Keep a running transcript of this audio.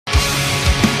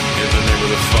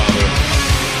Father,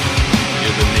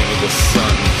 in the name of the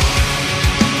Son,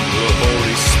 the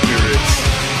Holy Spirit.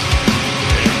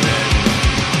 Amen.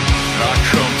 I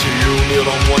come to you, kneel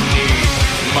on one knee,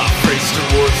 my face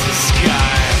towards the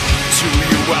sky. To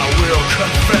you I will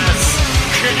confess.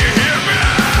 Can you hear me?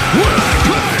 Will I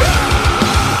confess?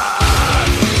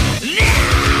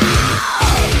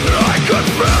 I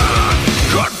confess!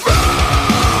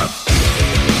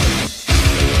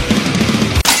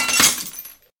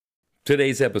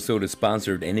 Today's episode is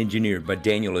sponsored and engineered by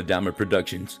Daniel Adama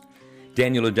Productions.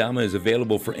 Daniel Adama is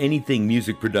available for anything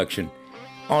music production,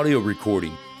 audio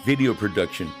recording, video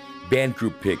production, band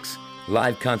group picks,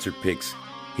 live concert picks.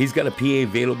 He's got a PA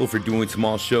available for doing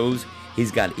small shows.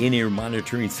 He's got in-ear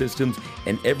monitoring systems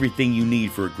and everything you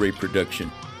need for a great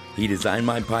production. He designed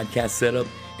my podcast setup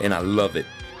and I love it.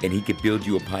 And he could build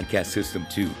you a podcast system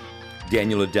too.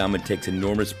 Daniel Adama takes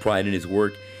enormous pride in his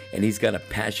work and he's got a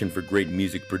passion for great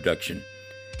music production.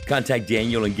 Contact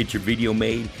Daniel and get your video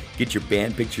made, get your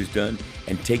band pictures done,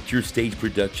 and take your stage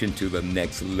production to the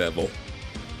next level.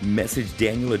 Message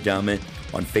Daniel Adama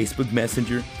on Facebook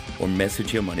Messenger or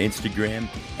message him on Instagram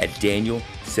at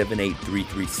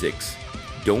Daniel78336.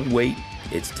 Don't wait,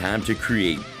 it's time to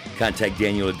create. Contact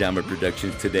Daniel Adama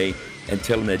Productions today and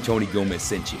tell him that Tony Gomez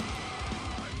sent you.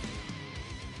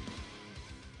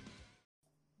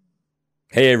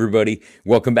 Hey everybody,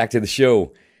 welcome back to the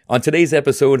show. On today's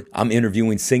episode, I'm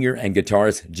interviewing singer and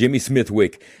guitarist Jimmy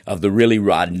Smithwick of the Reely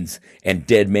Rotnz and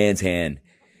Dead Man's Hand.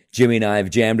 Jimmy and I have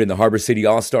jammed in the Harbor City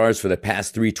All-Stars for the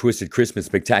past 3 Twisted Christmas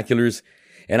spectaculars,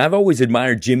 and I've always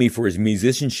admired Jimmy for his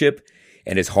musicianship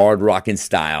and his hard rockin'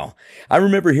 style. I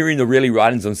remember hearing the Reely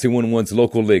Rotnz on C101's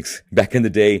Local Licks back in the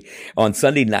day on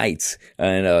Sunday nights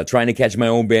and trying to catch my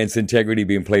own band's Integrity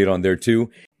being played on there too.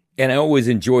 And I always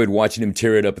enjoyed watching him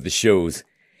tear it up at the shows.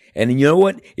 And you know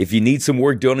what? If you need some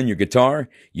work done on your guitar,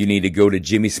 you need to go to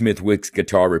Jimmy Smithwick's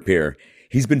Guitar Repair.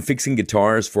 He's been fixing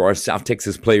guitars for our South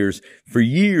Texas players for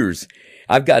years.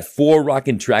 I've got 4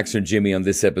 rockin' tracks from Jimmy on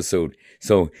this episode.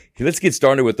 So let's get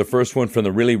started with the first one from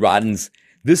the Reely Rotnz.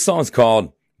 This song's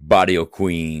called Barrio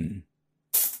Queen.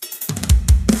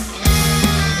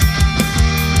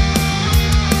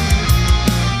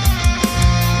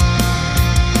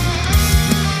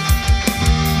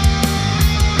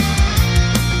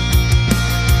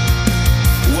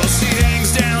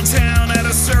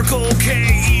 Circle K,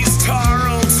 East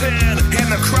Tarleton, and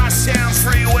the Crosstown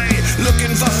Freeway,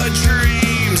 looking for her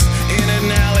dreams in an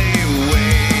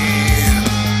alleyway.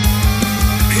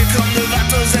 Here come the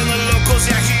vatos and the locals,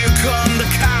 yeah, here come the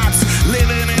cops,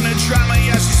 living in a drama,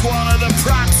 yeah, she's one of the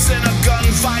props in a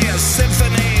gunfire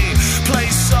symphony, play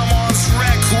someone's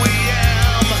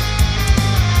requiem.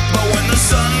 But when the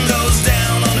sun goes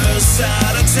down on her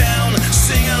side of town,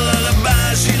 sing a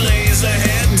lullaby, she lays her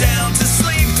head down to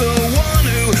sleep. The one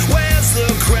who wears the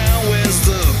crown, wears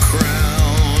the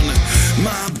crown.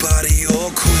 My body, your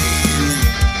queen.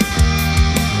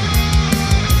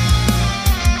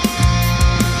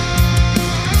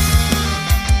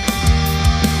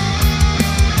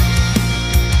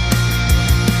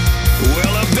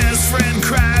 Well, her best friend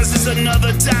cries as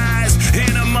another dies,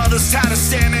 and her mother's tired of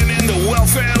standing in the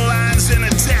welfare lines, and her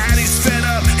daddy's fed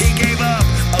up, he gave up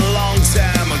a long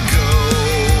time ago.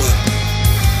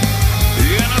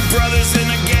 Brothers in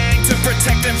a gang to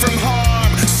protect him from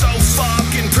harm. So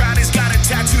fucking proud he's got it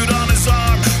tattooed on his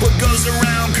arm. What goes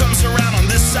around comes around on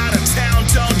this side of town,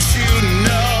 don't you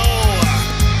know?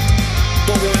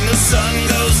 But when the sun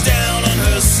goes down on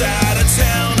her side of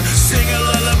town, sing a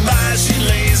lullaby, she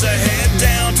lays her head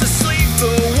down to sleep.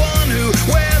 The one who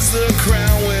wears the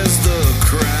crown, wears the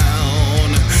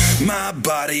crown. My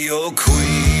body, your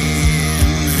queen.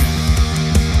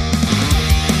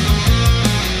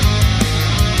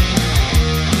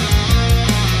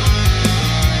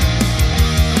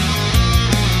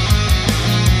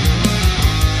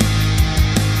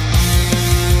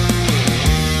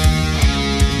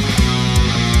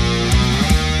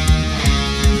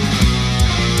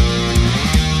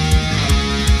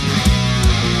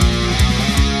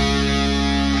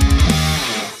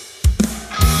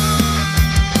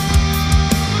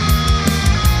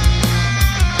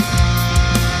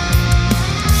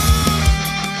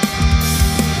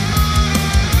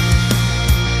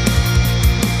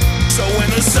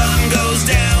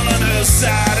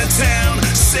 Side of town,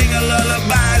 sing a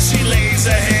lullaby, she lays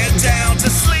her head down to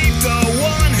sleep. The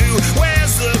one who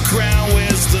wears the crown,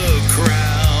 wears the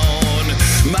crown.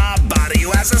 My body,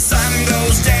 as the sun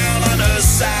goes down on her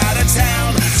side of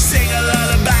town, sing a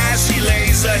lullaby, she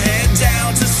lays her head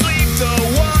down to sleep. The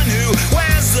one who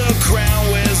wears the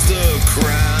crown, wears the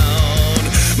crown.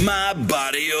 My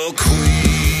body, your queen.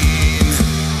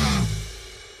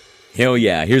 Hell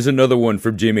yeah. Here's another one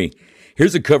from Jimmy.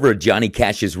 Here's a cover of Johnny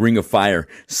Cash's Ring of Fire,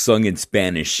 sung in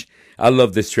Spanish. I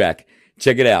love this track.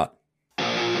 Check it out.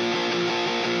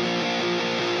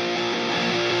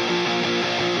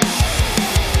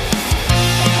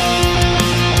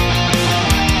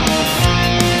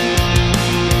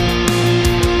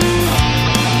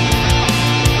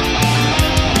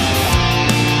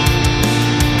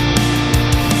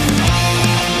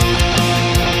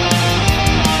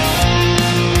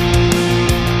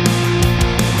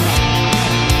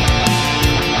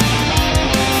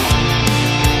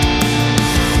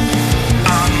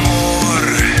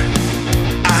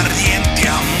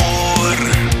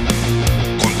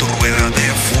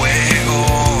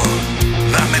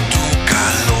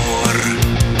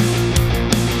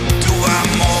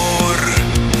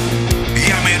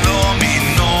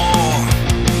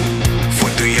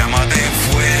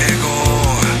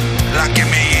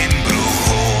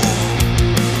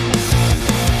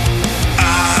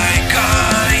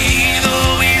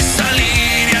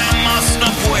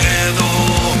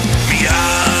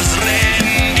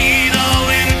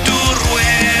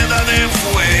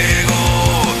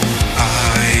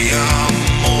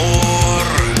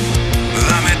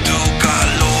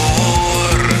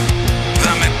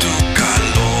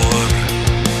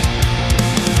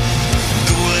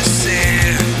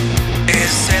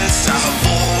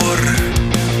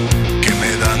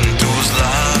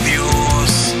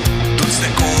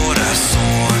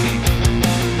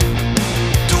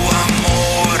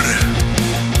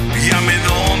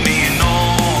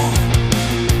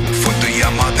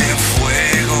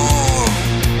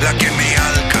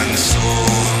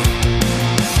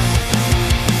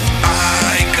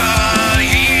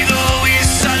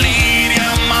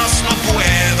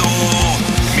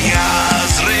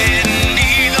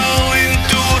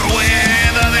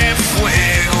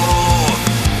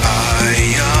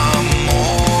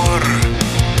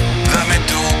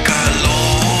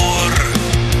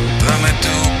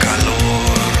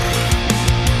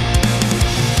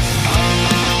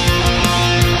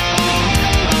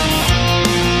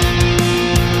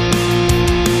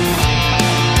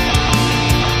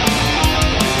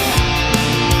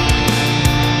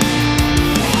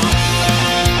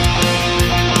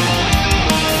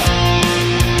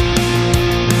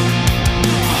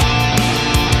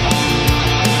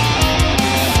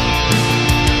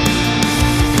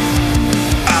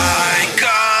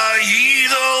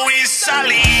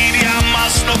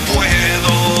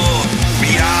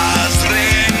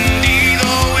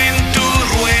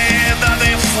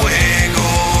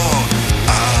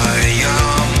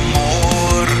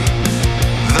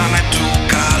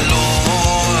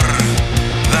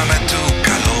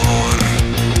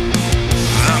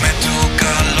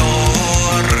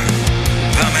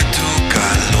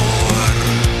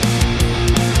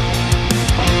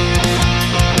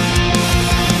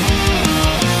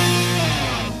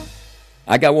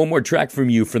 I got one more track from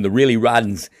you from the Reely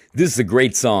Rotnz. This is a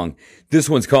great song. This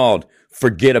one's called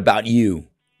Forget About You.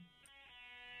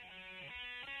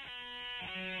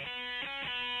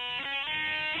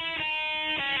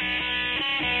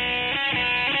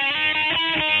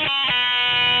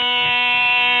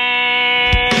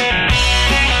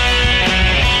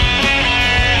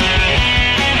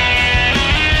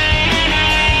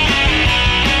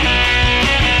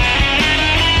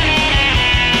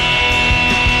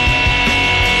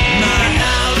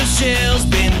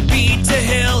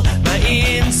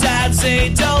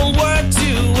 Say don't work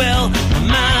too well. My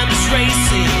mind is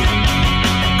racing,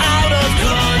 out of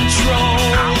control.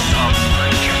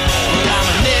 Well, I'm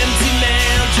an empty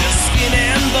man, just skin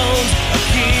and bones. A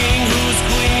king whose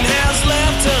queen has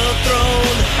left her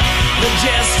throne. The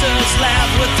jesters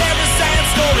laugh with every sad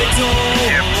story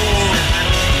told.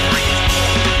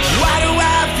 Why do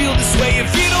I feel this way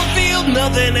if you don't feel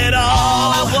nothing at all?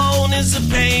 All I want is a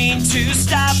pain to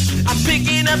stop. I'm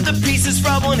picking up the pieces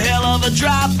from one hell of a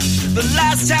drop. The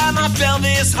last time I felt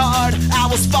this hard, I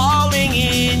was falling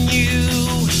in you.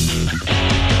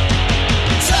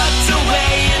 Tucked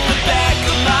away in the back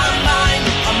of my mind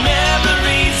are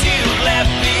memories you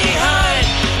left behind.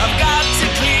 I've got to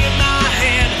clear my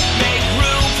head, make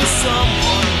room for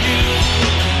someone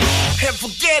new, and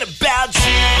forget about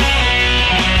you.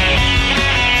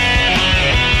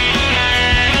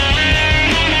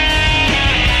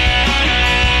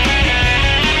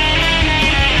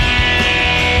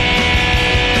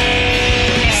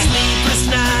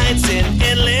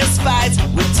 Fights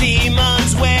with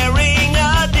demons wearing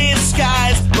a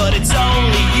disguise, but it's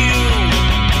only you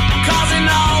causing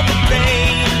all the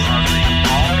pain.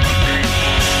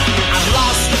 I've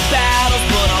lost the battle,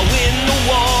 but I'll win the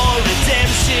war.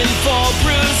 Redemption for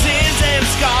bruises and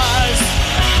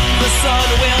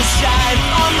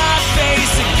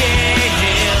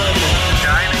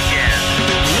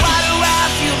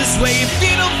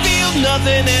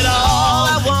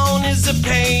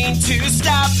to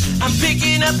stop. I'm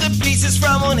picking up the pieces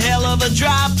from one hell of a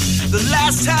drop. The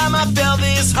last time I felt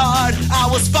this hard, I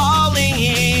was falling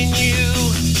in you.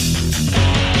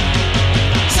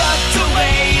 Tucked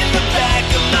away in the back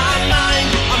of my mind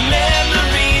are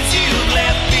memories you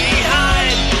left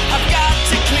behind. I've got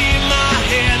to clear my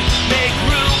head, make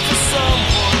room for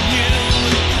someone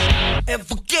new, and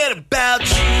forget about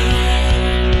you.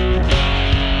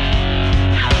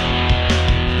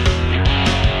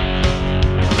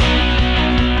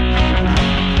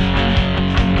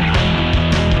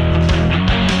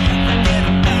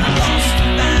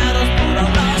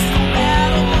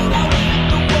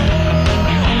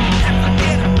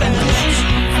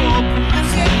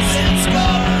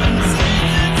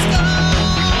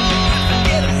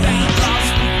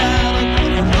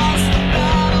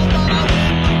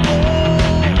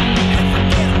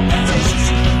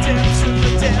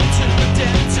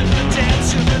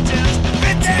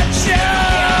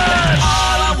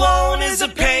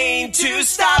 To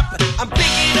stop, I'm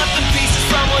picking up the pieces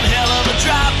from one hell of a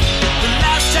drop. The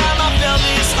last time I felt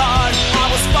this hard, I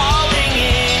was falling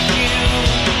in you.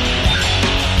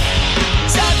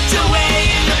 Tucked away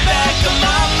in the back of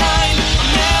my mind are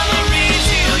memories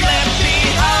you left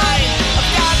behind.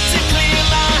 I've got to clear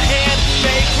my head,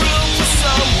 make room for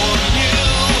someone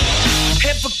new,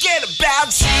 and forget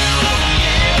about you.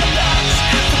 Forget about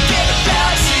you. And forget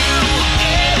about you.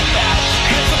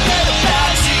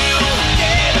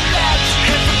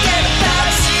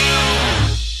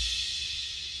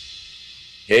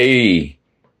 Hey,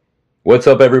 what's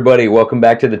up, everybody? Welcome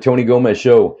back to the Tony Gomez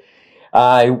Show.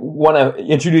 I want to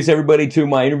introduce everybody to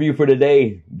my interview for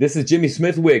today. This is Jimmy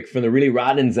Smithwick from the Reely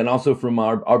Rotnz, and also from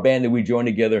our band that we joined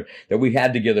together, that we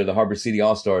had together, the Harbor City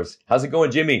All-Stars. How's it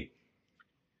going, Jimmy?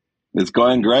 It's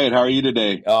going great. How are you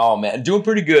today? Oh, man, doing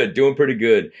pretty good.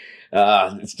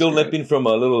 Still limping from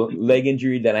a little leg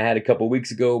injury that I had a couple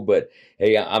weeks ago, but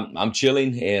hey, I'm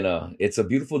chilling, and it's a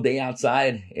beautiful day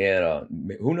outside, and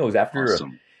who knows, after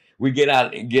we get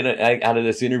out of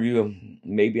this interview,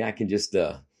 maybe I can just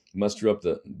muster up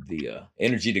the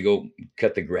energy to go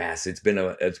cut the grass. It's been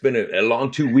a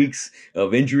long 2 weeks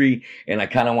of injury, and I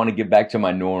kind of want to get back to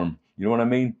my norm. You know what I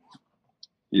mean?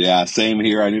 Yeah, same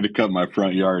here. I need to cut my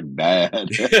front yard bad.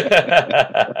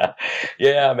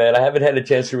 Yeah, man. I haven't had a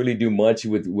chance to really do much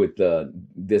with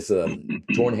this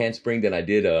torn handspring that I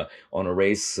did on a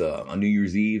race on New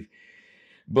Year's Eve.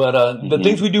 But the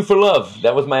things we do for love,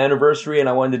 that was my anniversary, and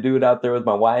I wanted to do it out there with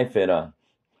my wife, and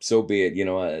so be it. You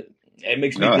know, it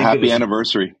makes me think happy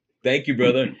anniversary. Thank you,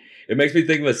 brother. It makes me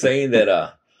think of a saying that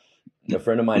a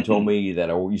friend of mine told me that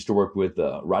I used to work with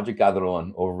Roger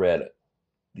Cadron over at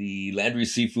the Landry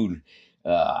Seafood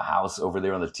house over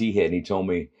there on the T-Head, and he told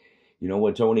me, you know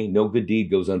what, Tony, no good deed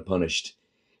goes unpunished.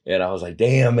 And I was like,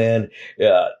 damn, man,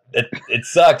 it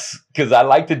sucks, because I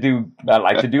like to do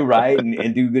right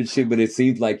and do good shit, but it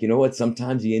seems like, you know what,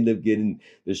 sometimes you end up getting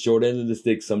the short end of the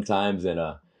stick sometimes, and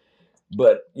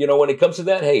but you know, when it comes to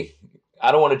that, hey,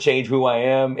 I don't want to change who I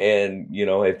am, and you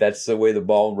know, if that's the way the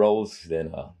ball rolls,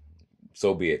 then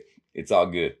so be it. It's all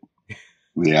good.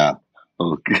 Yeah.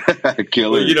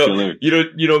 Killer, well, killer.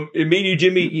 Me and you,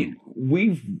 Jimmy,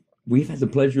 we've had the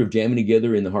pleasure of jamming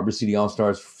together in the Harbor City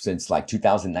All-Stars since like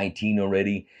 2019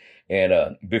 already.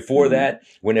 And before that,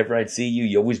 whenever I'd see you,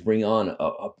 you always bring on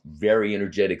a very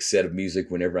energetic set of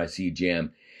music whenever I see you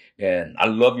jam. And I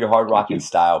love your hard rocking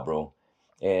style, bro.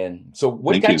 And so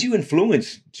what got you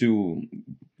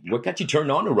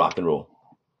turned on to rock and roll?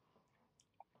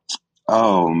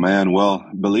 Oh, man. Well,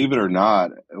 believe it or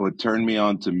not, what turned me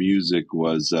on to music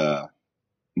was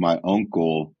my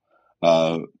uncle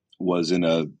was in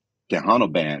a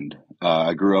Tejano band.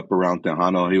 I grew up around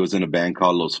Tejano. He was in a band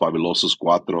called Los Fabulosos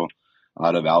Cuatro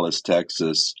out of Alice,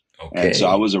 Texas. Okay. And so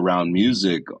I was around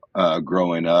music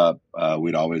growing up.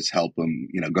 We'd always help him,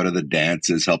 go to the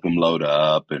dances, help him load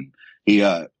up. And he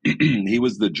he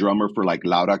was the drummer for like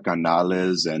Laura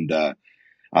Canales and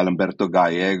Alberto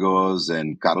Gallegos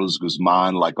and Carlos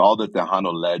Guzman, like all the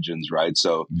Tejano legends, right?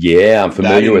 So yeah, I'm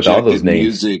familiar with all those names.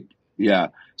 Music, yeah,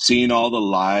 seeing all the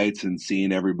lights and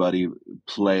seeing everybody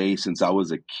play since I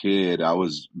was a kid, I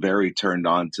was very turned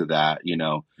on to that,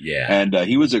 Yeah, and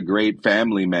he was a great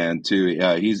family man too.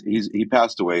 He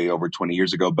passed away over 20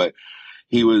 years ago, but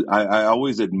he was. I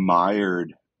always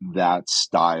admired that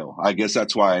style. I guess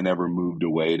that's why I never moved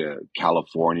away to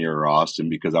California or Austin,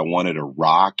 because I wanted to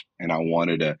rock and I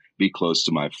wanted to be close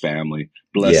to my family.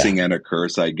 Blessing and a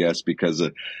curse, I guess, because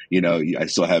I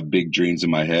still have big dreams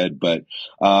in my head. But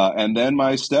and then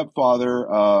my stepfather,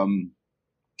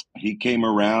 he came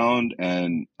around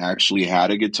and actually had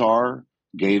a guitar,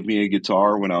 gave me a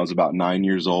guitar when I was about 9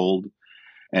 years old.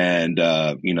 and,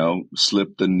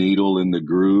 slipped the needle in the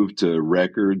groove to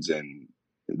records, and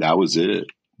that was it.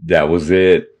 That was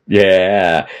it.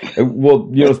 Yeah.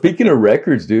 Well, speaking of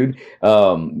records, dude,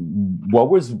 what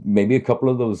was maybe a couple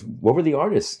of those? What were the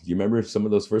artists? Do you remember some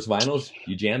of those first vinyls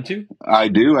you jammed to? I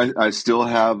do. I still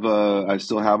have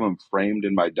them framed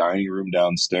in my dining room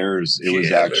downstairs. It was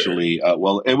Killer. actually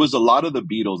it was a lot of the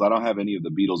Beatles. I don't have any of the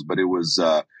Beatles, but it was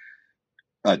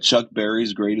Chuck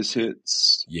Berry's greatest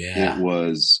hits. It Yeah.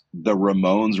 was the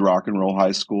Ramones' Rock and Roll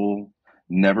High School.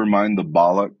 Nevermind the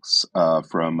Bollocks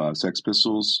from Sex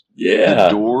Pistols. The Yeah.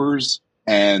 Doors,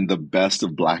 and the best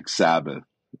of Black Sabbath.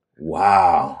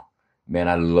 Wow. Man,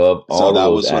 I love all So of that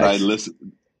those was what I acts.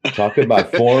 listened. Talk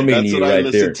about forming That's you what I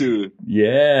right there. listened to.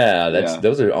 Yeah, Yeah,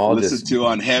 those are all listened just to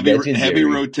on heavy legendary.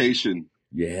 rotation.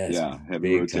 Yes, Yeah,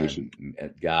 heavy big rotation.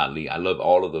 time. Godly, I love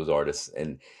all of those artists,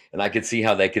 and I could see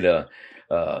how they could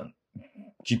uh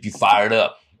keep you fired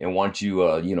up and want you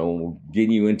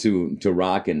getting you into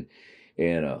rock and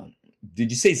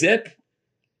did you say Zepp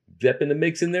in the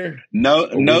mix in there? No,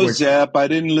 Or we no weren't. Zepp. I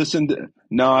didn't listen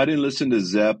to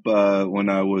Zepp when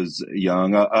I was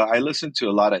young. I listened to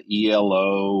a lot of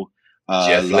ELO, a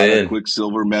Jeff lot of Lynne.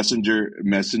 Quicksilver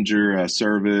Messenger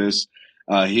Service.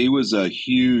 He was a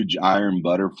huge Iron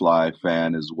Butterfly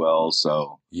fan as well.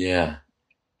 So Yeah,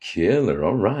 killer.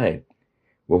 All right.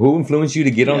 Well, who influenced you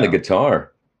to get on the yeah.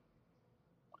 guitar?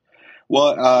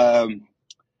 Well,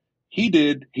 he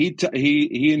did. He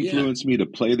Yeah. influenced me to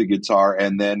play the guitar,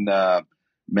 and then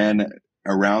man,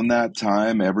 around that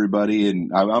time, everybody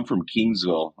I'm from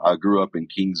Kingsville. I grew up in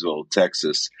Kingsville,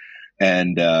 Texas,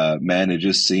 and man, it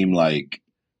just seemed like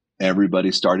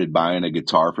everybody started buying a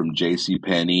guitar from J.C.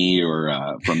 Penney or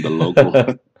from the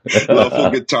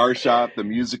local guitar shop, the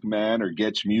Music Man or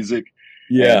Getch Music.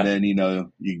 And Yeah. then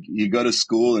you go to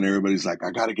school and everybody's like,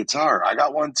 I got a guitar, I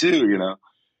got one too. And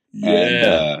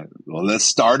Yeah. well, let's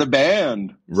start a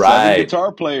band. 7 Right.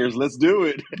 guitar players. Let's do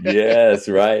it. Yes.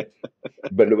 Right.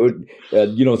 But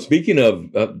speaking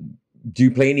of, do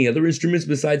you play any other instruments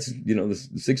besides the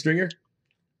six stringer?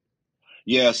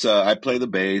 Yes, I play the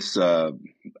bass.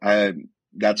 I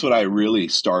That's what I really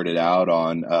started out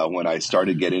on when I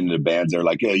started getting into bands. They're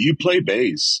like, "Yeah, you play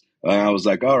bass." And I was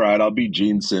like, "All right, I'll be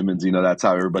Gene Simmons." That's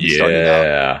how everybody started out,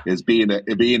 Yeah. is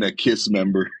being a Kiss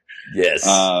member. Yes.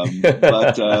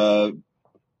 But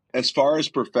as far as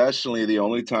professionally, the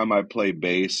only time I play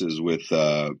bass is with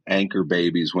Anchor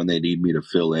Babies when they need me to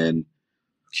fill in.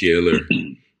 Killer.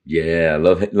 Yeah.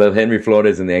 Love Henry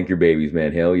Flores and the Anchor Babies,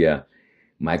 man. Hell yeah.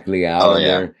 Mike Lee out Oh on yeah,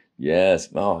 there. Yes.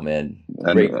 Oh man.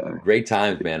 and Great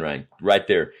times, man. Right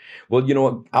there. Well, you know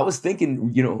what? I was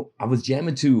thinking, I was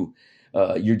jamming to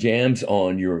your jams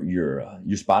on your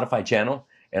Spotify channel,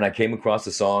 and I came across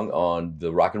a song on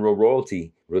the Rock and Roll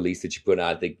Royalty release that you put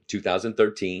out, I think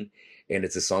 2013, and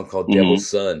it's a song called Devil's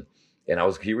Son. And I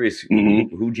was curious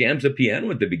who jams the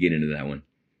piano at the beginning of that one.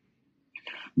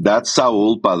 that's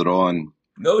Saul Padron.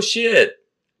 No shit.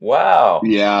 Wow.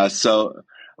 Yeah. So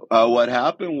what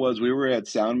happened was we were at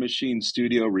Sound Machine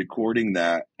Studio recording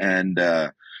that, and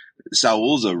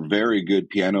Saul's a very good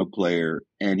piano player,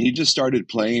 and he just started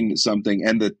playing something,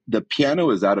 and the piano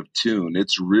is out of tune.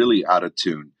 It's really out of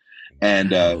tune.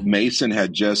 And Mason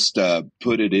had just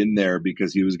put it in there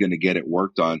because he was going to get it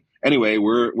worked on. Anyway,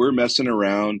 we're messing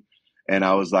around, and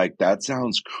I was like, "That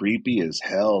sounds creepy as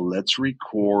hell. Let's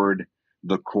record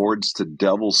the chords to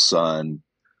Devil's Son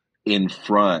in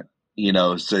front,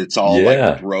 so it's all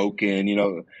like broken,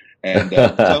 and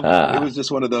so it was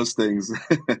just one of those things."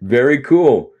 Very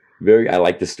cool. I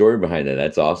like the story behind that.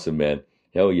 That's awesome, man.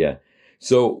 Hell yeah.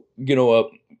 So,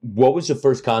 what was the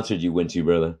first concert you went to,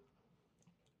 brother?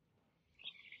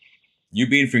 You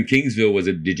being from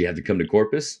Kingsville, did you have to come to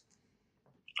Corpus?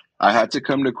 I had to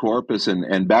come to Corpus,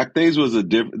 and back days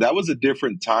that was a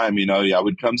different time. I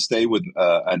would come stay with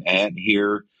an aunt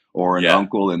here or an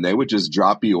uncle, and they would just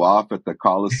drop you off at the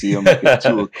Coliseum at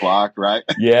 2:00, right?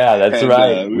 Yeah, that's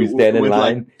right. We stand in with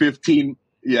line. Like 15,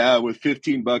 with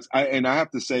 $15. I have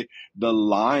to say, the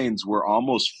lines were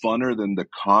almost funner than the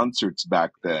concerts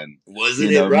back then.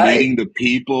 Wasn't it right? Meeting the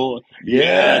people.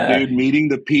 Yeah, dude, meeting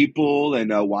the people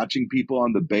and watching people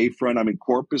on the Bayfront. I mean,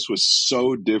 Corpus was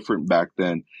so different back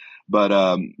then.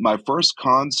 But my first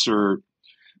concert,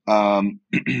 I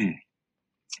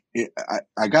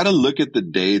got to look at the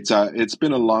dates. It's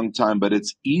been a long time, but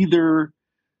it's either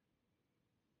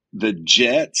the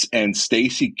Jets and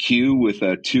Stacy Q with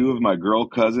 2 of my girl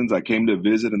cousins. I came to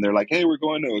visit, and they're like, "Hey, we're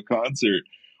going to a concert,"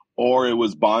 or it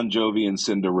was Bon Jovi and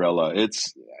Cinderella.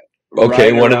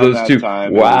 Okay, right one of around those that two.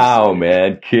 time. Wow,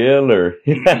 man, killer.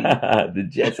 The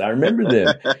Jets, I remember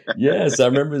them. Yes, I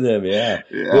remember them. Yeah.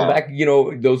 Well, Yeah. back,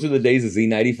 those are the days of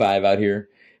Z95 out here.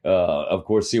 Of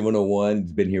course, C101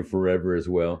 has been here forever as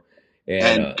well.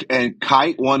 And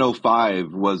Kite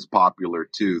 105 was popular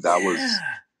too. That Yeah, was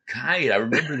Kite. I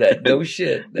remember that. No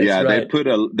shit. That's yeah. right.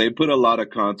 They put a lot of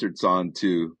concerts on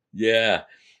too. Yeah.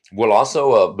 Well,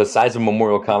 also, besides the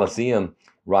Memorial Coliseum,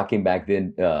 rocking back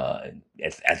then,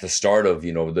 at the start of,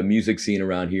 the music scene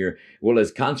around here, well,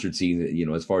 as concert scene,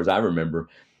 as far as I remember,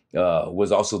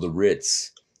 was also the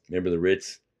Ritz. Remember the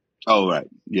Ritz? Oh right,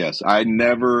 yes. I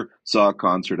never saw a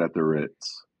concert at the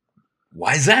Ritz.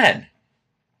 Why is that?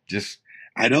 Just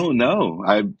I don't know.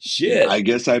 shit. I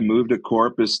guess I moved to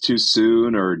Corpus too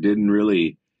soon, or didn't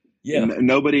really. Yeah.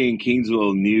 Nobody in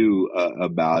Kingsville knew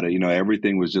about it.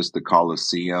 Everything was just the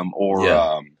Coliseum or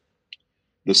Yeah.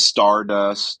 the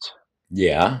Stardust.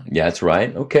 Yeah. Yeah, that's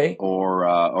right. Okay.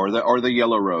 Or the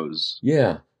Yellow Rose.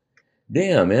 Yeah.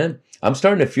 Damn, man. I'm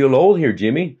starting to feel old here,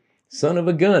 Jimmy. Son of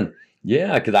a gun.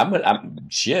 Yeah, because I'm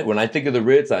shit. When I think of the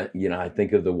Ritz, I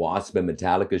think of the Wasp and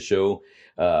Metallica show.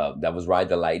 That was Ride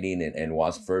the Lightning and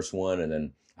Wasp first one, and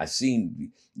then I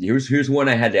seen here's one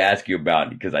I had to ask you about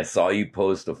because I saw you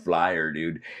post a flyer,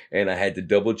 dude, and I had to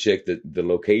double check the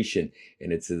location,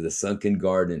 and it's in the Sunken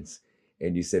Gardens,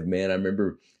 and you said, man, I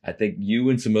remember. I think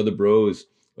you and some other bros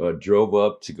drove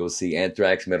up to go see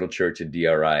Anthrax, Metal Church, and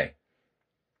DRI.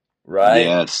 Right?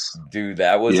 Yes. Dude,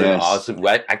 that was an Yes. awesome.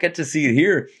 I get to see it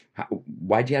here.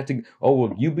 Why'd you have to? Oh,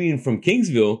 well, you being from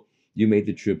Kingsville, you made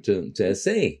the trip to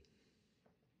SA.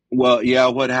 Well, yeah,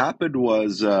 what happened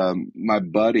was my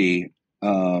buddy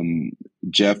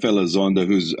Jeff Elizondo,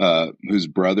 whose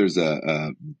brother's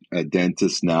a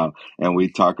dentist now, and we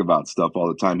talk about stuff all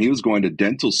the time. He was going to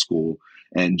dental school,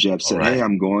 and Jeff said, right. "Hey,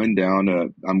 I'm going down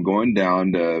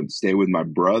to stay with my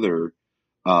brother.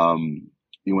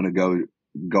 You want to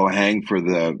go hang for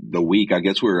the week?" I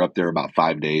guess we were up there about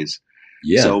 5 days.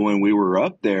 Yeah. So when we were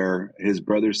up there, his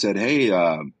brother said, "Hey,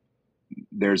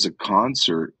 there's a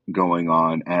concert going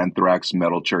on, Anthrax,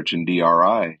 Metal Church, and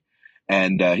DRI."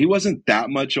 And he wasn't that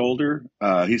much older.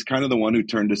 He's kind of the one who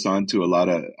turned us on to a lot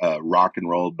of rock and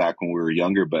roll back when we were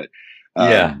younger. But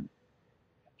Yeah.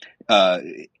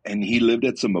 and he lived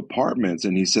at some apartments,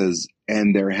 and he says,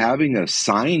 and they're having a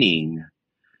signing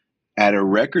at a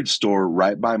record store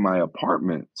right by my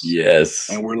apartments. Yes.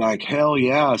 And we're like, hell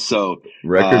yeah. So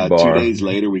Record bar. 2 days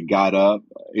later, we got up.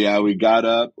 Yeah, we got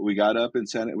up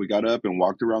and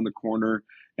walked around the corner,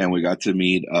 and we got to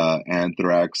meet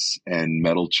Anthrax and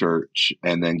Metal Church,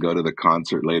 and then go to the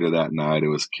concert later that night. It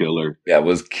was killer. That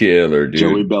was killer, dude.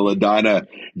 Joey Belladonna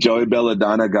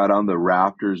got on the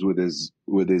rafters with his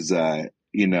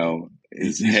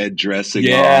his headdress on.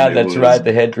 Yeah, that's right.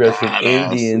 The headdress from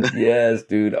Indians. Yes,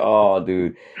 dude. Oh,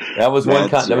 dude. That was one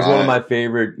of my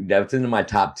favorite. That's in my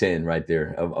top 10 right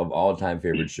there of all time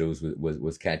favorite shows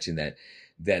was catching that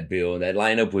bill. That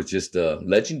lineup was just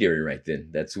legendary right then.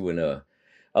 That's when a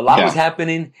lot was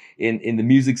happening in the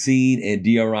music scene, and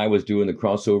DRI was doing the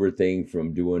crossover thing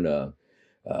from doing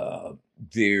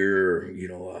their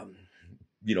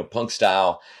punk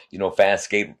style,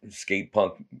 fast skate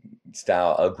punk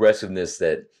style aggressiveness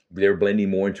that they were blending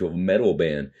more into a metal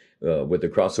band with the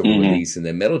crossover release. And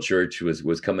then Metal Church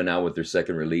was coming out with their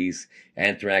second release.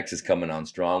 Anthrax is coming on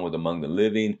strong with Among the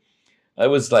Living. It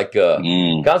was like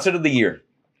concert of the year.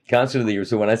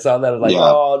 So when I saw that, I was like,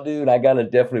 oh, dude, I gotta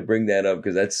definitely bring that up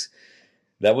because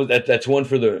that's one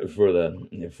for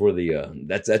the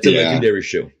that's a legendary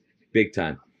show, big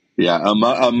time. Yeah,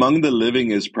 Among the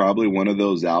Living is probably one of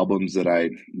those albums that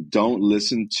I don't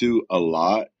listen to a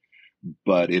lot,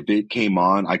 but if it came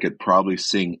on, I could probably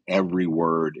sing every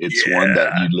word. It's one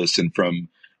that you listen from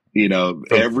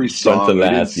every song. To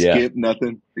last, skip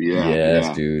nothing. Yeah.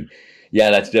 Yes, dude.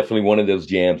 Yeah, that's definitely one of those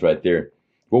jams right there.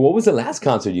 Well, what was the last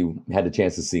concert you had a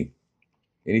chance to see?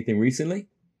 Anything recently?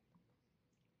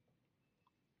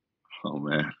 Oh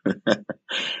man.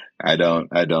 I don't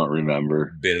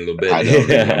remember. Been a little bit. I don't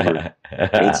remember.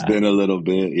 It's been a little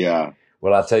bit, yeah.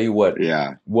 Well, I'll tell you what.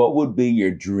 Yeah. What would be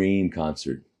your dream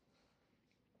concert?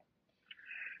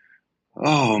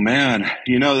 Oh man,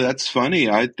 that's funny.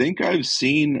 I think I've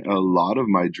seen a lot of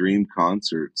my dream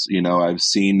concerts. I've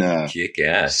seen Kick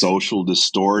Ass, Social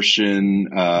Distortion.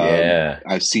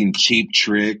 I've seen Cheap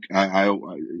Trick. I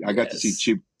got to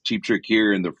see Cheap Trick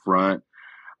here in the front.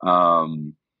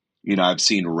 I've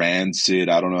seen Rancid.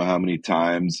 I don't know how many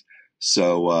times.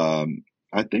 So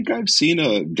I think I've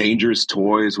seen Dangerous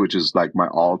Toys, which is like my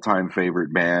all-time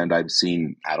favorite band. I've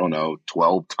seen,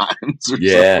 12 times or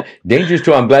so. Dangerous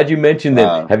Toys. I'm glad you mentioned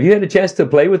that. Have you had a chance to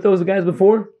play with those guys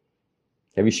before?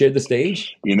 Have you shared the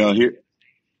stage? You know,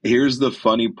 here's the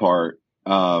funny part.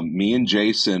 Me and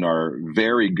Jason are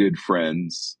very good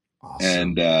friends.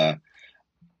 Awesome. And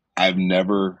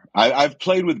I've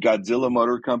played with Godzilla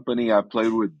Motor Company. I've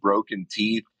played with Broken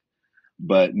Teeth,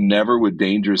 but never with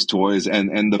Dangerous Toys.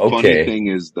 And the funny thing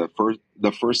is,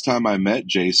 the first time I met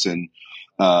Jason,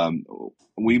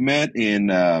 we met in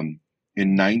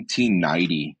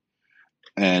 1990,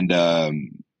 and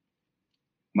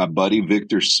my buddy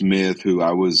Victor Smith, who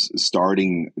I was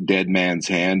starting Dead Man's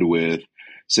Hand with,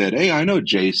 said, "Hey, I know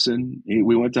Jason.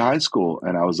 We went to high school."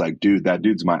 And I was like, "Dude, that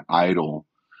dude's my idol."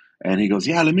 And he goes,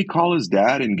 "Yeah, let me call his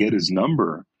dad and get his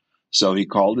number." So he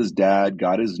called his dad,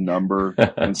 got his number,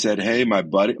 and said, "Hey, my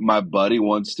buddy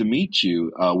wants to meet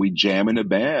you. We jam in a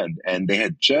band." And they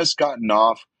had just gotten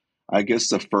off, I guess,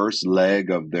 the first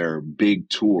leg of their big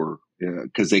tour,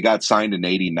 because they got signed in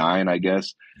 '89, I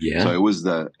guess. Yeah. So it was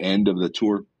the end of the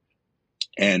tour.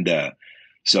 And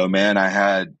so, man,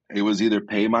 it was either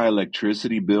pay my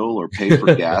electricity bill or pay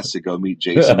for gas to go meet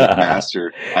Jason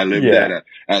McMaster. I lived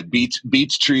at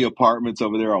Beach Tree Apartments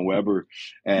over there on Weber.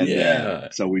 And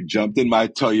so we jumped in my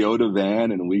Toyota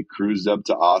van and we cruised up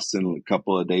to Austin a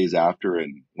couple of days after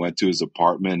and went to his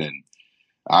apartment. And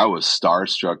I was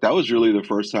starstruck. That was really the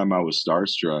first time I was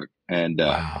starstruck. And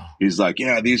he's like,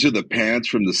 "Yeah, these are the pants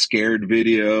from the Scared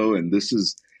video. And this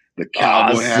is the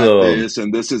cowboy hat this.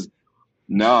 And this is..."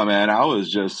 No, man, I was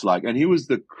just like, and he was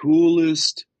the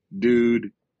coolest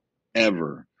dude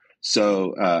ever.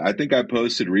 So I think I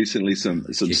posted recently some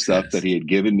stuff that he had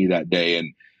given me that day.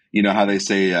 And you know how they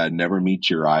say, never meet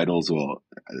your idols? Well,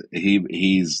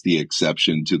 he's the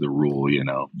exception to the rule, you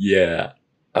know? Yeah.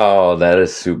 Oh, that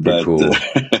is super cool.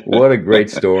 What a great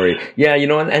story. Yeah, you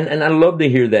know, and I love to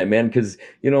hear that, man, because,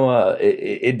 you know,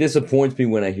 it disappoints me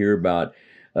when I hear about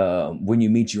when you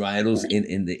meet your idols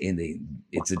in the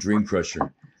it's a dream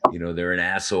crusher. You know, they're an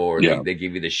asshole, or they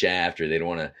give you the shaft, or they don't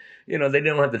want to, you know, they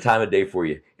don't have the time of day for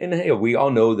you. And hey, we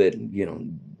all know that, you know,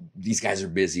 these guys are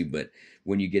busy, but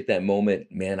when you get that moment,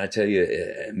 man, I tell you,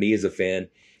 me as a fan,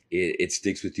 it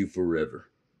sticks with you forever.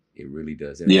 It really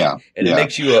does. And it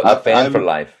makes you a fan for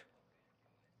life.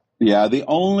 Yeah. The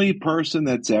only person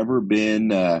that's ever been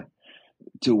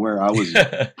to where I was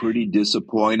pretty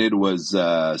disappointed was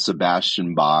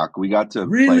Sebastian Bach. We got to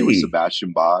play with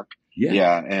Sebastian Bach.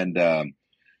 Yeah. And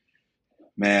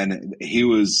man, he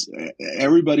was,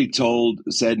 everybody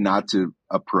said not to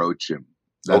approach him.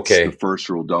 That's the first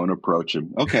rule. Don't approach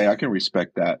him. Okay. I can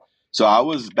respect that. So I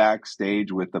was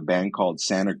backstage with a band called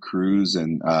Santa Cruz,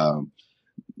 and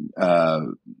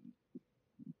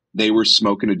they were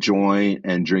smoking a joint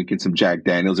and drinking some Jack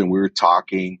Daniels, and we were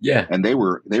talking. Yeah. And they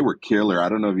were killer. I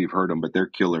don't know if you've heard them, but they're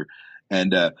killer.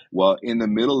 And well, in the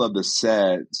middle of the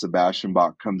set, Sebastian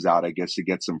Bach comes out, I guess, to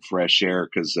get some fresh air,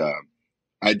 because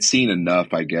I'd seen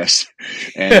enough, I guess.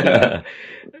 And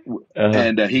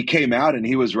and he came out and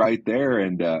he was right there,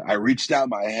 and I reached out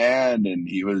my hand and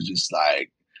he was just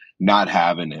like not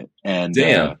having it. And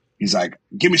he's like,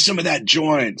 "Give me some of that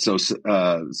joint." So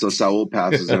Saul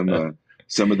passes him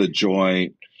some of the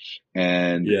joint,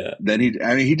 and then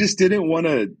he just didn't want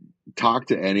to talk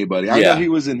to anybody. I know he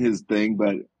was in his thing,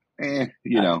 but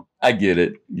you know. I get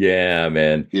it. Yeah,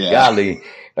 man. Yeah. Golly.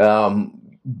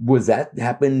 Was that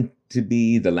happen to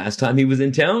be the last time he was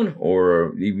in town,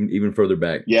 or even further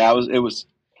back? Yeah, it was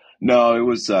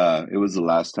the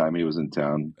last time he was in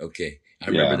town. Okay. I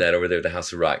remember that over there at the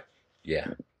House of Rock. Yeah.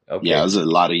 Okay. Yeah, it was a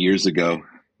lot of years ago.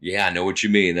 Yeah, I know what you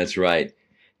mean. That's right.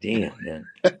 Damn, man.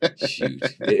 Shoot.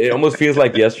 It almost feels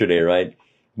like yesterday, right?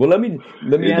 Well, let me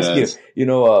ask you. You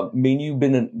know, me and you've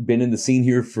been in the scene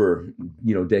here for,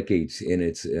 you know, decades, and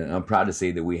it's I'm proud to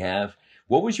say that we have.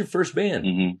 What was your first band?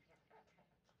 Mm-hmm.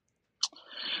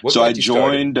 So I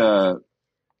joined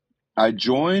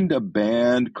a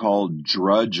band called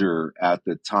Drudger at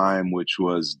the time, which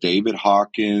was David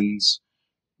Hawkins,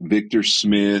 Victor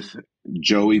Smith,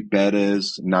 Joey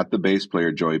Perez, not the bass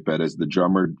player Joey Perez, the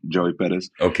drummer Joey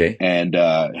Perez. Okay. And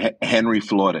Henry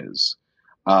Flores.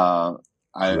 I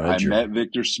met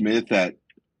Victor Smith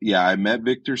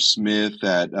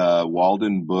at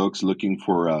Walden Books, looking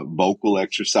for vocal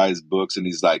exercise books, and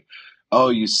he's like, "Oh,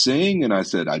 you sing?" And I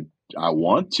said, I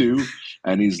want to.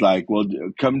 And he's like, "Well,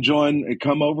 come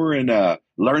over and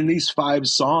learn these 5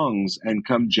 songs and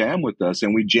come jam with us."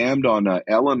 And we jammed on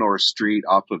Eleanor Street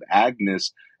off of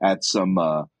Agnes at some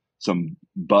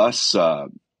bus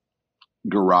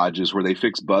garages where they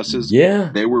fix buses. Yeah.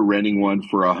 They were renting one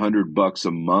for $100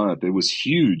 a month. It was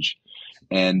huge.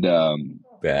 And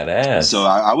Badass. So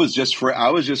I was just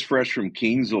fresh from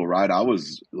Kingsville, right? I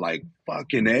was like,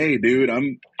 fucking A, dude,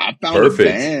 I found Perfect.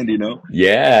 a band, you know?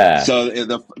 Yeah. So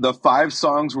the 5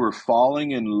 songs were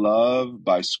Falling in Love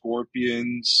by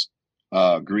Scorpions,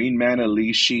 Green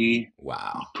Manalishi,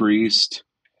 Wow. Priest,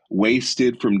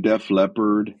 Wasted from Def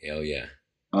Leppard. Hell yeah.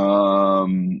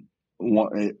 One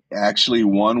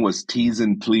was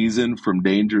Teasin' Pleasin' from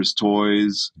Dangerous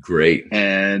Toys. Great.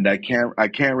 And I can't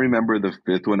remember the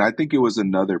 5th one. I think it was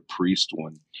another Priest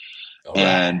one. All right.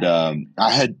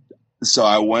 And so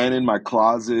I went in my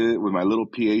closet with my little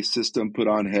PA system, put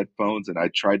on headphones, and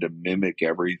I tried to mimic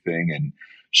everything and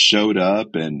showed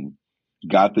up and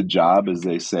got the job, as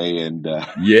they say. And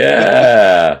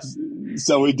yeah.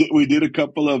 So we did a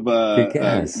couple of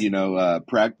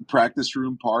practice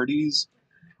room parties,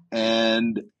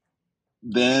 and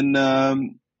then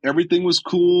everything was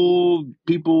cool.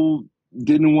 People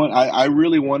didn't want. I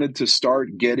really wanted to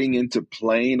start getting into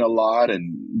playing a lot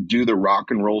and do the rock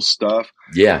and roll stuff.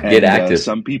 Yeah, get active.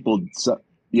 Some people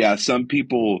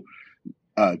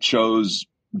chose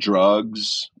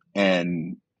drugs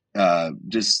and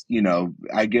just,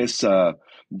 I guess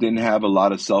didn't have a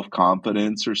lot of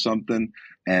self-confidence or something.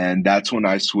 And that's when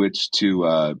I switched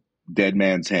to Dead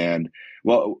Man's Hand.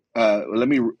 Well, let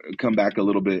me come back a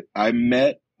little bit. I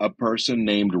met a person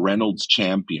named Reynolds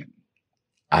Champion.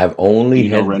 I've only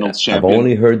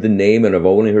heard the name, and I've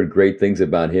only heard great things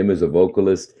about him as a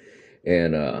vocalist.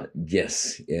 And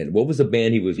yes, and what was the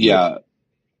band he was with?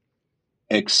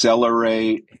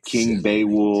 Accelerate, King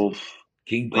Beowulf,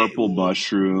 Purple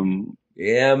Mushroom.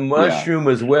 Yeah, Mushroom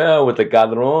as well with the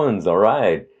Cadrons. All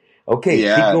right. Okay,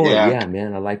 keep going. Yeah,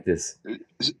 man, I like this.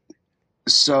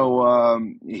 So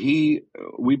we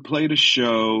played a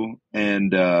show,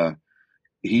 and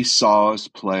he saw us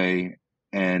play,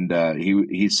 and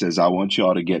he says, "I want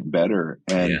y'all to get better."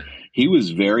 And he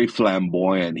was very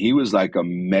flamboyant. He was like a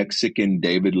Mexican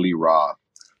David Lee Roth.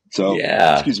 So,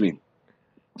 excuse me.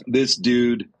 This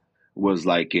dude was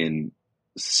like in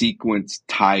sequins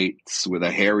tights with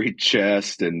a hairy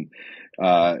chest, and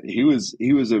he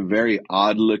was a very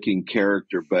odd looking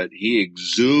character, but he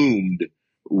exhumed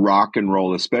rock and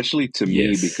roll, especially to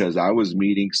me, because I was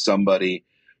meeting somebody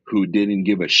who didn't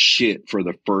give a shit for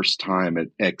the first time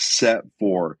except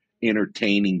for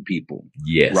entertaining people.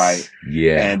 Yes. Right.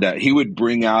 Yeah. And he would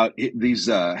bring out these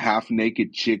half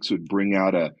naked chicks would bring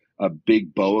out a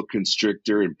big boa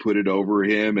constrictor and put it over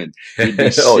him, and he'd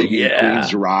be singing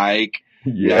Queensryche.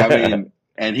 Yeah. I mean,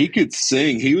 and he could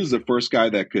sing. He was the first guy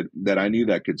that I knew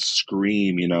that could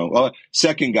scream,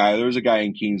 second guy, there was a guy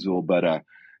in Kingsville, but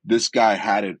this guy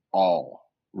had it all.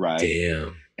 Right.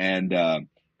 Damn.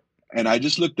 And I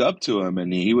just looked up to him,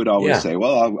 and he would always say,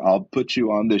 "Well, I'll put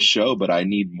you on this show, but I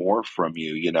need more from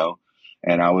you,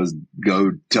 And I was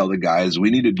go tell the guys, we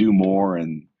need to do more.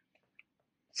 And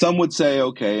some would say,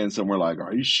 okay. And some were like,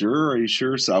 are you sure? Are you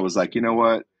sure? So I was like, you know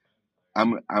what?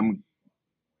 I'm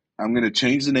going to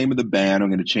change the name of the band. I'm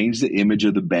going to change the image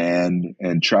of the band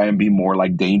and try and be more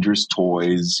like Dangerous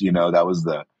Toys. That was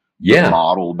the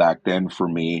model back then for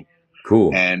me.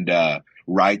 Cool. And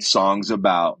write songs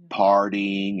about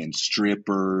partying and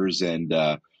strippers. And,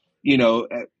 I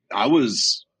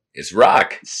was... It's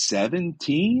rock.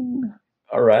 17.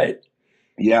 All right.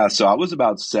 Yeah. So I was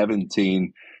about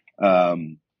 17.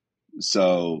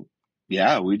 So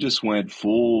yeah, we just went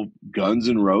full Guns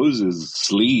N' Roses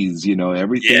sleaze,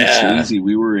 everything sleazy.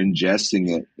 We were ingesting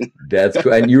it. That's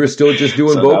cool. And you were still just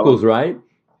doing vocals, right?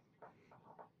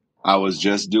 I was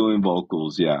just doing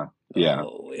vocals. Yeah. Yeah.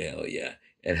 Oh, hell yeah.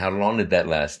 And how long did that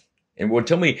last? And well,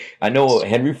 tell me, I know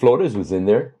Henry Flores was in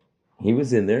there. He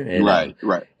was in there. And,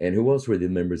 right. And who else were the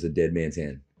members of Dead Man's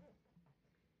Hand?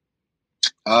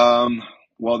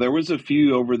 Well, there was a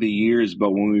few over the years,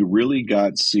 but when we really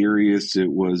got serious,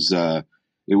 it was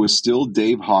still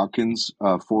Dave Hawkins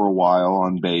for a while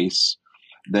on bass.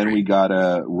 Then we got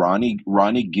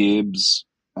Ronnie Gibbs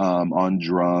on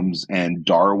drums, and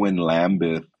Darwin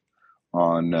Lambeth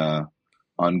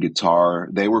on guitar.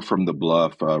 They were from the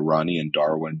Bluff, Ronnie and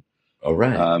Darwin. All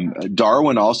right.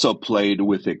 Darwin also played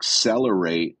with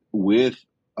Accelerate with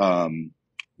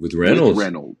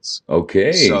Reynolds.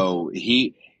 Okay. So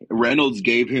Reynolds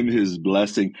gave him his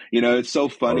blessing. It's so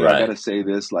funny. Right. I got to say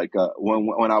this, like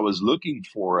when I was looking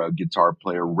for a guitar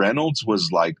player, Reynolds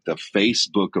was like the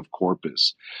Facebook of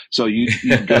Corpus. So you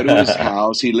go to his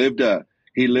house. He lived at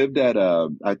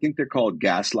I think they're called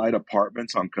Gaslight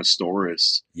Apartments on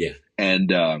Castores. Yeah.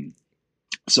 And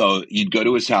so you'd go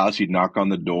to his house, you'd knock on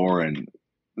the door, and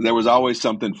there was always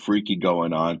something freaky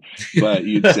going on. But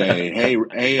you'd say,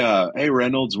 hey,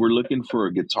 Reynolds, we're looking for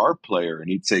a guitar player. And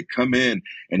he'd say, come in.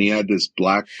 And he had this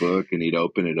black book and he'd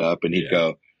open it up and he'd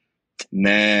go,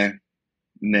 nah.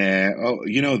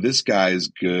 Oh, this guy is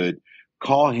good.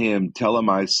 Call him, tell him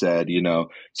I said,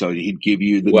 so he'd give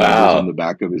you the numbers on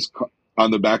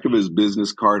the back of his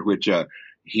business card, which,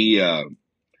 he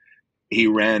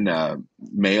ran,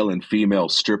 male and female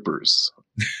strippers.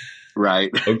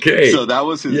 Right. Okay. So that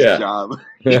was his job.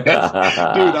 Dude,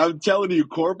 I'm telling you,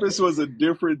 Corpus was a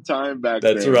different time back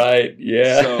then. That's right.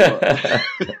 Yeah.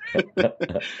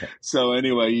 So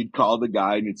anyway, he'd call the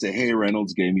guy and he'd say, hey,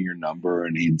 Reynolds gave me your number.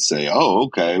 And he'd say, oh,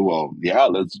 okay, well, yeah,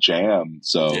 let's jam.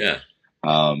 So,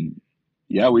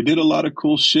 we did a lot of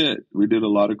cool shit.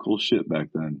 Back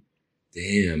then.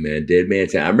 Damn, man. Dead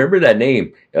Man's Hand. I remember that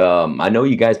name. I know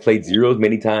you guys played Zeros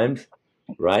many times,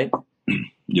 right?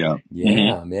 Yeah,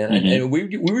 man, and we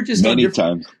were just many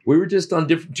times. We were just on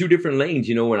two different lanes.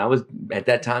 When I was at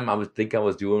that time, I was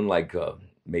doing like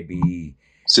maybe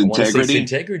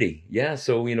Syntegrity. Yeah,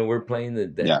 so we're playing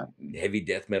the heavy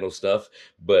death metal stuff,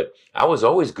 but I was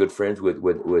always good friends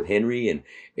with Henry, and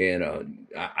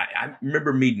I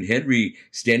remember meeting Henry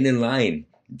standing in line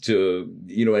to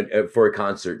for a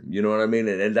concert, you know what I mean,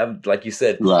 and that, like you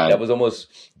said, that was almost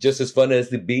just as fun as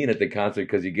being at the concert,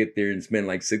 because you get there and spend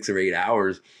like 6 or 8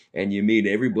 hours and you meet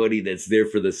everybody that's there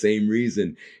for the same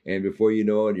reason, and before you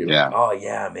know it, you're like, oh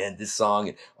yeah, man, this song,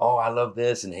 and oh, I love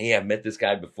this, and hey, I've met this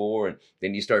guy before, and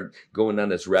then you start going down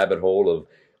this rabbit hole of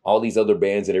all these other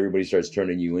bands that everybody starts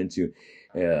turning you onto,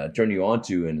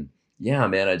 and yeah,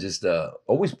 man, I just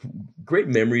always great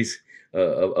memories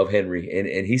of Henry,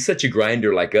 and he's such a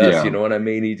grinder like us, you know what I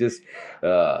mean? He just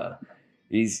and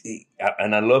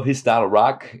I love his style of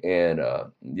rock, and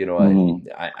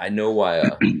I know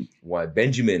why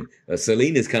Benjamin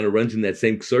Salinas kind of runs in that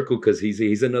same circle, because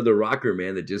he's another rocker,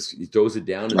 man, that just he throws it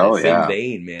down in that same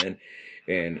vein, man,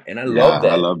 and I love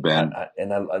that. I love Ben, I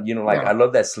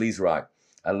love that sleaze rock.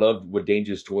 I loved what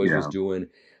Dangerous Toys was doing.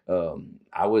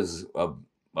 I was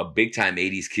a big time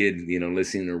 80s kid,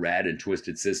 listening to Rad and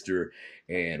Twisted Sister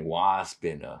and Wasp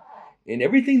and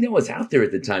everything that was out there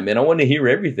at the time, man. I wanted to hear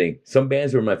everything. Some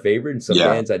bands were my favorite and some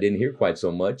bands I didn't hear quite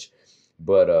so much,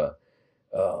 but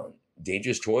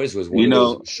Dangerous Toys was one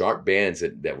of those sharp bands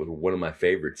that was one of my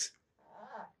favorites.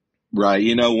 Right.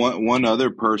 One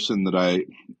other person that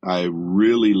I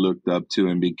really looked up to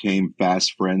and became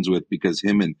fast friends with, because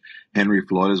him and Henry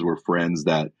Flores were friends,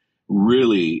 that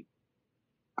really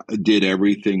did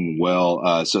everything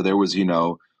well. So there was,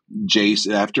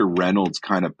 Jason, after Reynolds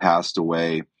kind of passed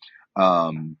away.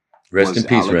 Rest in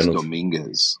peace, Alex Reynolds.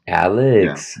 Dominguez.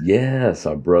 Alex, yes,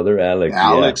 our brother Alex.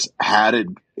 Alex had it.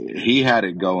 He had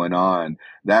it going on.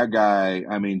 That guy,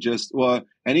 I mean,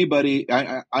 anybody,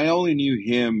 I only knew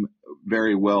him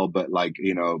very well, but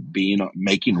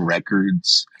making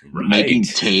records, making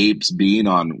tapes, being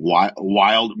on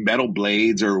Wild Metal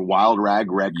Blades or Wild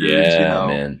Rag Records,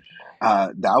 man.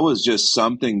 That was just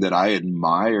something that I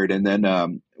admired. And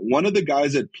then one of the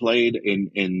guys that played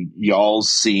in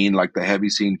y'all's scene, like the heavy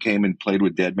scene, came and played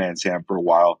with Dead Man's Hand for a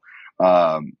while.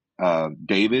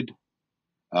 David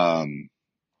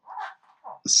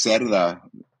Serra.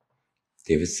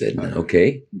 David Sedna,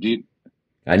 okay.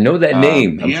 I know that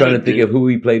name. I'm trying to think of who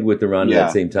he played with around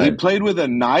that same time. He played with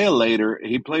Annihilator.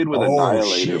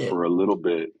 Annihilator for a little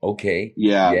bit. Okay.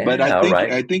 Yeah, but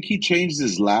I think he changed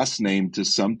his last name to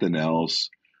something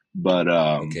else. But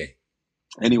okay.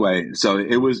 Anyway, so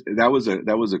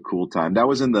that was a cool time. That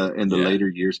was in the later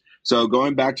years. So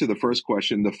going back to the first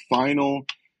question, the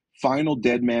final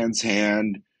Dead Man's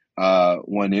Hand,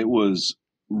 when it was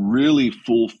really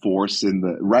full force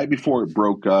right before it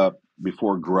broke up,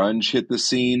 before grunge hit the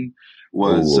scene,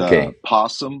 was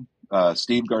Possum,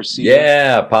 Steve Garcia.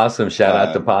 Yeah, Possum. Shout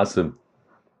out to Possum.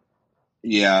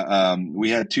 Yeah, we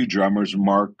had two drummers,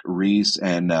 Mark Reese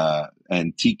and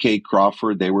TK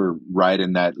Crawford. They were right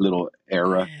in that little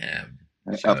era. Yeah.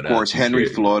 Of course, Henry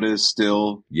Flores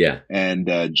still. Yeah. And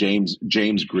James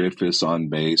Griffiths on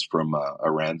bass from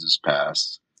Aransas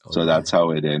Pass. So that's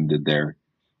how it ended there.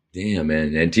 Damn,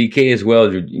 man. And TK as well.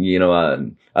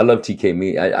 I love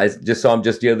TK. I just saw him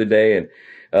just the other day, and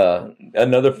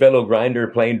another fellow grinder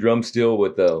playing drums still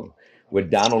with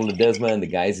Donald Ledesma and the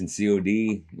guys in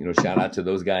COD. Shout out to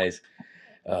those guys.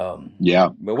 Yeah.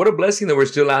 But what a blessing that we're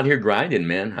still out here grinding,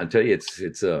 man. I tell you,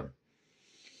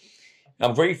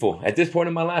 I'm grateful at this point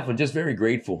in my life. I'm just very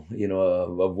grateful,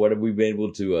 of what we've been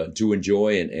able to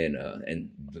enjoy and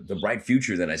the bright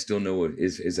future that I still know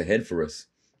is ahead for us.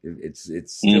 It's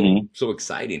still so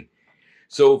exciting.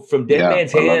 So from Dead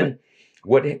Man's Hand,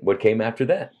 what came after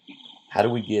that? How do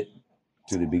we get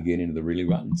to the beginning of the Reely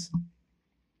Rotnz.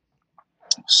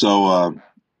 So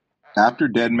after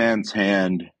Dead Man's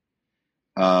Hand,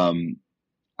 I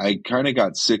kind of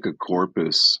got sick of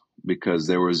Corpus because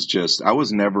I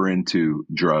was never into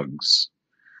drugs.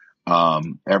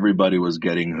 Everybody was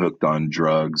getting hooked on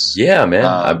drugs. Yeah,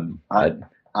 man.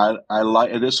 I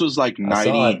like, this was like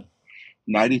 90,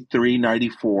 93,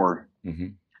 94. Mm-hmm.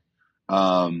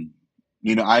 I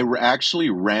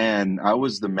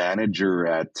was the manager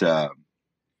at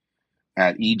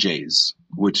EJ's,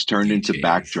 which turned into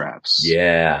Backdrafts.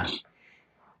 Yeah.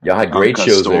 Y'all had great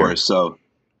shows there. So,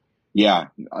 yeah.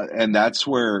 And that's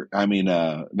where,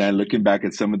 man, looking back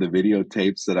at some of the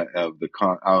videotapes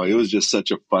it was just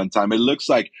such a fun time. It looks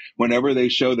like whenever they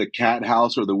show the Cat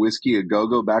House or the Whiskey A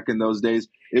Go-Go back in those days,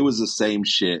 it was the same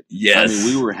shit. Yes.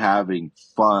 We were having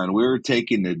fun. We were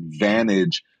taking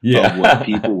advantage of what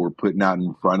people were putting out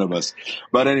in front of us.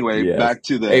 But anyway, back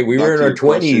to the... Hey, we were in our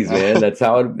 20s, man.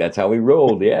 That's how we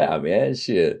rolled. Yeah, man.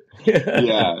 Shit.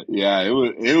 Yeah.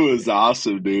 It was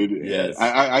awesome, dude. Yes.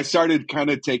 I started kind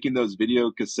of taking those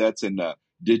video cassettes and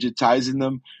digitizing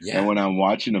them. Yeah. And when I'm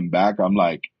watching them back, I'm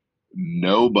like,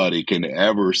 nobody can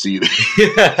ever see this.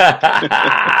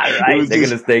 Right. They're going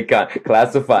to stay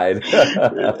classified.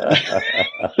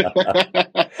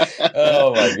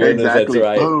 Oh, my goodness. Exactly. That's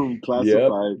right. Boom,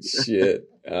 classified. Yep.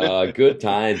 Shit. Good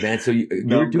times, man. So you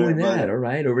were doing that, all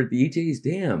right, over at the EJ's.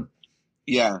 Damn.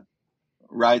 Yeah.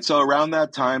 Right. So around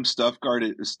that time, stuff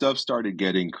started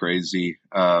getting crazy.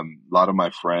 A lot of my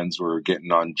friends were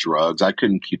getting on drugs. I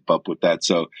couldn't keep up with that.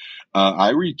 So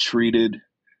I retreated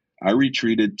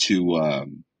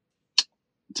to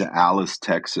Alice,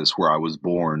 Texas, where I was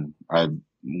born. I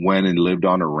went and lived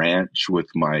on a ranch with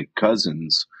my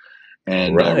cousins,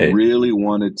 and I really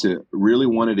wanted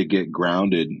to get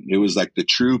grounded. It was like the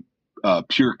true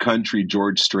pure country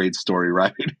George Strait story,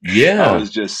 right? Yeah. I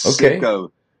was just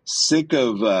sick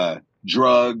of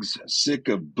drugs, sick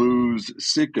of booze,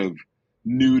 sick of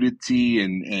nudity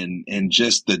and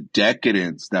just the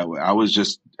decadence that I was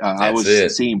just I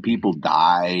was seeing people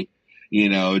die,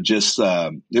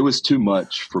 it was too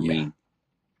much for me.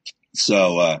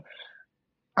 So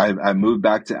I moved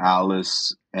back to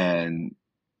Alice, and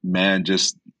man,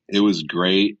 it was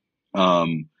great.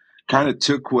 Kind of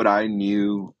took what I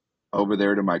knew over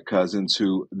there to my cousins,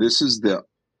 this is the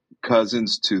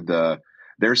cousins to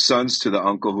their sons to the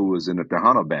uncle who was in the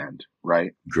Tejano band,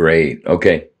 right? Great.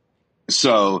 Okay.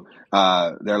 So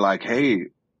they're like, hey,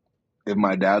 if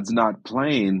my dad's not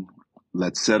playing,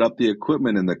 let's set up the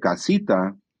equipment in the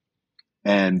casita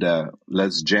and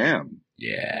let's jam.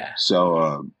 Yeah.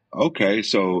 So, okay.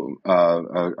 So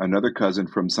another cousin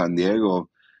from San Diego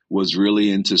was really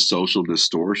into Social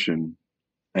Distortion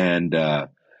and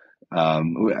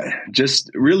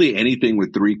just really anything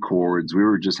with three chords. We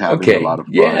were just having a lot of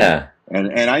fun. Yeah.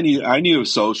 And I knew of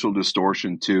Social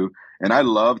Distortion too. And I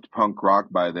loved punk rock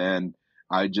by then.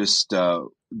 I just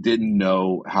didn't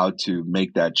know how to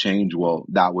make that change. Well,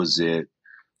 that was it.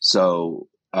 So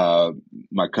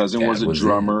my cousin was a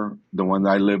drummer, the one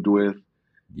that I lived with.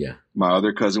 Yeah. My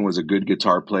other cousin was a good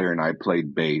guitar player, and I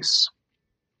played bass.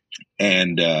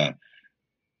 And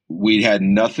we had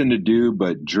nothing to do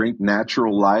but drink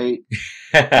Natural Light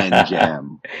and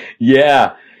jam.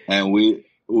 Yeah. And we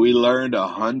learned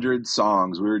 100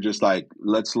 songs. We were just like,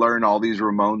 let's learn all these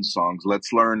Ramones songs.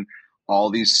 Let's learn all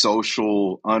these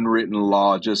Social, Unwritten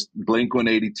Law, just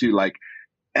Blink-182, like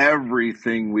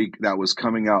everything that was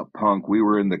coming out punk. We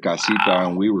were in the casita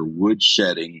and we were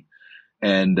woodshedding.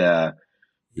 And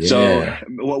so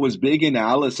what was big in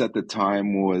Alice at the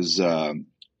time was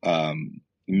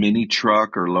mini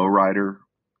truck or lowrider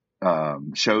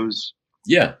shows.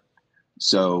 Yeah.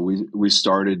 So we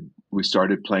started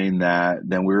playing that.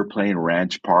 Then we were playing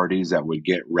ranch parties that would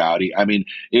get rowdy. I mean,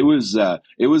 it was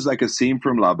like a scene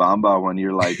from La Bamba when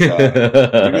you're like, you're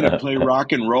gonna play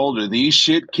rock and roll to these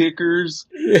shit kickers.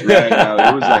 Right now,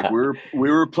 it was like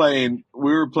we were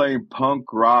playing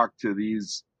punk rock to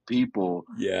these people.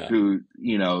 Yeah. Who,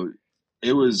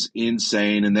 it was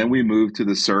insane. And then we moved to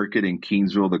the circuit in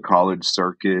Kingsville, the college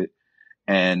circuit.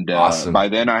 And awesome. By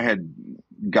then I had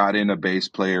got in a bass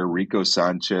player, Rico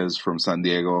Sanchez from San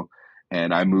Diego,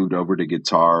 and I moved over to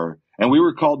guitar. And we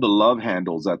were called the Love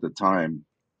Handles at the time.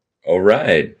 All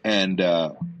right. And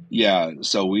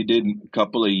so we did a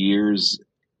couple of years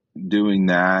doing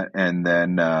that, and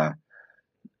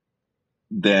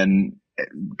then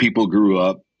people grew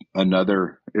up.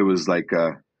 It was like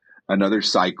another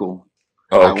cycle.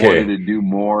 Okay. I wanted to do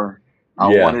more. I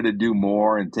wanted to do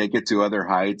more and take it to other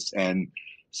heights. And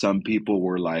some people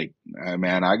were like,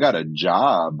 man, I got a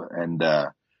job and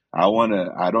I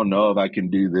don't know if I can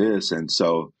do this. And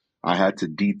so I had to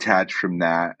detach from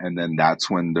that, and then that's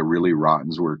when the Reely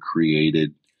Rotnz were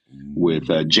created with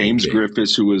James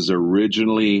Griffiths, who was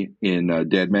originally in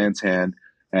Dead Man's Hand,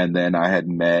 and then I had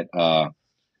met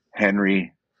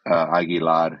Henry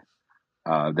Aguilar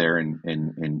there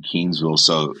in Keensville.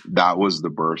 So that was the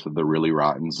birth of the Reely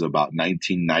Rotnz, about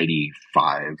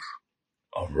 1995.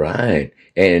 All right.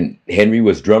 And Henry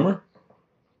was drummer?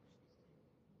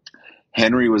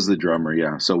 Henry was the drummer,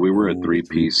 yeah. So we were a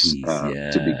three-piece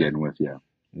to begin with, yeah.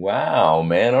 Wow,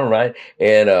 man. All right.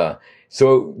 And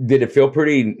so did it feel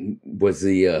pretty, was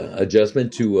the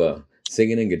adjustment to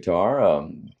singing and guitar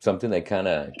something that kind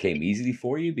of came easily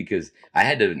for you? Because I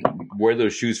had to wear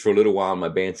those shoes for a little while in my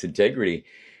band's Integrity,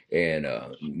 and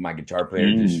my guitar player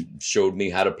just showed me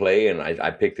how to play, and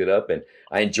I picked it up, and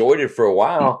I enjoyed it for a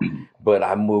while, but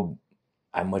I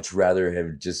much rather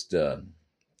have just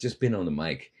been on the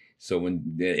mic. So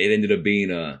when it ended up being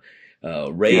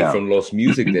Ray from Los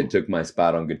Music that took my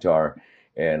spot on guitar,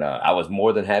 and I was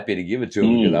more than happy to give it to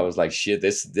him because I was like, shit,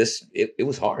 it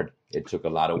was hard. It took a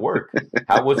lot of work.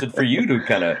 How was it for you to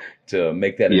kind of to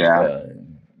make that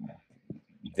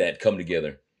that come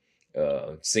together,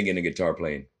 singing and guitar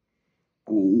playing?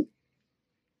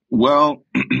 Well,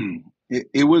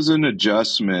 it was an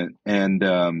adjustment, and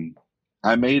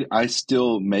I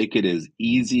still make it as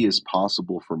easy as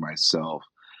possible for myself.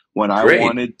 When I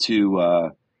wanted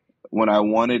to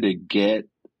get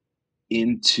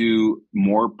into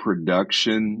more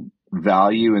production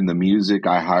value in the music,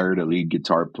 I hired a lead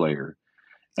guitar player,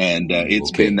 and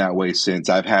it's been that way since.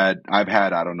 I've had I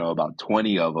don't know, about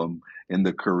 20 of them in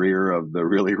the career of the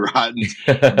Reely Rotnz,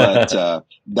 but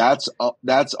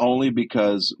that's only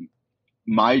because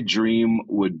my dream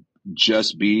would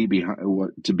just be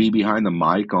behind the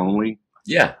mic only.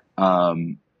 Yeah.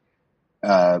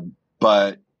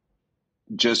 But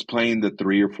just playing the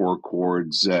 3 or 4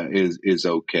 chords is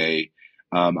okay.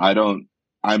 I'm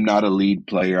not a lead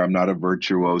player. I'm not a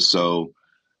virtuoso.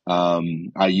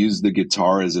 I use the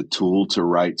guitar as a tool to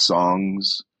write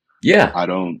songs. Yeah. I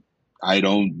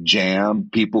don't jam.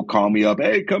 People call me up,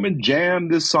 hey, come and jam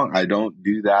this song. I don't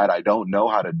do that. I don't know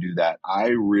how to do that.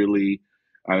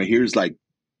 Here's like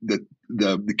the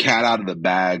cat out of the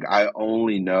bag. I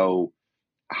only know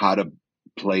how to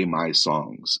play my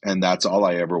songs, and that's all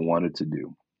I ever wanted to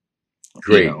do.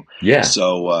 Great. You know? Yeah.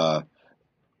 So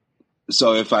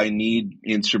if I need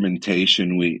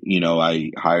instrumentation,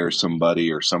 I hire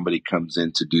somebody, or somebody comes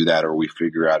in to do that, or we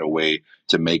figure out a way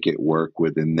to make it work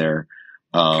within there.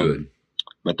 Good.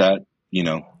 But that,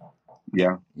 yeah.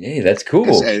 Yeah, that's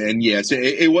cool. And yes,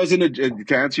 it wasn't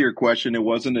to answer your question, it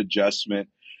was an adjustment,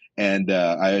 and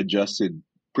I adjusted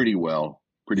pretty well.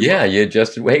 Yeah, you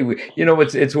adjusted. Hey,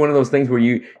 it's one of those things where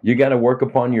you got to work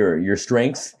upon your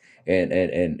strengths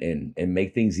and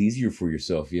make things easier for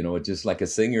yourself. It's just like a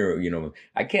singer.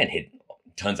 I can't hit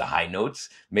tons of high notes.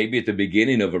 Maybe at the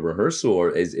beginning of a rehearsal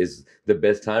or is the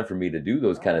best time for me to do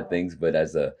those kind of things. But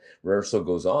as the rehearsal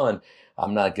goes on,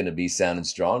 I'm not going to be sounding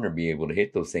strong or be able to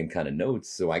hit those same kind of notes.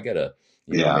 So I gotta,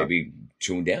 maybe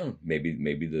tune down. Maybe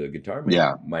the guitar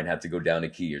might have to go down a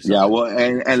key or something. Yeah, well,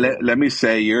 and let me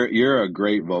say, you're a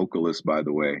great vocalist, by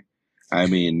the way. I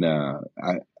mean,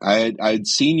 I'd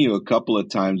seen you a couple of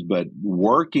times, but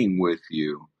working with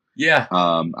you,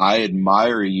 I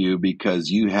admire you because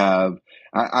you have.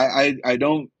 I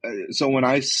don't. So when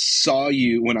I see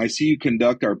you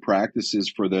conduct our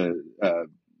practices for the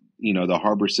the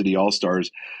Harbor City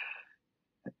All-Stars,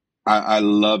 I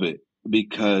love it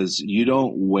because you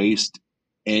don't waste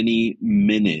any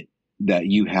minute that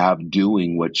you have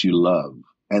doing what you love.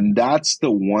 And that's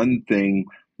the one thing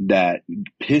that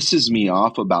pisses me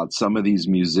off about some of these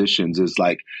musicians is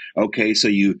like, okay, so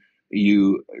you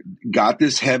got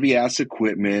this heavy ass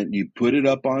equipment, you put it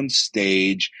up on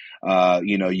stage,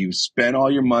 you spent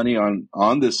all your money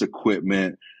on this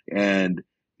equipment, and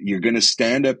you're going to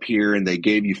stand up here and they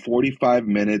gave you 45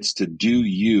 minutes to do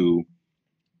you,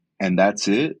 and that's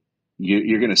it.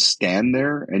 You're going to stand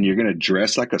there and you're going to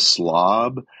dress like a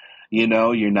slob. You're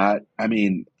not,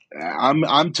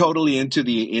 I'm totally into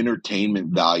the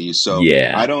entertainment value. So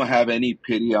I don't have any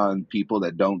pity on people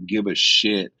that don't give a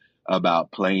shit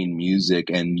about playing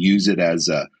music and use it as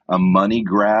a money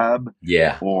grab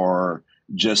or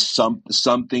just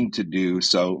something to do.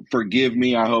 So forgive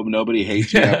me. I hope nobody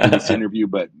hates me after this interview,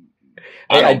 but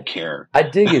I don't care. I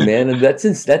dig it, man. And that's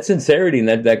sincerity, and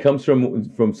that comes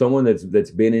from someone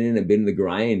that's been in it and been in the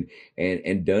grind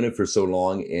and done it for so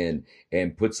long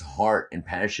and puts heart and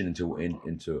passion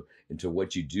into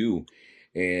what you do.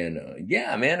 And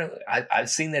man, I've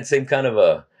seen that same kind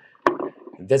of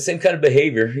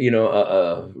behavior,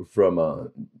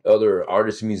 from other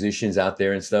artists and musicians out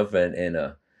there and stuff.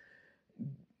 And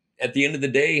at the end of the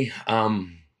day,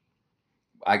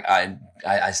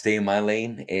 I stay in my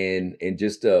lane and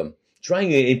just trying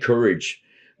to encourage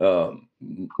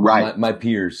my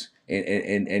peers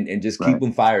and just keep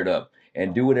them fired up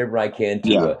and do whatever I can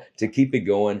to keep it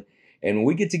going. And when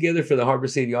we get together for the Harbor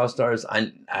City All Stars,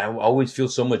 I always feel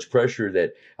so much pressure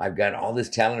that I've got all this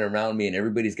talent around me and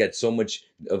everybody's got so much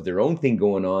of their own thing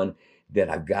going on that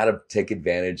I've got to take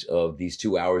advantage of these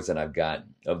 2 hours that I've got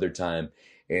of their time.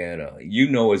 And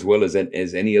as well as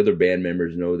any other band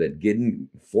members know that getting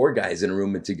 4 guys in a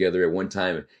room together at one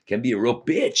time can be a real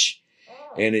bitch.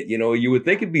 And you would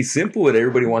think it'd be simple and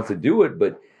everybody wants to do it,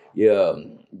 but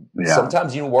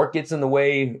sometimes work gets in the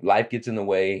way, life gets in the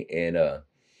way,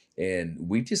 and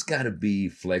we just got to be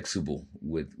flexible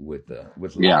with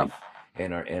life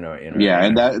and our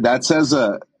and that says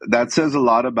a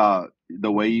lot about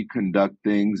the way you conduct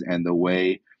things and the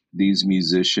way these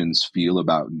musicians feel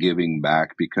about giving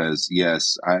back, because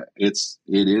it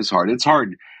is hard. It's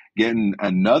hard getting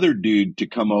another dude to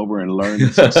come over and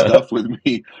learn some stuff with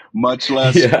me, much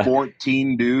less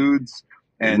 14 dudes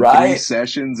and 3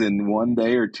 sessions in 1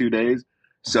 day or 2 days.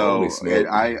 So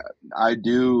I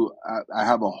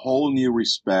have a whole new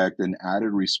respect and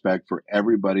added respect for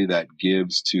everybody that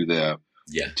gives to the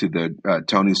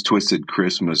Tony's Twisted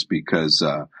Christmas, because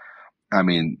I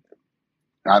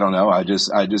don't know. I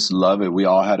just love it. We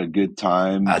all had a good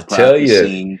time. I tell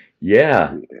you,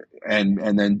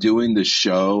 and then doing the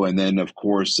show, and then of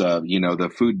course,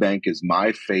 the food bank is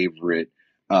my favorite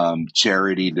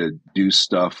charity to do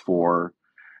stuff for,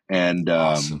 and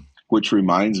awesome. Which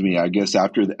reminds me, I guess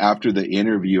after the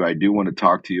interview, I do want to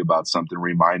talk to you about something.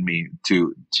 Remind me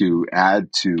to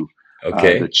add to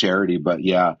the charity, but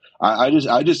I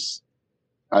just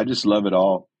love it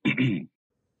all.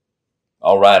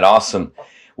 All right. Awesome.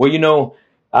 Well,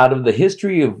 out of the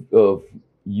history of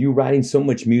you writing so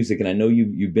much music, and I know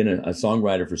you've been a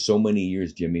songwriter for so many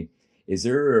years, Jimmy, is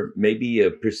there maybe a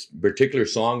particular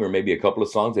song or maybe a couple of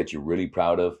songs that you're really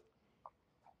proud of?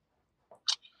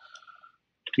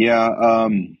 Yeah.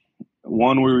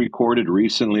 One we recorded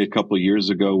recently a couple of years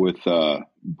ago with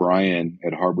Brian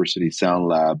at Harbor City Sound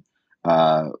Lab.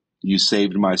 You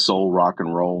Saved My Soul, Rock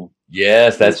and Roll.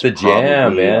 Yes, that's the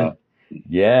jam, man.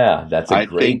 That's a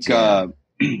great jam.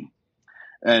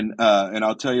 And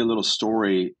I'll tell you a little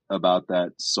story about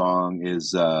that song.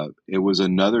 It was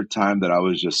another time that I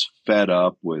was just fed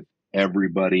up with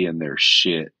everybody and their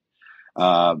shit.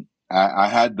 I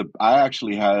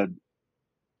actually had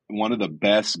one of the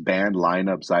best band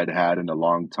lineups I'd had in a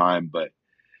long time, but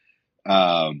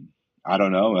I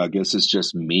don't know. I guess it's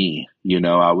just me.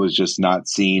 I was just not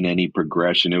seeing any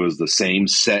progression. It was the same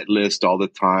set list all the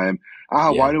time.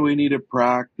 Why do we need to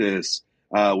practice?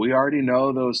 We already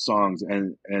know those songs,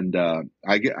 and I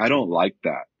don't like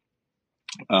that.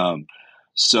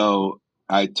 So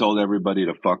I told everybody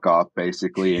to fuck off,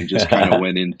 basically, and just kind of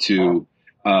went into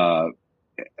I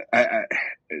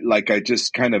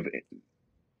just kind of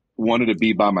wanted to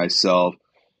be by myself,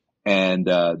 and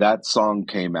that song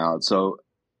came out. So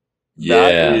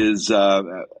that is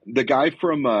the guy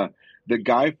from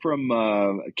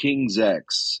King's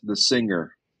X, the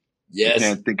singer. Yes, I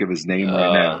can't think of his name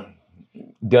right now.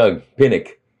 Doug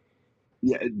Pinnick.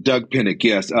 Yeah, Doug Pinnick.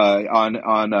 Yes.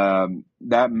 On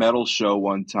that metal show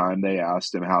one time, they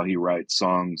asked him how he writes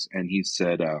songs, and he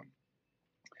said,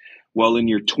 "Well, in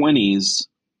your 20s,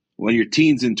 when your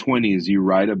teens and 20s, you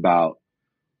write about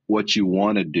what you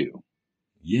want to do.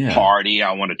 Party.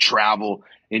 I want to travel.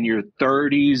 In your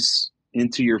 30s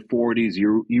into your 40s,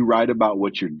 you write about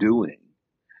what you're doing,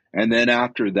 and then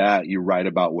after that, you write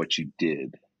about what you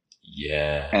did."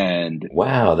 Yeah. And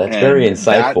wow, that's very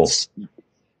insightful.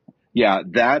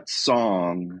 That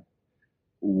song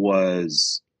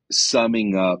was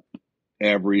summing up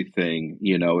everything.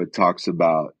 It talks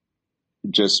about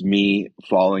just me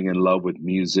falling in love with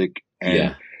music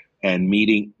and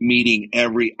meeting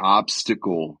every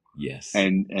obstacle. Yes.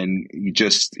 And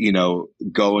just,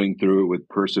 going through it with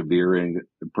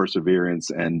perseverance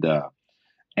and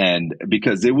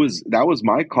because that was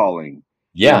my calling.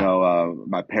 Yeah.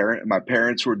 My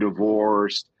parents were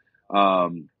divorced. I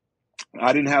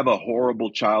didn't have a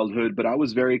horrible childhood, but I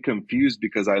was very confused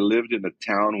because I lived in a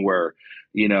town where,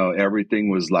 everything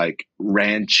was like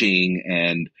ranching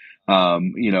and,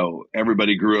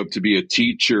 everybody grew up to be a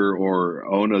teacher or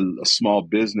own a small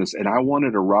business. And I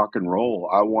wanted to rock and roll.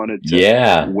 I wanted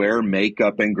to wear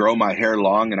makeup and grow my hair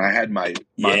long. And I had my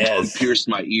mom pierced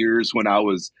my ears when I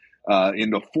was in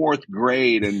the 4th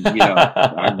grade, and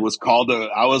I was called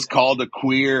a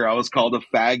queer. I was called a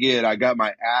faggot. I got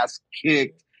my ass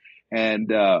kicked, and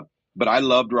but I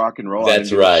loved rock and roll.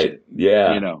 That's right.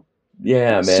 Yeah.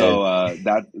 Yeah, man. So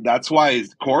that's why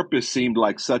Corpus seemed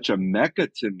like such a mecca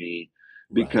to me,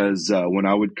 Right. because when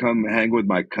I would come hang with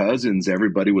my cousins,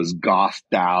 everybody was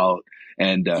gothed out,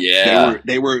 and Yeah.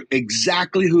 they were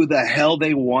exactly who the hell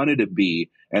they wanted to be.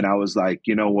 And I was like,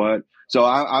 you know what? So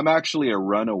I'm actually a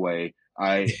runaway.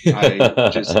 I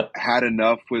just had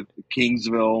enough with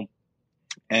Kingsville,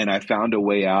 and I found a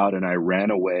way out, and I ran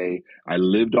away. I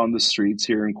lived on the streets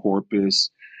here in Corpus,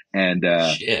 and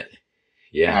Shit.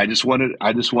 Yeah. I just wanted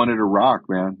to rock,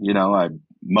 man. You know, I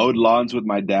mowed lawns with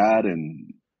my dad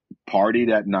and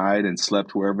partied at night and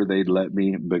slept wherever they'd let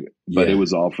me, but it Yeah.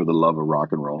 was all for the love of rock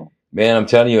and roll. Man, I'm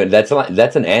telling you, that's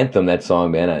an anthem, that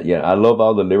song, man. I love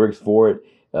all the lyrics for it.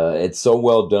 It's so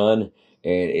well done,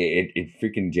 and it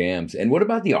freaking jams. And what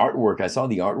about the artwork? I saw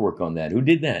the artwork on that. Who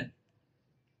did that?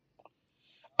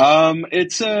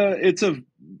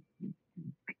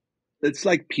 It's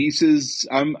like pieces.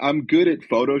 I'm good at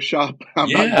Photoshop. I'm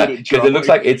not good Yeah, at because it looks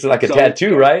drawing. like it's like a So it's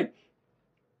tattoo, right?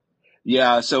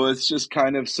 yeah, so it's just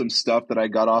kind of some stuff that I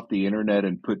got off the internet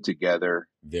and put together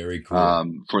Very cool.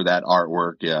 for that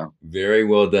artwork. Yeah. Very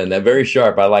well done. That very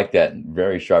sharp. I like that.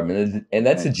 Very sharp. And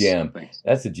that's a Thanks. jam. Thanks.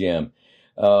 That's a jam.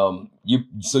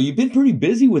 You've been pretty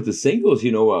busy with the singles,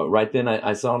 right then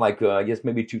I saw like, I guess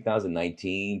maybe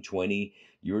 2019, 20,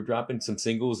 you were dropping some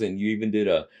singles, and you even did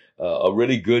a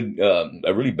really good,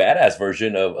 a really badass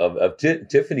version of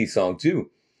Tiffany's song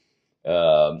too.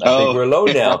 I think we're Oh,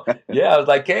 alone now. Yeah. I was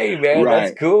like, hey man, that's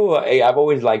right. cool. Hey, I've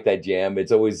always liked that jam.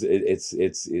 It's always,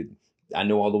 I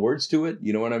know all the words to it.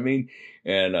 You know what I mean?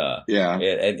 And, Yeah.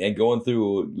 and going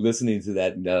through listening to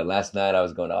that last night, I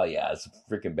was going, oh yeah, it's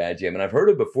a freaking bad jam. And I've heard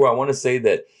it before. I want to say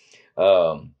that,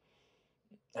 um,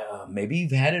 maybe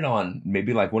you've had it on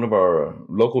maybe like one of our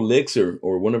local licks or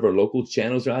one of our local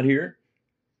channels out here.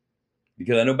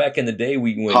 Because I know back in the day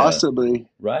we went, Possibly.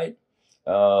 right?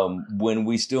 When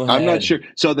we still I'm not had, sure.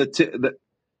 So the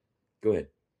go ahead.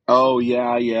 oh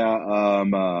yeah,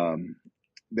 yeah.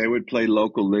 They would play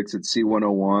local licks at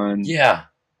C101. Yeah.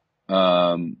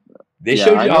 Um, They yeah,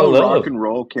 showed I you all know rock love. and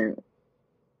roll can.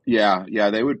 Yeah,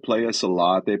 yeah, they would play us a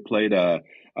lot. They played a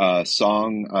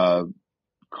song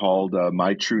called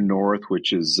 "My True North,"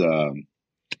 which is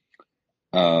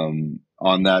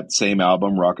on that same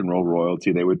album, Rock and Roll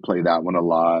Royalty. They would play that one a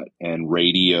lot, and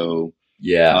radio.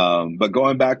 Yeah. But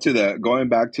going back to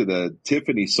the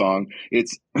Tiffany song,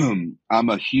 it's I'm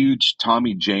a huge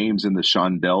Tommy James and the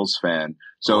Shondells fan.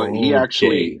 So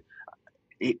Okay.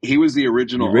 he was the The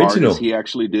original artist. original. He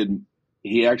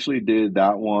actually did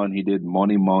that one. He did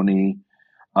Money Money,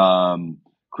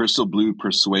 Crystal Blue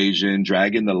Persuasion,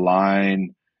 Dragging the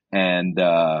Line, and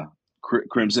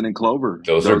Crimson and Clover.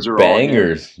 Those are Those are all him.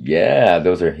 bangers. Yeah,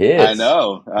 those are I hits.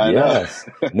 know. I know. Yes.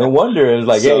 No wonder it was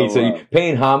like, hey, so So you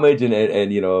paying homage and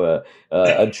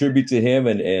a tribute to him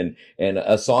and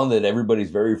a song that everybody's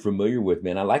very familiar with,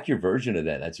 man. I like your version of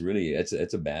that. That's a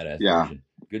badass yeah. version.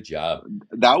 Good job.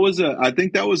 I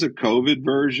think that was a COVID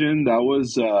version. That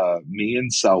was me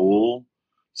and Saul.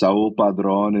 Saul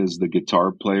Padron is the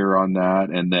guitar player on that,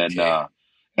 and then Okay.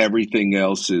 everything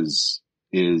else is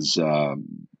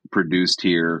produced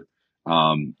here.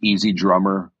 Easy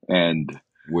drummer,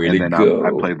 Way to and then I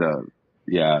play go.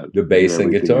 The I do bass and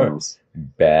everything guitar. else.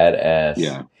 Badass.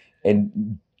 Yeah.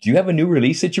 And do you have a new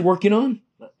release that you're working on?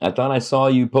 I thought I saw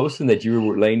you posting that you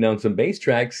were laying down some bass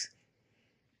tracks.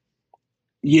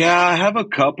 Yeah, I have a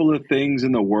couple of things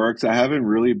in the works. I haven't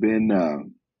really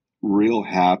been real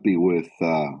happy with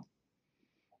the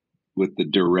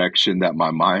direction that my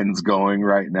mind's going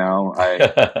right now.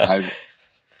 I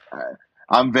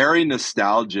I'm very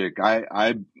nostalgic.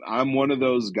 I'm one of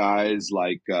those guys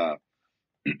like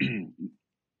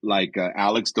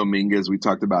Alex Dominguez. We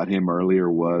talked about him earlier.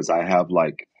 I have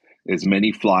like as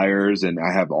many flyers, and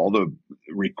I have all the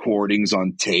recordings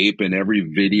on tape and every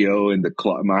video in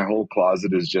my whole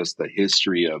closet is just the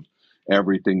history of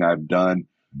everything I've done. And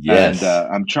Yes.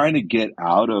 I'm trying to get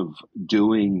out of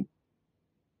doing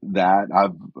that.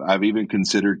 I've even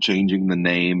considered changing the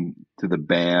name to the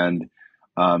band,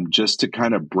 just to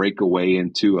kind of break away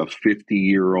into a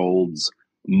 50-year-old's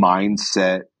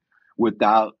mindset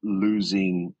without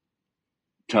losing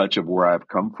touch of where I've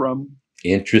come from.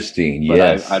 Interesting. But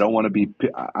I Yes. don't want to be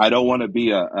I don't want to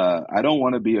be I don't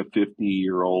want to be a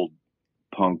 50-year-old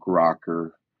punk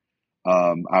rocker.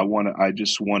 I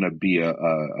just want to be a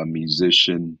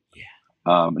musician.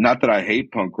 Not that I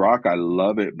hate punk rock, I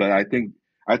love it, but I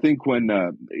think when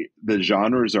the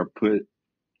genres are put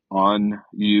on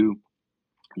you,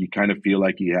 you kind of feel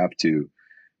like you have to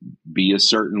be a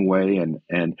certain way,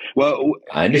 and well,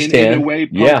 I in a understand. way,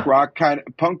 Yeah.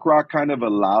 punk rock kind of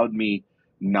allowed me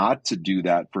not to do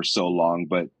that for so long,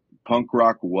 but punk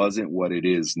rock wasn't what it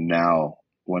is now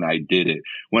when I did it.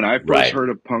 When I first Right. heard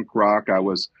of punk rock, I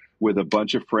was with a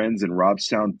bunch of friends in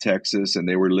Robstown, Texas, and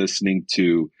they were listening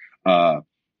to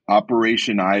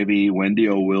Operation Ivy, Wendy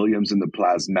O. Williams and the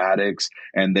Plasmatics,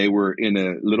 and they were in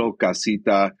a little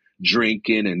casita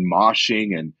drinking and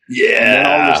moshing, and then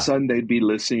all of a sudden they'd be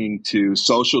listening to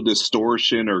Social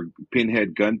Distortion or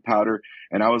Pinhead Gunpowder,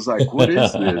 and I was like, what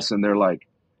is this? And they're like,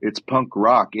 it's punk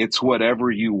rock. It's whatever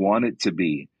you want it to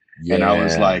be. Yeah. And I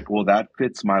was like, well, that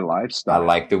fits my lifestyle. I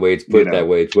like the way it's put that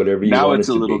way. It's whatever you now want it's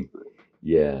it a to little, be.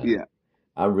 Yeah. Yeah.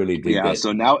 I really dig that.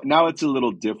 So now it's a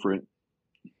little different.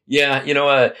 Yeah.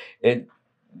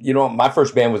 My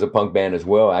first band was a punk band as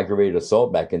well, Aggravated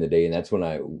Assault, back in the day. And that's when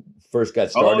I first got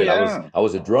started. I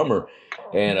was a drummer,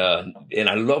 and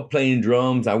I love playing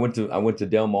drums. I went to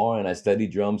Del Mar and I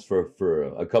studied drums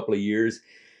for a couple of years.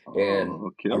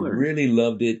 And I really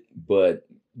loved it, but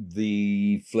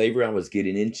the flavor I was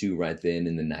getting into right then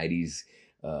in the 90s,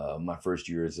 my first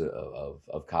years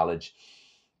of college,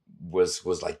 was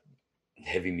like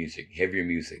heavier music.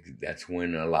 That's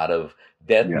when a lot of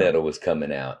death metal was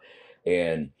coming out,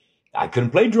 and I couldn't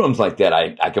play drums like that.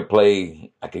 I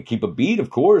could keep a beat,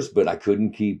 of course, but I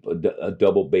couldn't keep a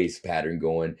double bass pattern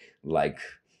going like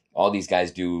all these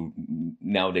guys do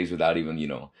nowadays without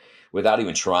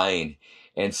even trying.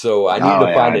 And so I needed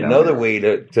to find another way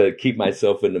to keep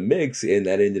myself in the mix, and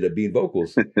that ended up being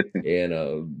vocals.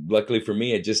 And luckily for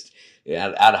me,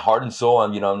 out of heart and soul,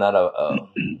 I'm not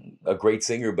a great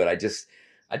singer, but I just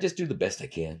do the best I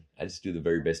can. I just do the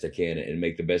very best I can and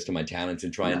make the best of my talents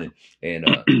and try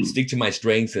and stick to my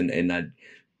strengths and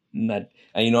not.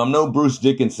 I'm no Bruce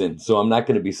Dickinson, so I'm not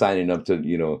going to be signing up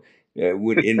to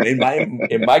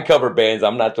in my cover bands.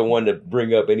 I'm not the one to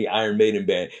bring up any Iron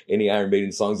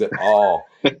Maiden songs at all,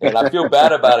 and I feel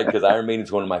bad about it because Iron Maiden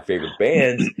is one of my favorite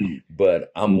bands.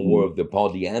 But I'm more of the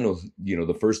Paul Di'Anno,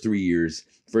 the first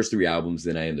 3 albums,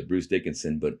 than I am the Bruce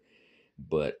Dickinson.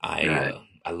 But I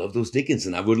love those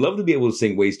Dickinson. I would love to be able to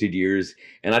sing Wasted Years,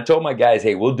 and I told my guys,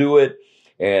 hey, we'll do it,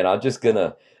 and I'm just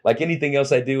gonna. Like anything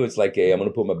else I do, it's like, hey, I'm going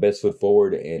to put my best foot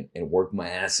forward and work my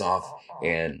ass off.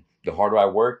 And the harder I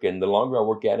work and the longer I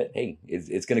work at it, hey,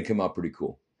 it's going to come out pretty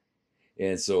cool.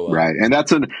 And so, right. And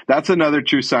that's another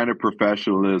true sign of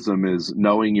professionalism, is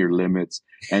knowing your limits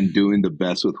and doing the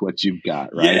best with what you've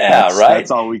got. Right. Yeah. That's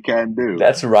all we can do.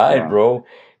 That's right, bro.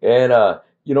 And,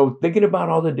 thinking about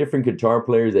all the different guitar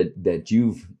players that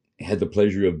you've had the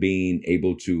pleasure of being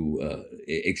able to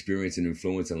experience and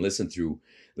influence and listen to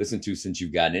since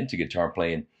you've gotten into guitar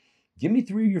playing, give me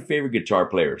 3 of your favorite guitar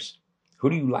players.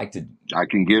 Who do you like to? I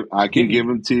can give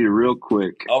them to you real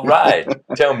quick. All right,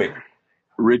 tell me.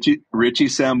 Richie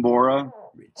Sambora,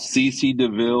 CeCe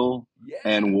DeVille,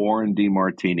 and Warren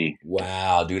DeMartini.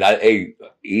 Wow, dude!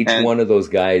 Each one of those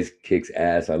guys kicks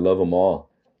ass. I love them all.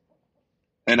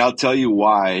 And I'll tell you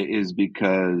why, is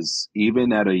because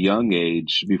even at a young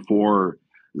age, before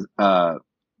the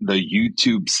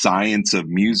YouTube science of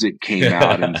music came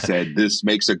out and said, this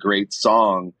makes a great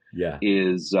song,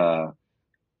 is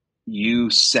you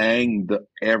sang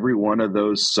every one of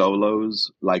those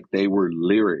solos like they were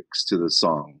lyrics to the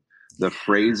song. The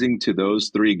phrasing to those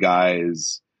 3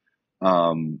 guys,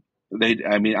 I'm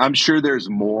sure there's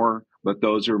more, but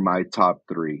those are my top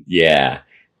 3. Yeah.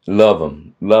 Love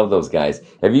them. Love those guys.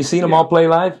 Have you seen them all play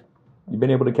live? You been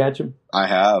able to catch them? I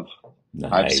have.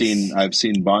 Nice. I've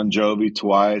seen Bon Jovi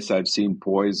twice. I've seen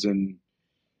Poison.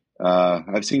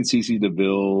 I've seen CeCe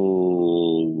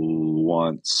DeVille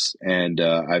once, and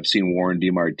I've seen Warren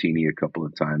DeMartini a couple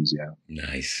of times. Yeah.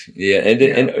 Nice. Yeah,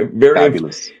 and very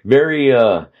fabulous. Very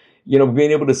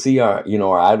being able to see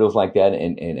our idols like that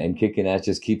and kicking ass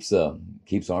just keeps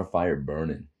our fire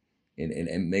burning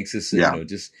and makes us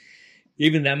just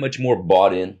even that much more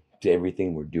bought in to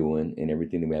everything we're doing and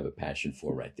everything that we have a passion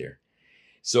for right there.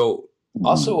 So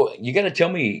also, you got to tell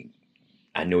me,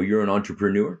 I know you're an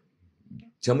entrepreneur.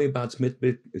 Tell me about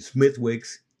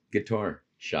Smithwick's guitar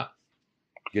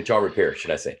repair,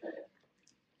 should I say?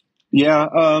 Yeah.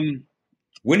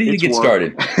 When did you get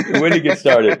started? When did you get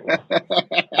started?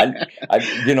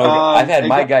 I've had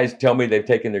my guys tell me they've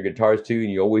taken their guitars too,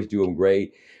 and you always do them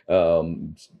great.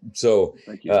 So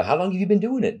how long have you been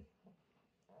doing it?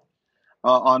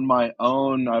 On my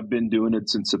own, I've been doing it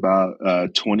since about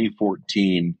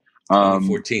 2014.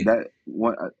 2014.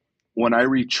 When I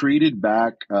retreated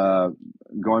back,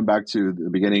 going back to the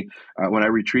beginning, when I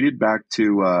retreated back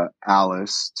to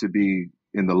Alice to be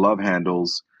in the Love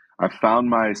Handles, I found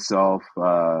myself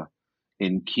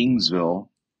in Kingsville.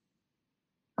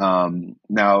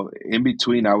 Now, in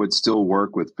between, I would still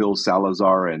work with Phil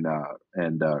Salazar and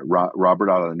Robert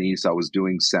Alanis. I was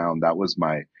doing sound. That was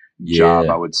my job.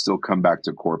 I would still come back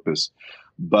to Corpus,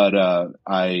 but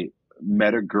I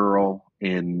met a girl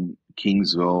in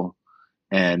Kingsville,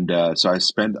 and so I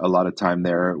spent a lot of time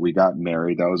there. We got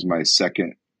married. That was my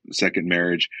second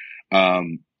marriage,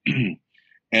 and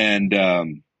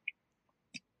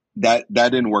that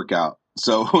didn't work out.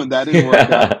 So when that didn't work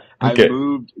out, Okay.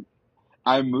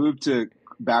 I moved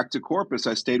back to Corpus.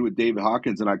 I stayed with David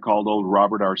Hawkins, and I called old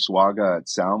Robert Arsuaga at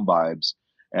Sound Vibes,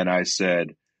 and I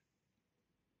said,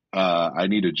 I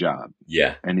need a job.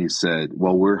 Yeah. And he said,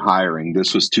 well, we're hiring.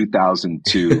 This was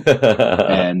 2002.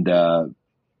 And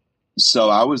so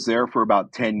I was there for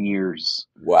about 10 years.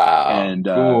 Wow. And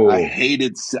cool. I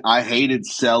hated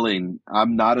selling.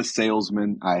 I'm not a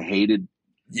salesman. I hated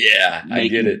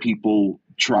making people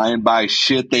try and buy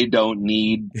shit they don't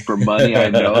need for money I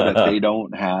know that they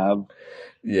don't have.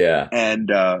 Yeah.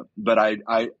 And but I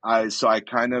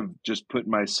kind of just put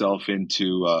myself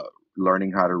into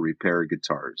learning how to repair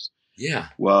guitars. Yeah.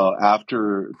 Well,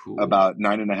 after about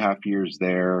 9.5 years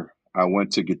there, I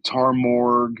went to Guitar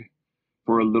Morgue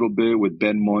for a little bit with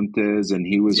Ben Montes, and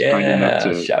he was kind enough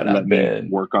to let me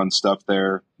work on stuff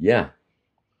there. Yeah.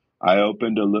 I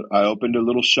opened a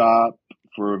little shop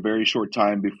for a very short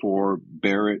time before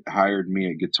Barrett hired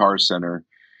me at Guitar Center,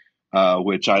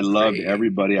 which I loved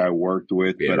everybody I worked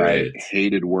with, but I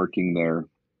hated working there.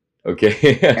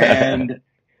 Okay. And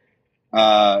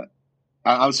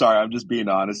I'm sorry, I'm just being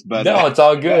honest, but no, it's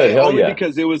all good. Hell only yeah.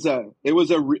 because it was a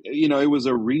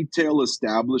retail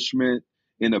establishment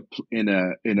in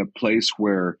a place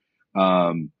where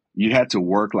you had to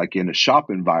work like in a shop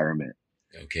environment.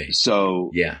 Okay.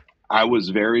 So yeah, I was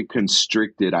very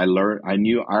constricted. I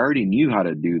already knew how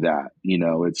to do that.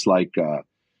 It's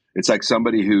like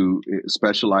somebody who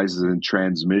specializes in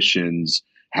transmissions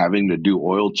having to do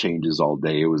oil changes all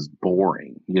day. It was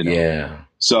boring, Yeah.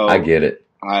 So I get it.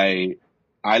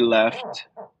 I left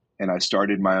and I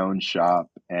started my own shop,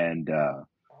 and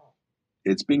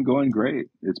it's been going great.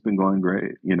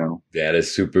 That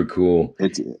is super cool.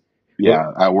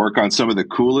 I work on some of the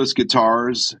coolest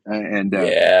guitars, and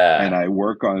I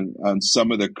work on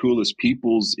some of the coolest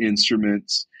people's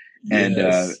instruments.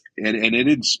 Yes. And it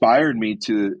inspired me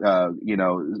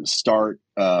to start.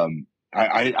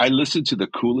 I listen to the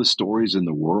coolest stories in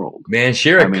the world. Man,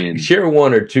 share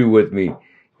one or two with me.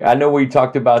 I know we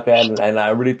talked about that, and I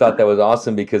really thought that was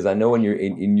awesome, because I know in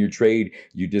your trade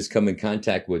you just come in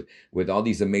contact with all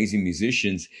these amazing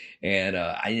musicians, and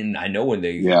I know when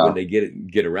they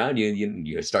get around you,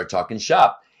 you start talking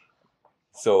shop.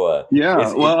 So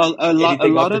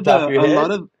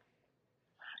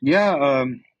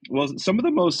some of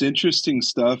the most interesting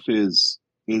stuff is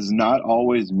not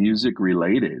always music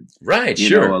related, right?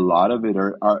 Sure. A lot of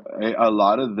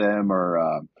them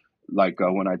are.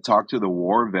 When I talk to the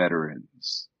war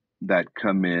veterans that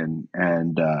come in,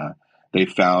 and they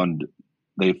found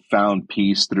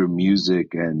peace through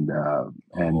music and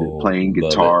playing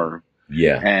guitar.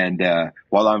 Yeah. And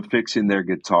while I'm fixing their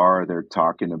guitar, they're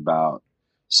talking about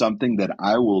something that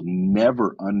I will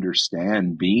never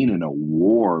understand: being in a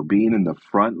war, being in the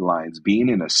front lines, being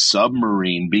in a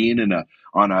submarine, being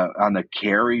on a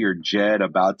carrier jet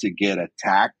about to get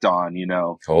attacked on,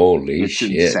 Holy it's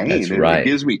shit. insane. That's right. It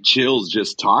gives me chills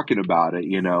just talking about it,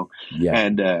 Yeah.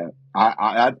 And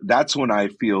I that's when I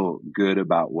feel good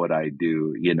about what I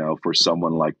do, for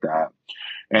someone like that.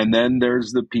 And then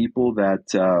there's the people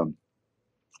that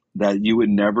you would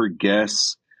never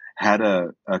guess had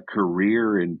a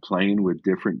career in playing with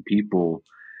different people,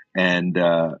 and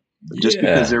just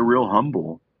because they're real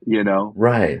humble,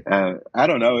 Right. I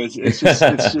don't know. It's just,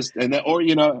 and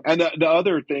the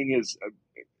other thing is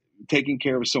taking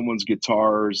care of someone's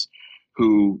guitars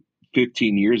who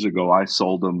 15 years ago I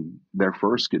sold them their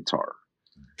first guitar.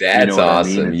 That's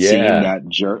awesome. I mean?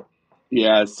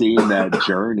 Seeing that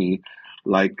journey.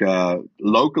 Like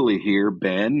locally here,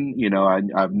 Ben,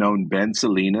 I've known Ben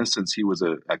Salinas since he was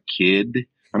a kid.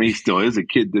 I mean, he still is a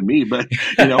kid to me, but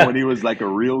when he was like a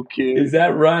real kid. Is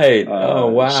that right? Oh,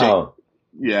 wow.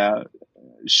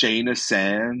 Shayna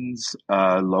Sands,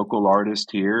 local artist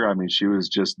here. I mean, she was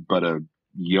just but a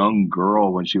young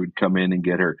girl when she would come in and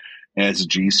get her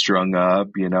SG strung up,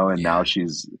 and now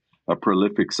she's a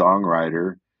prolific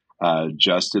songwriter.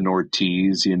 Justin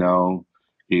Ortiz,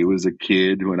 he was a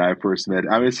kid when I first met.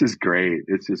 I mean, it's just great.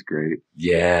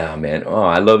 Yeah, man. Oh,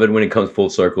 I love it when it comes full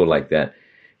circle like that.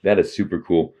 That is super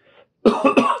cool.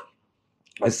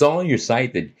 I saw on your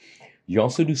site that you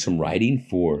also do some writing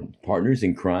for Partners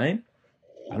in Crime.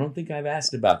 I don't think I've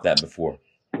asked about that before.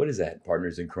 What is that,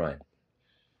 Partners in Crime?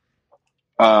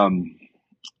 Partners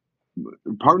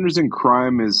in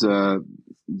Crime is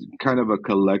kind of a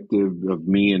collective of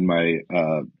me and my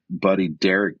buddy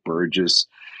Derek Burgess.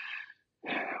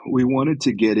 We wanted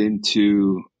to get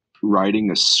into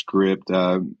writing a script.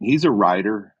 He's a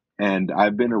writer, and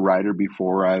I've been a writer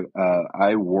before.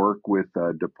 I work with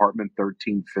Department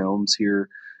 13 Films here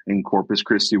in Corpus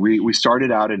Christi. We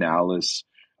started out in Alice.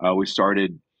 We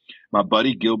started. My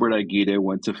buddy Gilbert Aguirre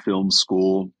went to film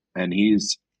school, and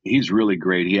he's really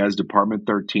great. He has Department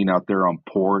 13 out there on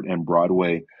Port and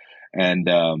Broadway, and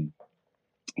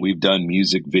we've done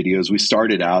music videos. We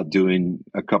started out doing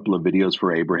a couple of videos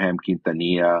for Abraham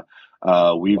Quintanilla.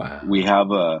 We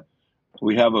have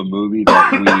a movie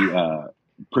that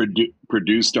we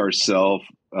produced ourselves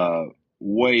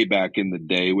way back in the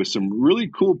day with some really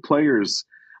cool players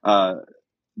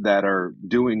that are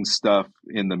doing stuff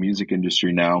in the music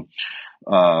industry now.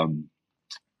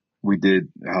 We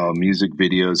did music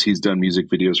videos. He's done music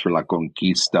videos for La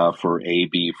Conquista, for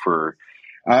AB, for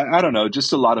I don't know,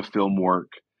 just a lot of film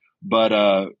work. But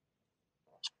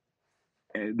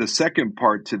the second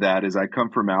part to that is I come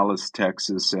from Alice,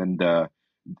 Texas, and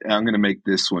I'm going to make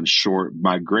this one short.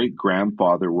 My great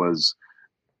grandfather was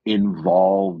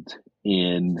involved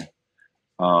in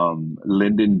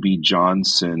Lyndon B.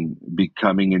 Johnson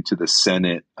becoming into the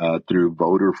Senate through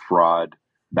voter fraud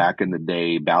back in the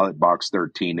day, ballot box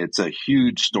 13. It's a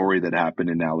huge story that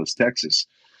happened in Alice, Texas.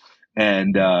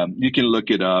 And you can look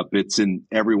it up. It's in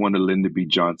every one of Lyndon B.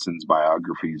 Johnson's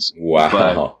biographies. Wow.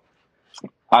 But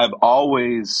I've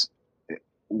always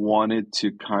wanted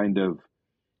to kind of,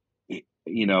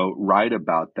 write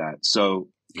about that. So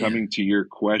coming to your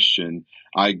question,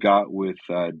 I got with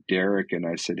Derek and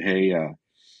I said, hey,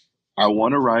 I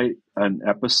want to write an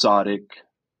episodic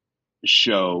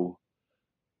show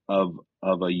of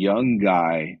a young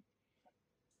guy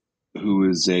who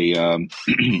is a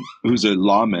who's a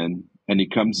lawman, and he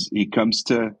comes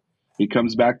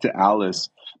back to Alice,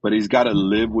 but he's got to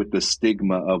live with the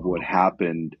stigma of what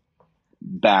happened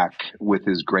back with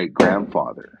his great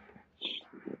grandfather.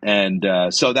 And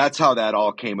so that's how that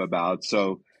all came about.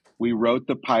 So we wrote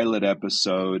the pilot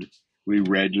episode, we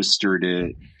registered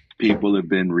it, people have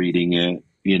been reading it,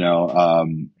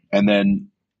 and then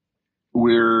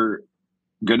we're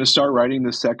going to start writing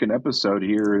the second episode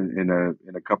here in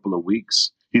a couple of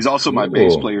weeks. He's also my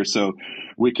bass player, so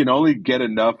we can only get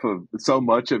enough of so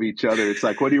much of each other. It's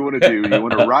like, what do you want to do? You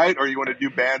want to write or you want to do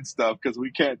band stuff? Because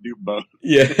we can't do both.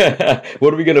 Yeah.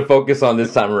 What are we going to focus on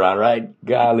this time around, right?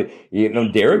 Golly.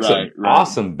 Derek's an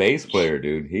awesome bass player,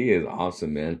 dude. He is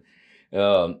awesome, man.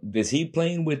 Is he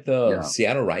playing with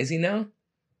Seattle Rising now?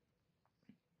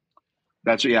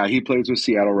 He plays with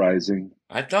Seattle Rising.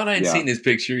 I thought I'd seen his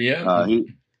picture.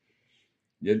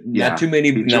 Not too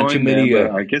many.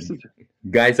 I guess it's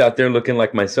guys out there looking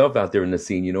like myself out there in the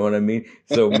scene. You know what I mean?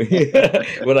 So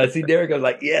when I see Derek, I was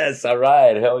like, yes, all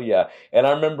right, hell yeah. And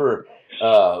I remember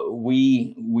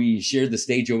we shared the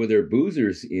stage over there at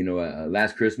Boozers,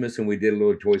 last Christmas, and we did a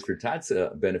little Toys for Tots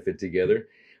benefit together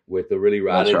with the Reely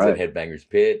Rotnz and Headbangers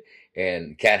Pit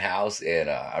and Cat House. And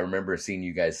I remember seeing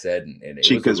you guys said, and it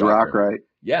Chica's was Rock, right?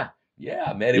 Yeah,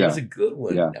 man, it was a good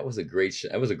one. Yeah. That was a great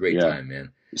that was a great time,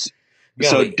 man.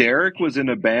 So Derek was in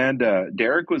a band.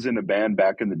 Derek was in a band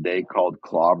back in the day called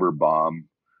Clobber Bomb.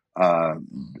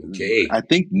 Okay, I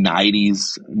think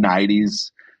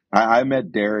 90s. I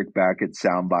met Derek back at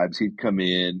Sound Vibes. He'd come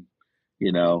in,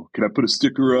 can I put a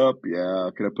sticker up? Yeah.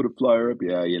 Can I put a flyer up?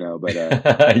 Yeah. But up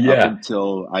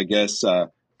until I guess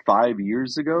 5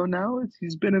 years ago now,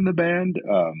 he's been in the band.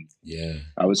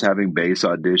 I was having bass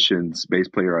player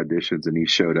auditions, and he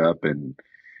showed up, and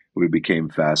we became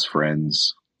fast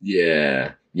friends.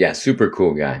 Yeah, super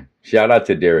cool guy. Shout out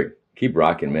to Derek. Keep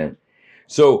rocking, man.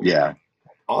 So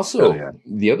also,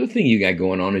 the other thing you got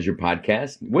going on is your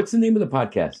podcast. What's the name of the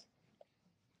podcast?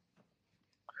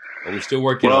 Are we still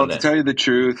working on that? To tell you the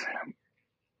truth,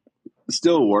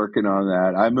 still working on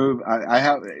that. I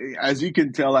have, as you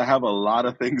can tell, I have a lot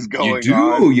of things going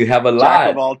on. You have a lot. Jack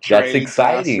of all trades, that's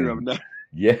exciting.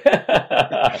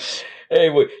 Yeah. Hey,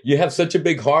 well, you have such a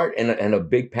big heart and a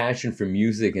big passion for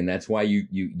music, and that's why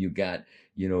you got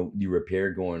your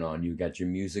repair going on. You got your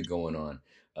music going on.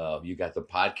 You got the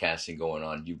podcasting going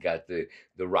on. You got the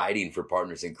writing for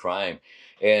Partners in Crime,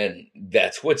 and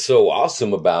that's what's so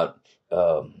awesome about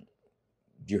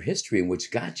your history and what's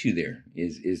got you there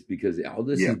is because all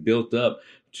this is built up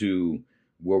to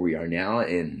where we are now,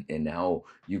 and now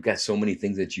you've got so many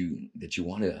things that you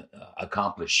want to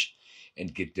accomplish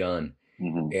and get done.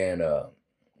 Mm-hmm. And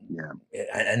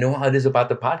I know how it is about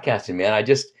the podcasting, man.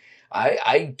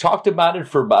 I talked about it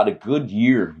for about a good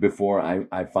year before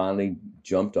I finally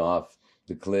jumped off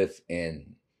the cliff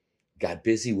and got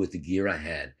busy with the gear I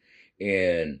had.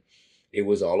 And it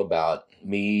was all about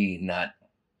me not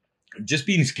just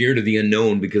being scared of the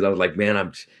unknown, because I was like,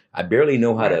 man, I barely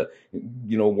know how to,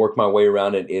 work my way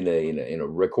around it in a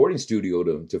recording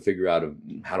studio to figure out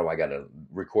how do I got to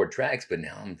record tracks. But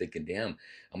now I'm thinking, damn,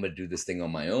 I'm gonna do this thing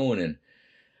on my own. And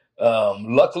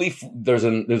luckily, there's a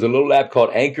little app called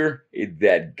Anchor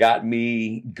that got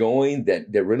me going.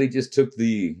 That really just took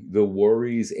the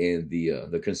worries and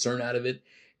the concern out of it,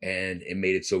 and it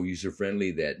made it so user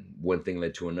friendly that one thing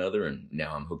led to another. And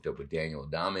now I'm hooked up with Daniel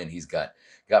Adama, and he's got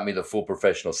me the full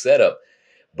professional setup.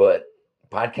 But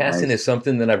podcasting is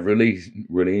something that I've really,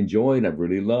 really enjoyed and I've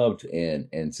really loved.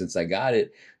 And since I got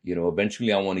it,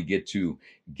 eventually I want to get to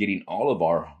getting all of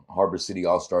our Harbor City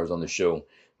All-Stars on the show,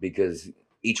 because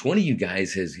each one of you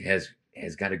guys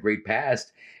has got a great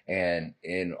past and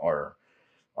are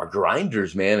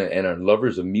grinders, man, and are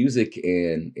lovers of music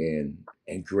and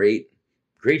great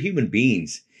human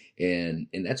beings. And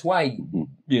that's why,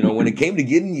 when it came to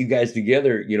getting you guys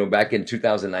together, back in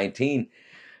 2019,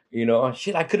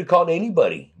 I could have called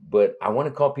anybody, but I want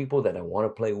to call people that I want to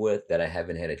play with, that I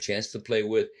haven't had a chance to play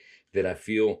with, that I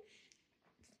feel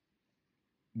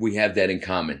we have that in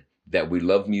common, that we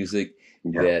love music,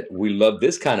 that we love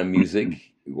this kind of music,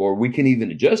 or we can even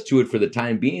adjust to it for the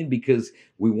time being, because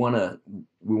we want to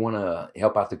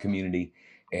help out the community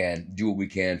and do what we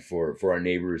can for our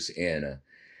neighbors and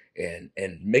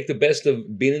make the best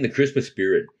of being in the Christmas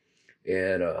spirit.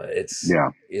 And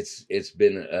it's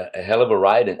been a hell of a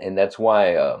ride, and that's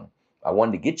why I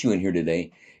wanted to get you in here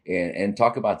today and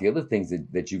talk about the other things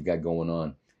that you've got going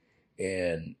on.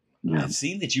 And I've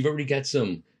seen that you've already got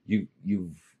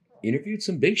you've interviewed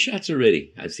some big shots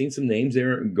already. I've seen some names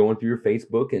there going through your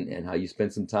Facebook and how you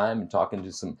spent some time and talking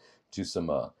to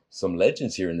some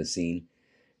legends here in the scene.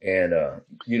 And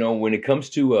when it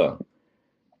comes to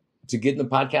getting the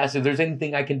podcast, if there's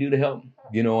anything I can do to help,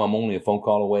 I'm only a phone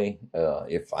call away.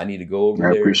 If I need to go over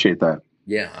there. I appreciate that.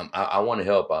 Yeah, I want to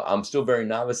help. I'm still very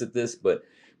novice at this, but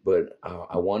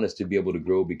I want us to be able to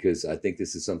grow, because I think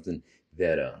this is something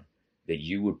that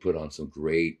you would put on some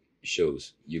great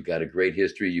shows. You've got a great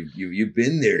history. You've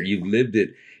been there. You've lived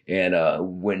it. And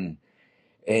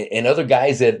and other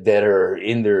guys that are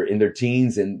in their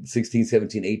teens and 16,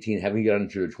 17, 18 haven't gotten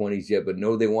into their 20s yet, but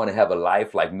know they want to have a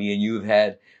life like me and you have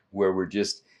had, where we're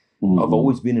just. I've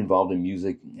always been involved in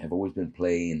music. I've always been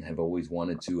playing. I've always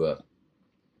wanted to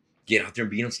get out there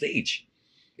and be on stage.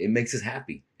 It makes us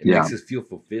happy. It makes us feel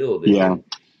fulfilled. And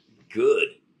good.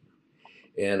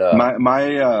 And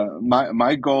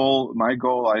my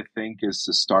goal, I think, is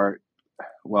to start.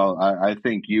 Well, I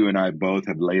think you and I both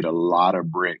have laid a lot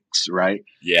of bricks, right?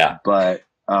 Yeah. But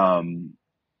I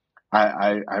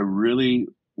really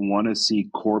want to see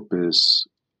Corpus.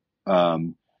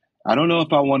 I don't know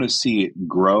if I want to see it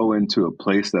grow into a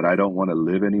place that I don't want to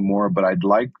live anymore, but I'd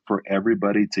like for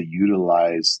everybody to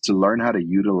learn how to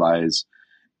utilize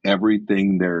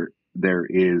everything there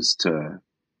is to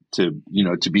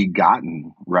be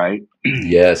gotten, right?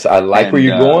 Yes, I like where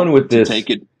you're going with this. Take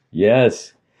it.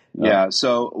 Yes. Yeah.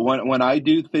 So when I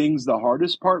do things, the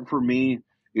hardest part for me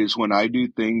is when I do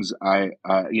things, I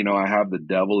have the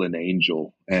devil and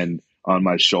angel and on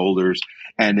my shoulders,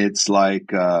 and it's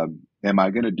like, am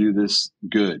I going to do this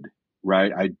good?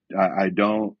 Right. I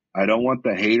don't want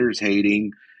the haters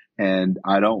hating, and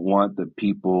I don't want the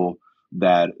people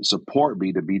that support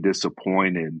me to be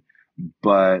disappointed.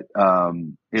 But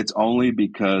it's only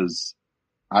because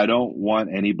I don't want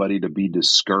anybody to be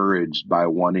discouraged by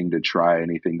wanting to try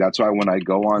anything. That's why when I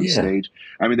go on stage,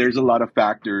 I mean, there's a lot of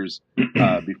factors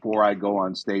before I go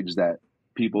on stage that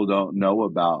people don't know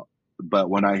about.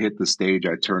 But when I hit the stage,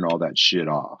 I turn all that shit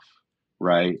off.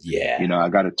 Right. Yeah. I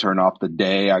got to turn off the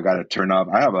day. I got to turn off.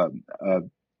 I have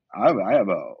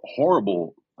a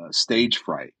horrible stage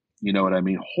fright. You know what I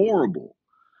mean? Horrible.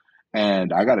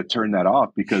 And I got to turn that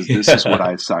off, because this is what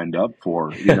I signed up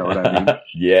for. You know what I mean?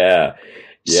 Yeah.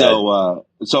 So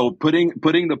putting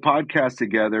the podcast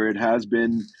together, it has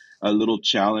been a little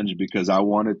challenge, because I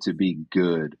want it to be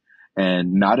good,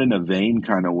 and not in a vain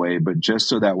kind of way, but just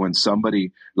so that when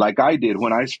somebody, like I did,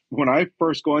 when I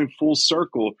first going full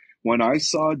circle, when I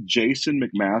saw Jason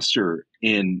McMaster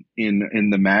in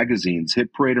the magazines,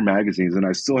 Hit Parader magazines, and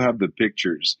I still have the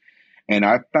pictures, and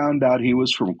I found out he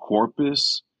was from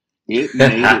Corpus, it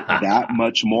made it that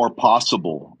much more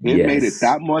possible. Made it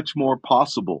that much more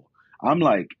possible. I'm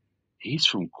like, he's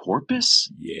from Corpus?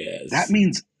 Yes. That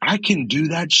means I can do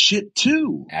that shit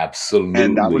too. Absolutely.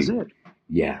 And that was it.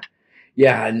 Yeah.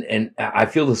 Yeah. And I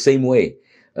feel the same way.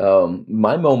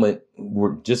 My moment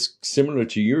were just similar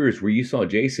to yours, where you saw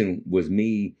Jason, was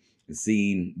me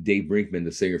seeing Dave Brinkman,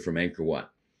 the singer from Anchor Watt,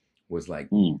 was like,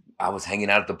 I was hanging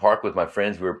out at the park with my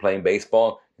friends. We were playing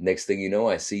baseball. Next thing you know,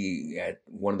 I see at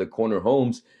one of the corner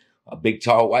homes a big,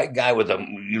 tall, white guy with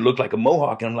you look like a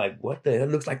mohawk. And I'm like, what the hell?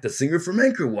 Looks like the singer from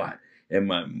Anchor Wat. And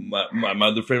my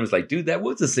other friend was like, dude, that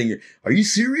was a singer. Are you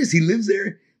serious? He lives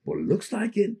there? Well, it looks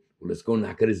like it. Well, let's go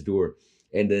knock at his door.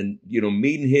 And then,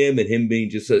 meeting him and him being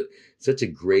just such a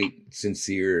great,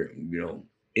 sincere,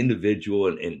 individual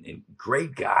and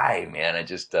great guy, man. I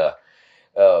just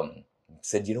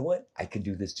said, you know what? I could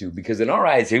do this too. Because in our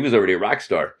eyes, he was already a rock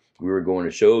star. We were going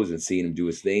to shows and seeing him do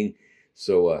his thing.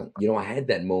 So, I had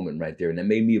that moment right there. And that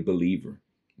made me a believer.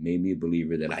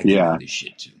 That I could do this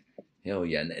shit too. Hell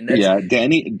yeah. And that's,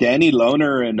 Danny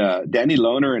Lohner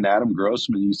and Adam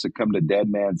Grossman used to come to Dead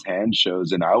Man's Hand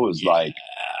shows. And I was like,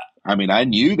 I mean, I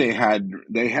knew they had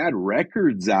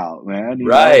records out, man.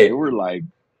 Right. They were like,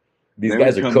 these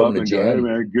guys are coming to jam. Hey,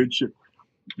 man, good show.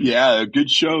 Yeah, a good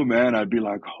show, man. I'd be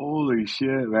like, holy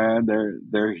shit, man.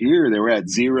 They're here. They were at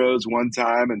Zeros one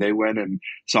time, and they went and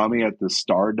saw me at the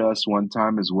Stardust one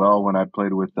time as well when I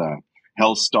played with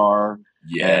Hellstar.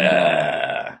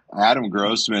 Yeah. And, Adam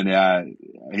Grossman,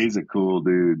 he's a cool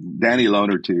dude. Danny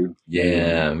Lohner too.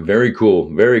 Yeah, very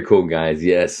cool. Very cool, guys.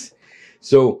 Yes.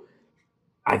 So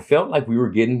I felt like we were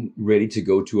getting ready to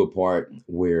go to a part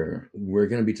where we're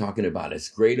going to be talking about this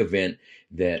great event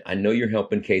that I know you're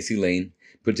helping Casey Lane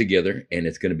put together, and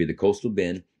it's going to be the Coastal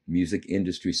Bend Music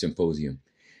Industry Symposium.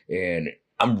 And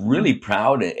I'm really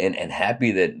proud and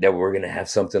happy that we're going to have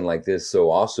something like this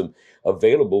so awesome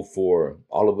available for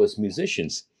all of us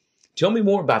musicians. Tell me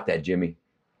more about that, Jimmy.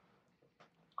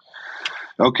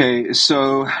 Okay,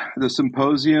 so the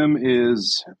symposium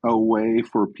is a way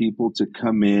for people to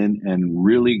come in and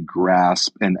really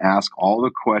grasp and ask all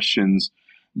the questions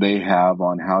they have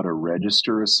on how to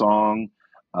register a song,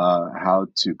 how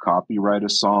to copyright a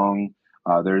song.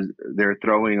 They're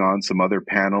throwing on some other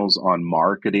panels on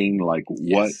marketing, like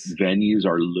what venues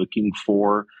are looking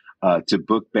for to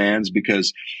book bands,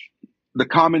 because the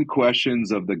common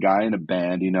questions of the guy in a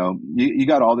band, you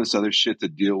got all this other shit to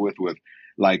deal with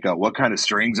like, what kind of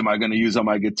strings am I going to use on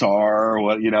my guitar?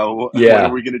 What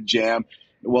are we going to jam?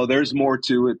 Well, there's more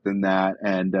to it than that.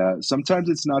 And sometimes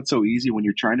it's not so easy when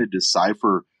you're trying to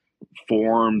decipher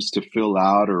forms to fill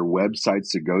out or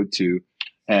websites to go to.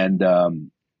 And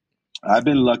I've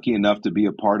been lucky enough to be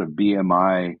a part of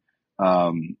BMI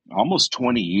almost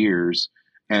 20 years.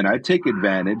 And I take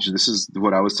advantage, this is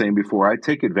what I was saying before, I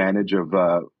take advantage of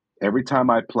every time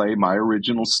I play my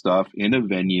original stuff in a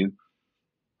venue,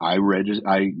 I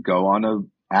go on a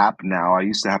app now. I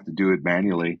used to have to do it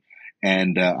manually,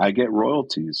 and I get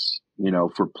royalties,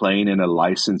 for playing in a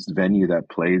licensed venue that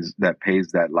pays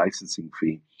that licensing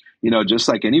fee, just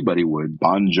like anybody would,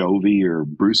 Bon Jovi or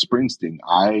Bruce Springsteen.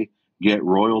 I get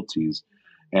royalties,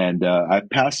 and I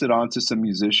pass it on to some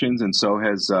musicians, and so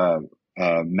has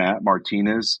Matt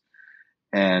Martinez.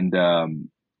 And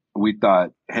we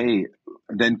thought, hey,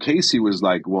 then Casey was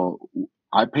like, well,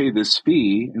 I pay this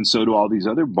fee, and so do all these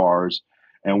other bars,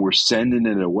 and we're sending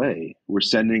it away. We're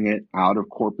sending it out of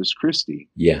Corpus Christi.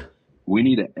 Yeah. We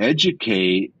need to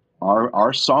educate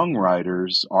our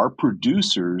songwriters, our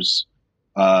producers,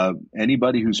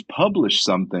 anybody who's published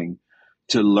something,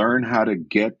 to learn how to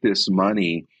get this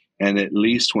money. And at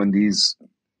least when these,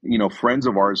 friends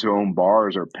of ours who own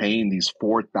bars are paying these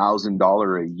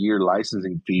 $4,000 a year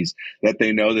licensing fees, that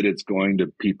they know that it's going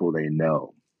to people they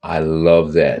know. I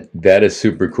love that. That is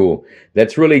super cool.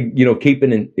 That's really,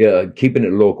 keeping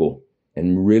it local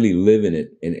and really living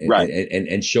it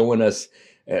and showing us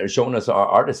our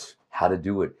artists how to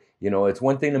do it. It's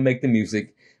one thing to make the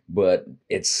music, but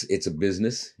it's a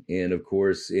business. And of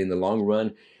course, in the long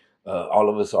run, all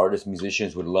of us artists,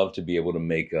 musicians would love to be able to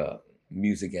make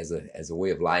music as a way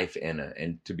of life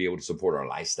and to be able to support our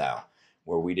lifestyle,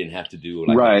 where we didn't have to do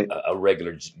like a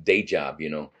regular day job,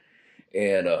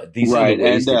 And these are the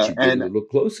ways that you get a little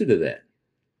closer to that.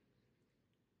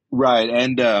 Right.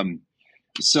 And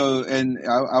so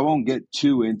I won't get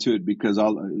too into it because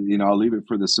I'll leave it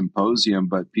for the symposium,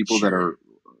 but people that are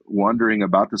wondering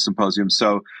about the symposium.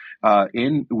 So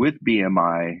with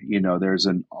BMI, there's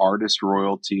an artist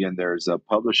royalty and there's a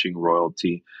publishing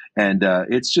royalty, and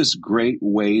it's just great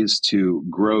ways to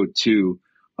grow too.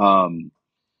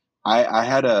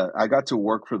 I got to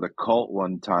work for the Cult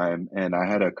one time, and I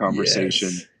had a conversation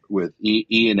with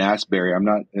Ian Asbury. I'm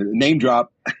not name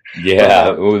drop.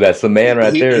 Yeah, oh, that's the man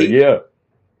right there. Yeah,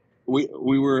 we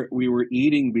were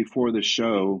eating before the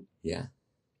show. Yeah,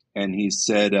 and he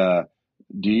said,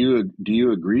 "Do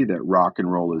you agree that rock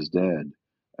and roll is dead?"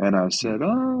 And I said,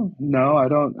 "Oh no, I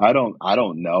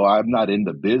don't know. I'm not in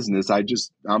the business. I'm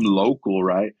local,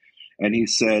 right?" and he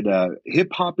said,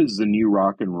 hip hop is the new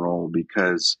rock and roll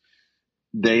because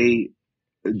Jay-Z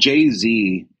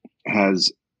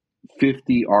has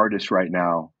 50 artists right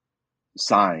now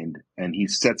signed, and he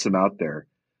sets them out there,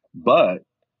 but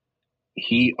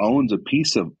he owns a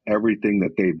piece of everything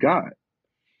that they've got.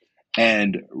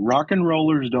 And rock and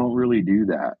rollers don't really do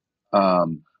that.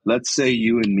 Let's say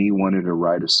you and me wanted to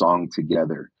write a song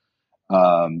together.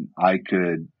 I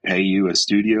could pay you a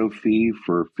studio fee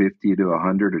for 50 to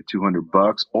 100 or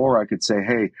 $200, or I could say,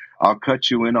 hey, I'll cut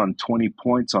you in on 20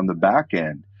 points on the back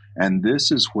end. And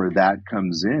this is where that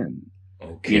comes in.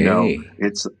 Okay. You know,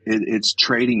 it's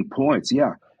trading points.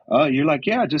 Yeah. You're like,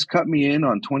 yeah, just cut me in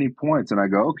on 20 points. And I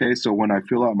go, okay. So when I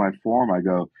fill out my form, I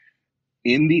go,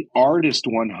 in the artist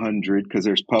 100, because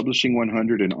there's publishing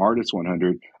 100 and artist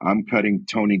 100, I'm cutting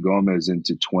Tony Gomez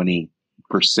into 20%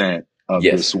 of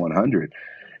this 100.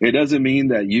 It doesn't mean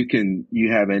that you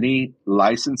have any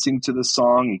licensing to the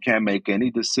song. You can't make any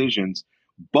decisions.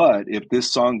 But if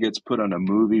this song gets put on a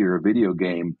movie or a video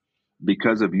game,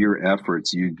 because of your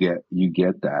efforts, you get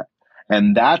that.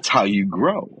 And that's how you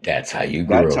grow. That's how you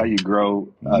grow. That's how you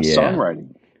grow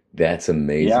songwriting. That's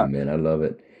amazing, man. I love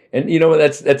it. And you know,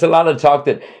 that's a lot of talk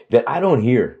that I don't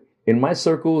hear in my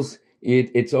circles.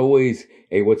 It's always,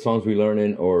 hey, what songs we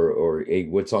learning, or hey,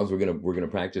 what songs we're gonna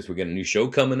practice. We got a new show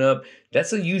coming up.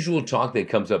 That's the usual talk that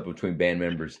comes up between band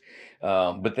members.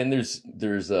 But then there's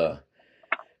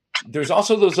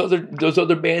also those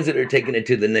other bands that are taking it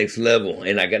to the next level.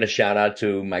 And I got to shout out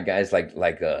to my guys like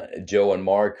Joe and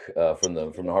Mark from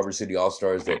the Harbor City All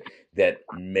Stars that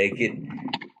make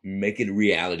it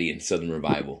reality in Southern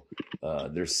Revival.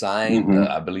 They're signed,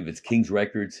 I believe it's King's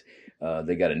Records.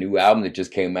 They got a new album that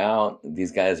just came out.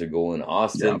 These guys are going to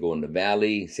Austin, going to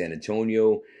Valley, San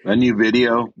Antonio. A new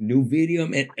video,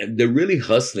 and they're really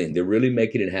hustling. They're really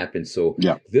making it happen. So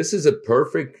this is a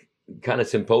perfect kind of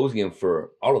symposium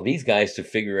for all of these guys to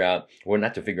figure out, or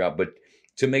not to figure out, but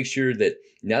to make sure that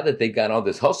now that they've got all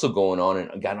this hustle going on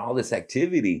and got all this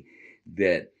activity,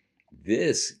 that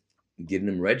this getting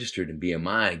them registered in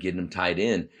BMI, getting them tied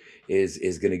in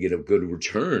is going to get a good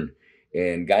return.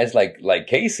 And guys like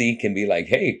Casey can be like,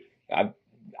 hey, I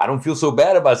don't feel so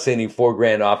bad about sending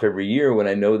 $4,000 off every year when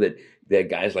I know that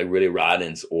guys like Reely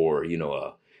Rotnz or, you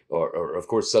know, or of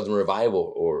course Southern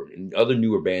Revival or other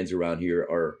newer bands around here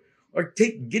are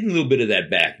getting a little bit of that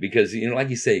back, because, you know, like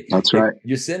you say, that's right.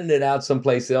 You're sending it out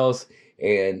someplace else,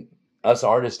 and us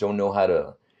artists don't know how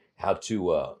to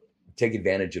take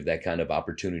advantage of that kind of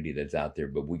opportunity that's out there.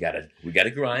 But we gotta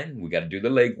grind. We gotta do the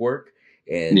legwork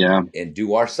and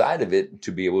do our side of it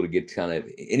to be able to get kind of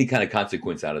any kind of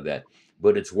consequence out of that.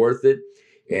 But it's worth it,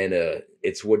 and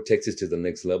it's what takes us to the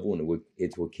next level, and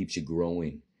it's what keeps you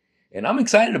growing. And I'm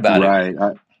excited about it. Right.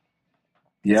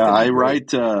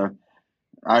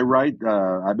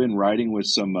 I've been writing with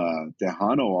some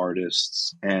Tejano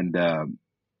artists, and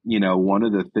you know, one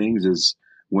of the things is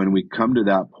when we come to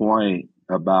that point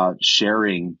about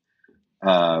sharing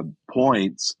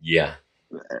points,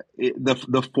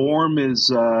 the form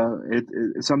is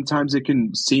sometimes it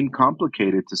can seem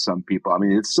complicated to some people. I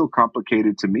mean, it's still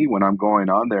complicated to me when I'm going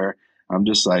on there. I'm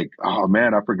just like, oh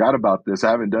man, I forgot about this.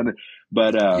 I haven't done it.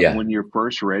 But when you're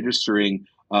first registering,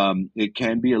 it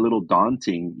can be a little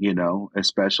daunting, you know,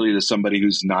 especially to somebody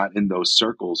who's not in those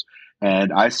circles.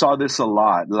 And I saw this a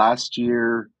lot last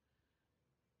year.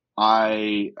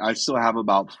 I still have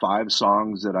about 5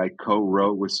 songs that I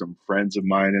co-wrote with some friends of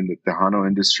mine in the Tejano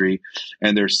industry,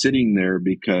 and they're sitting there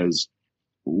because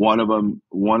one of them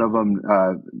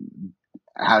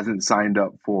hasn't signed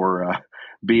up for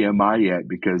BMI yet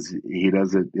because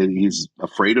he's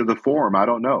afraid of the form. I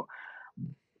don't know.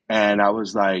 And I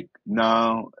was like,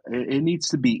 no, it needs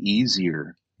to be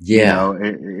easier. You know,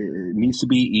 it needs to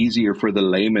be easier for the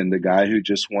layman, the guy who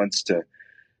just wants to.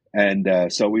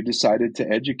 And so we decided to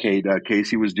educate.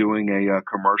 Casey was doing a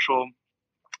commercial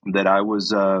that I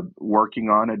was working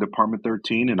on at Department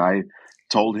 13, and I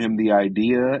told him the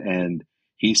idea, and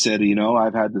he said, you know,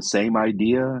 I've had the same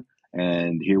idea,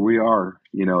 and here we are,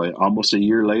 you know, almost a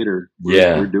year later,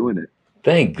 we're doing it.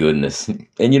 Thank goodness.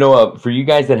 And, you know, for you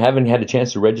guys that haven't had a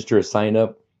chance to register or sign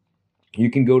up, you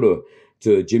can go to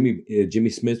Jimmy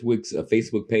Smithwick's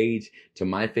Facebook page, to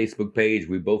my Facebook page.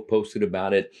 We both posted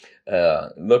about it.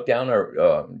 Look down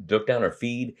our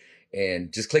feed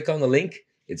and just click on the link.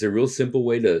 It's a real simple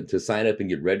way to sign up and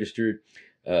get registered.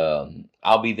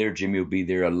 I'll be there. Jimmy will be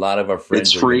there. A lot of our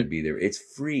friends are going to be there. It's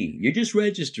free. You're just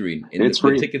registering, and it's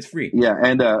free. The ticket's free. Yeah,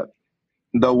 and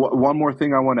the one more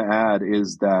thing I want to add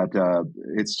is that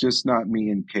it's just not me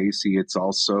and Casey. It's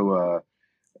also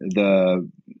the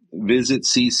Visit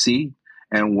CC.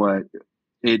 And what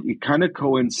it kind of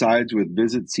coincides with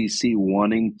Visit CC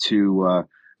wanting to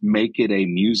make it a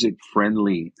music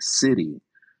friendly city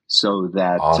so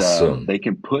that Awesome. they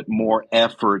can put more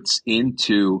efforts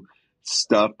into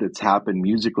stuff that's happened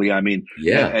musically. I mean,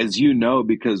 Yeah. as you know,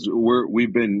 because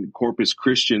we've been Corpus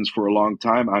Christians for a long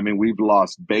time. I mean, we've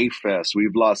lost Bayfest,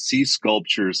 we've lost Sea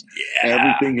Sculptures. Yeah.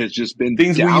 Everything has just been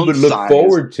Things we would look downsized.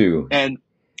 forward to.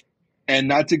 And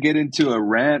not to get into a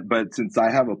rant, but since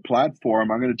I have a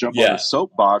platform, I'm going to jump on a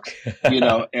soapbox. You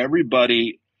know,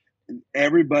 everybody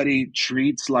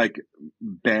treats like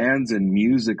bands and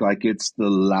music like it's the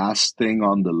last thing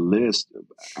on the list.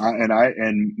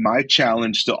 And my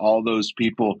challenge to all those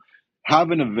people: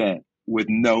 have an event with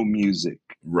no music.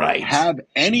 Right. Have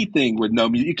anything with no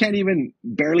music. You can't even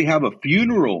barely have a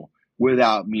funeral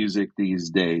without music these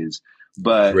days.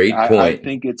 But Great point. I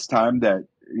think it's time that,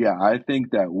 I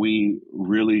think that we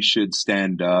really should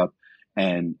stand up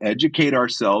and educate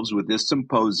ourselves with this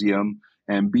symposium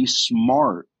and be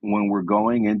smart when we're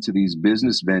going into these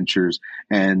business ventures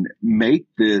and make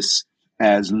this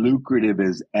as lucrative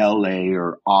as LA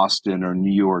or Austin or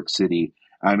New York City.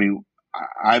 I mean,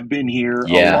 I've been here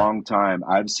a long time.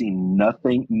 I've seen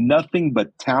nothing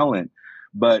but talent.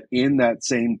 But in that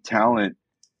same talent,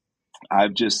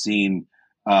 I've just seen,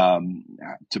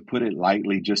 to put it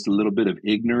lightly, just a little bit of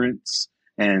ignorance.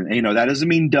 And, you know, that doesn't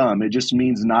mean dumb. It just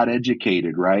means not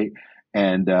educated, right?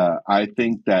 And I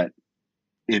think that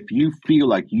if you feel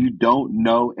like you don't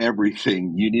know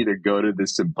everything, you need to go to the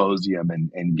symposium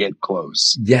and get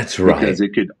close. That's right. Because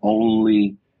it could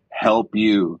only help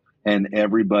you and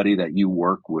everybody that you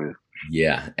work with.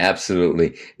 Yeah,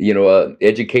 absolutely. You know,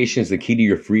 education is the key to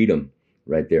your freedom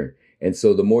right there. And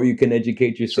so the more you can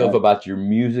educate yourself about your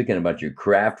music and about your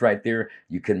craft right there,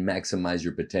 you can maximize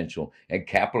your potential and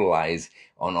capitalize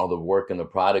on all the work and the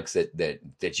products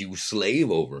that you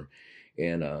slave over.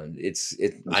 And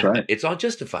it's all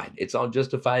justified. It's all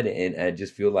justified. And I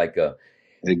just feel like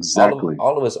exactly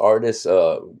all of us artists,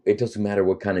 it doesn't matter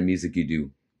what kind of music you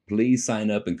do. Please sign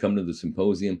up and come to the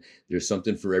symposium. There's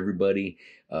something for everybody.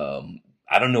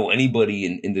 I don't know anybody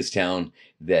in this town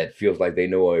that feels like they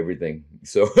know everything.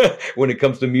 So when it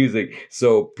comes to music,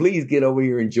 so please get over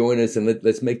here and join us, and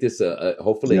let's make this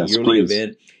hopefully a yearly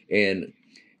event. And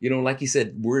you know, like you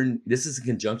said, this is in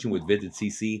conjunction with Visit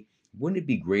CC. Wouldn't it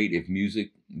be great if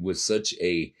music was such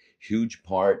a huge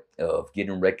part of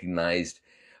getting recognized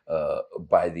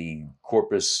by the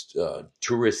Corpus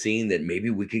tourist scene that maybe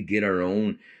we could get our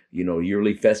own, you know,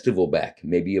 yearly festival back?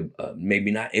 Maybe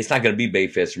not. It's not going to be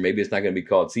Bayfest, or maybe it's not going to be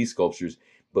called Sea Sculptures,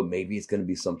 but maybe it's going to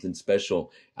be something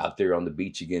special out there on the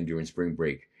beach again during spring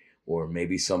break, or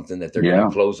maybe something that they're going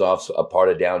to close off a part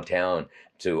of downtown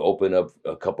to open up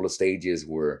a couple of stages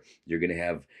where you're going to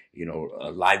have, you know,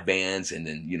 live bands and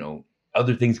then, you know,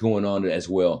 other things going on as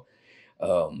well.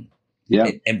 And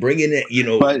bring in, you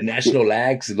know, national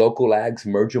acts, local acts,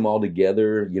 merge them all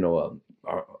together, you know,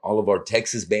 all of our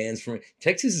Texas bands. From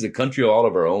Texas is a country all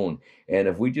of our own. And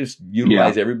if we just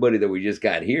utilize everybody that we just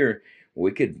got here,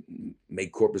 we could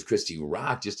make Corpus Christi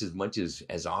rock just as much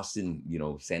as Austin, you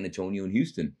know, San Antonio and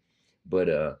Houston. But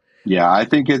I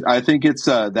think it's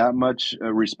that much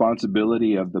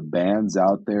responsibility of the bands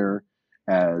out there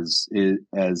as it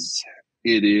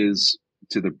is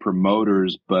to the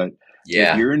promoters. But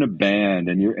if you're in a band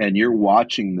and you're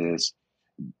watching this,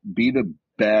 be the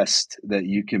best that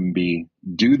you can be.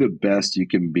 Do the best you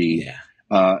can be.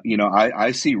 You know,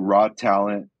 I see raw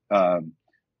talent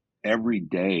every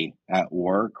day at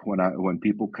work when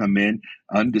people come in,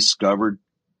 undiscovered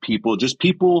people, just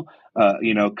people,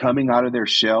 you know, coming out of their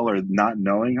shell or not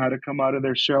knowing how to come out of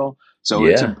their shell. So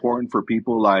it's important for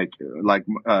people like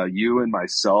you and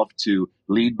myself to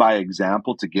lead by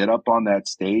example, to get up on that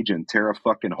stage and tear a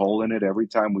fucking hole in it every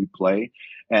time we play.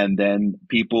 And then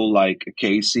people like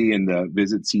Casey and the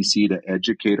Visit CC to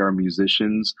educate our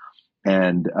musicians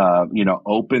and, you know,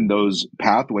 open those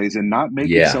pathways and not make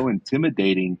it so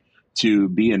intimidating to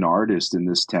be an artist in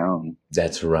this town.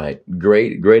 That's right.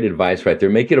 Great advice right there.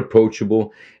 Make it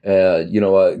approachable. You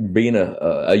know, being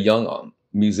a young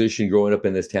musician growing up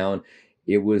in this town,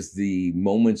 it was the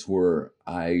moments where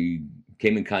I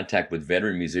came in contact with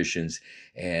veteran musicians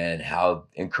and how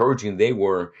encouraging they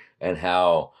were and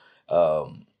how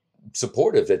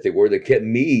supportive that they were, that kept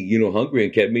me, you know, hungry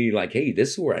and kept me like, hey,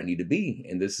 this is where I need to be.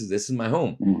 And this is my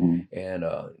home. And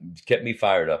kept me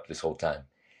fired up this whole time.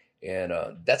 And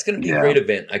that's going to be a great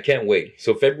event. I can't wait.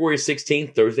 So February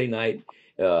 16th, Thursday night,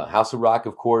 House of Rock,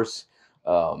 of course.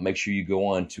 Make sure you go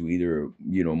on to either,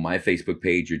 you know, my Facebook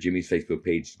page or Jimmy's Facebook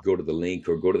page. Go to the link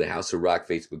or go to the House of Rock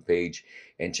Facebook page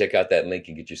and check out that link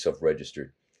and get yourself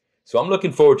registered. So I'm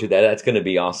looking forward to that. That's going to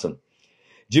be awesome.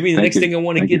 Jimmy, the Thank next you. thing I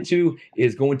want to Thank get to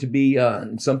is going to be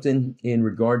something in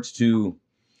regards to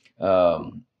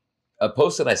a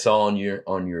post that I saw on your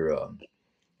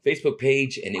Facebook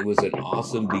page, and it was an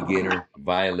awesome beginner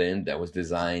violin that was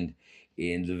designed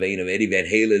in the vein of Eddie Van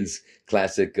Halen's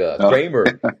classic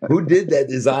Kramer. Who did that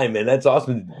design, man? That's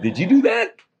awesome. Did you do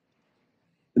that?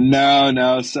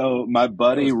 No. So my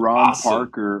buddy Ron awesome.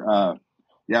 Parker,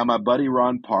 my buddy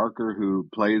Ron Parker, who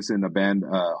plays in the band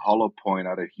Hollow Point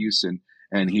out of Houston,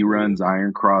 and he runs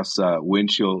Iron Cross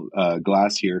windshield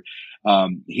glass here.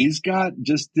 He's got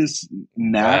just this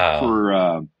knack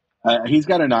for. He's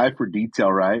got an eye for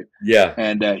detail, right? Yeah.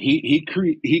 And he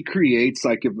creates,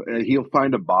 like, if he'll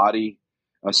find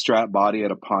a strap body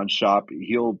at a pawn shop,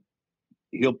 he'll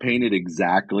paint it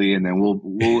exactly, and then we'll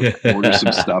order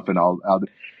some stuff, and I'll.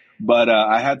 But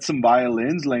I had some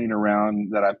violins laying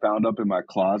around that I found up in my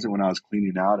closet when I was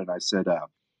cleaning out, and I said,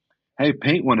 "Hey,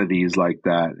 paint one of these like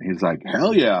that." He's like,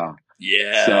 "Hell yeah!"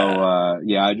 Yeah. So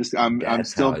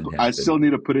I still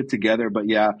need to put it together, but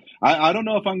yeah, I don't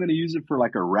know if I'm going to use it for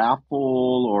like a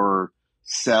raffle or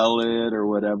sell it or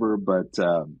whatever, but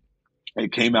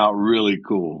it came out really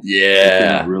cool. Yeah, it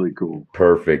came out really cool.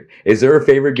 Perfect. Is there a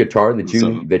favorite guitar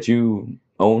that you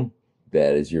own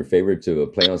that is your favorite to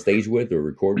play on stage with or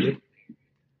record with?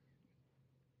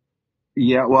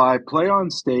 Yeah, well, I play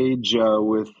on stage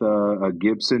with a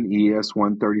Gibson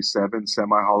ES-137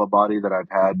 semi-hollow body that I've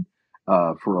had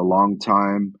for a long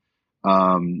time.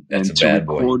 That's and to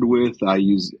record with, I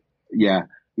use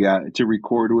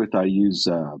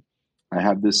I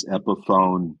have this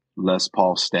Epiphone Les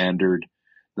Paul Standard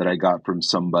that I got from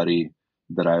somebody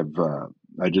that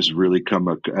I just really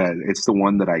it's the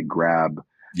one that I grab.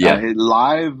 Yeah.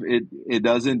 Live, it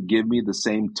doesn't give me the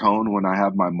same tone when I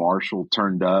have my Marshall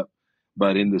turned up,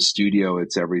 but in the studio,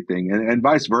 it's everything. And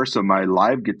vice versa. My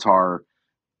live guitar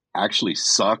actually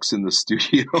sucks in the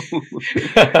studio.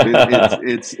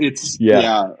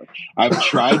 I've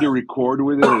tried to record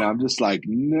with it, and I'm just like,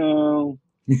 no.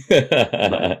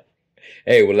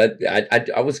 Hey, well,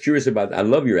 I was curious about that. I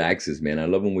love your axes, man. I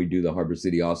love when we do the Harbor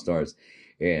City All-Stars,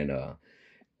 and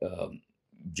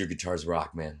your guitars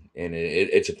rock, man. And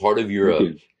it's a part of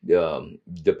your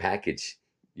the package.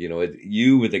 You know,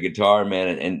 you with the guitar,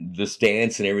 man, and the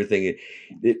stance and everything.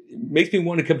 It makes me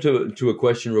want to come to a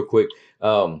question real quick.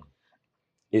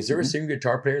 Is there a singer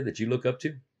guitar player that you look up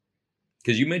to?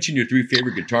 Because you mentioned your 3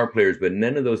 favorite guitar players, but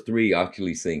none of those 3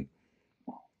 actually sing.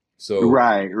 So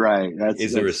right.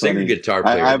 Is there a singer guitar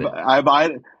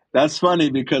player? That's funny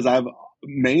because I've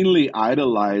mainly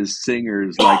idolized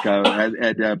singers. Like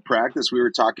at practice,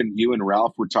 you and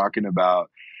Ralph were talking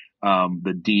about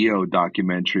the Dio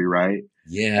documentary, right?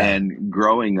 Yeah. And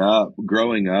growing up,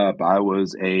 I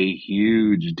was a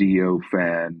huge Dio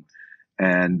fan,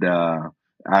 and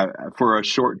for a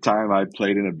short time, I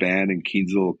played in a band in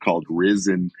Keensville called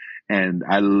Risen. And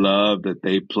I love that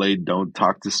they played "Don't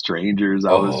Talk to Strangers."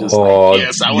 I was just like,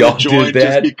 yes, I want to join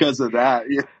just because of that.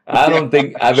 Yeah. I don't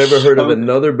think I've ever heard of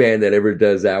another band that ever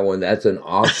does that one. That's an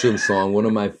awesome song, one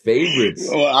of my favorites.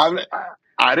 Well,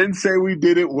 I didn't say we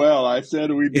did it well. I said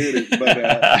we did it,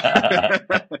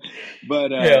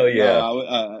 but hell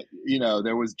yeah. No,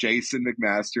 there was Jason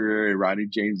McMaster, Ronnie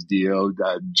James Dio,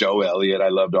 Joe Elliott. I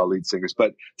loved all lead singers.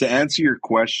 But to answer your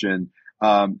question,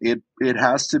 it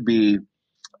has to be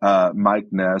Mike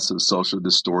Ness of Social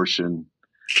Distortion,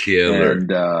 killer,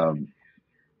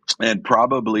 and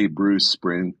probably Bruce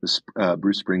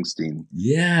Springsteen.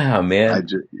 Yeah, man.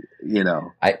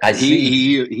 I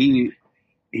see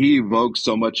he evokes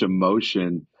so much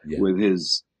emotion with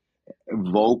his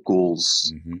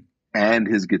vocals and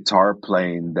his guitar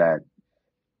playing that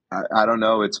I don't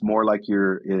know. It's more like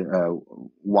you're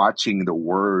watching the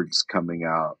words coming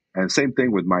out. And same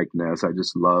thing with Mike Ness. I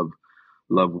just love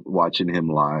watching him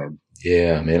live.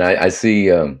 Yeah, man. I see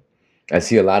a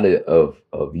lot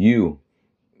of you.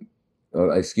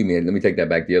 Excuse me. Let me take that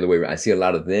back the other way. I see a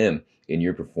lot of them in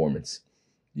your performance.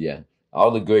 Yeah,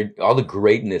 all the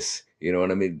greatness. You know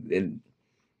what I mean? And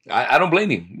I don't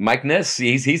blame you. Mike Ness,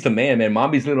 he's the man.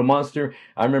 Mommy's Little Monster.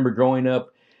 I remember growing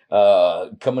up,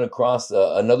 coming across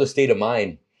Another State of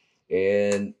Mind,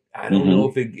 and I don't know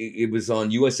if it was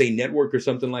on USA Network or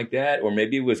something like that, or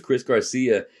maybe it was Chris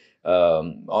Garcia.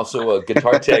 Also a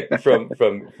guitar tech from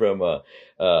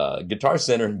Guitar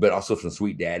Center, but also from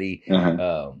Sweet Daddy,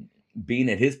 being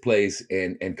at his place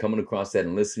and coming across that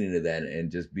and listening to that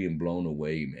and just being blown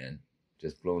away, man.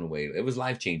 Just blown away. It was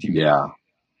life-changing. Yeah.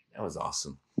 That was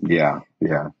awesome. Yeah.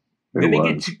 Let me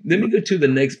go to the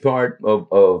next part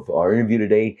of our interview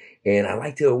today. And I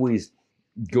like to always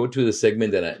go to the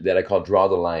segment that I call Draw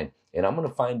the Line. And I'm going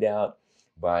to find out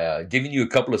by giving you a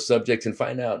couple of subjects and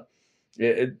find out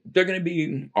They're going to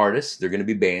be artists. They're going to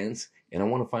be bands. And I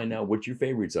want to find out what your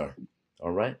favorites are.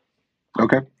 All right.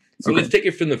 Okay. So let's take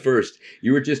it from the first.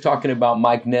 You were just talking about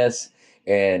Mike Ness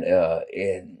and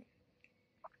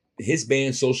his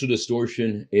band Social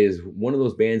Distortion is one of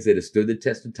those bands that has stood the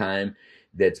test of time,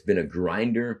 that's been a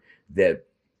grinder, that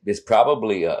is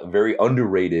probably very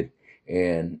underrated,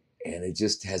 and it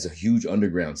just has a huge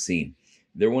underground scene.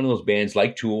 They're one of those bands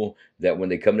like Tool that when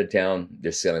they come to town,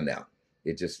 they're selling out.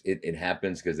 It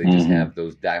happens because they just have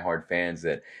those diehard fans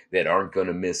that aren't going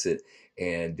to miss it,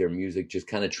 and their music just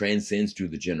kind of transcends through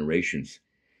the generations.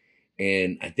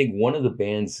 And I think one of the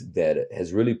bands that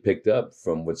has really picked up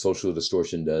from what Social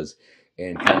Distortion does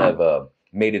and kind of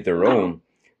made it their own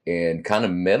and kind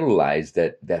of metallized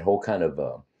that whole kind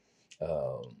of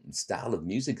style of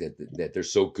music that they're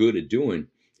so good at doing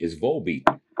is Volbeat.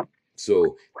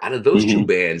 So out of those two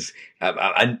bands,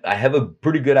 I have a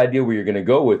pretty good idea where you're going to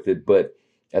go with it. But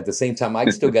at the same time, I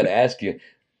still got to ask you,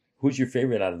 who's your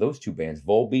favorite out of those two bands,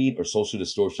 Volbeat or Social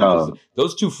Distortion? Because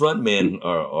those two frontmen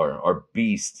are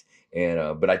beasts.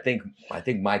 And but I think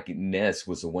Mike Ness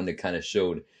was the one that kind of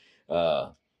showed,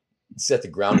 set the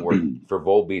groundwork for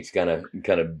Volbeat's kind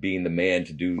of being the man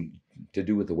to do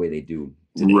it the way they do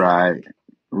today.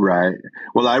 Right.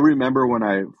 Well, I remember when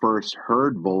I first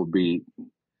heard Volbeat.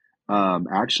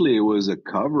 Actually, it was a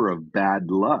cover of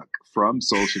 "Bad Luck" from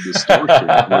Social Distortion. It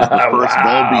was the first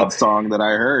Volbeat song that I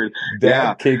heard.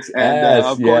 That kicks and ass.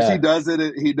 Of course, he does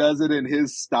it. He does it in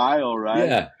his style, right?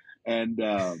 Yeah. And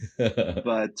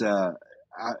but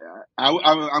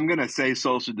I'm gonna say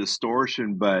Social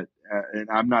Distortion, but and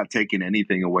I'm not taking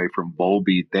anything away from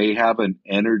Volbeat. They have an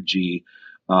energy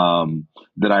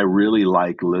that I really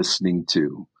like listening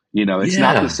to. You know, it's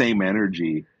not the same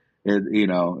energy.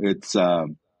 It's.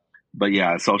 But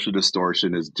yeah, Social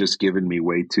Distortion has just given me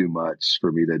way too much for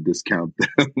me to discount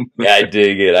them. Yeah, I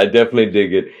dig it. I definitely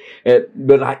dig it.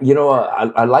 But I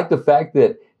like the fact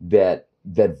that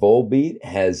Volbeat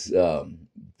has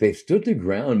they've stood their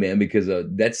ground, man, because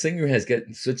that singer has got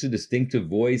such a distinctive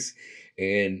voice,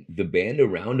 and the band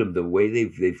around him, the way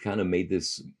they've kind of made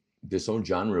this own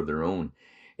genre of their own,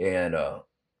 and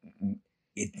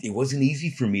it wasn't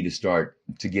easy for me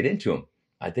to get into them.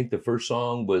 I think the first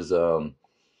song was.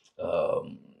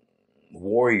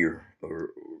 Warrior, or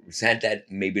had that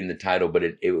maybe in the title, but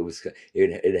it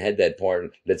had that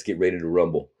part, "Let's Get Ready to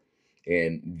Rumble,"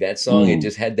 and that song it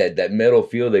just had that metal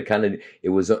feel that kind of it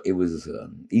was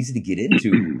easy to get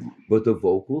into, but the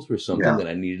vocals were something that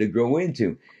I needed to grow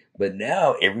into. But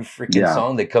now every freaking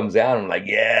song that comes out, I'm like,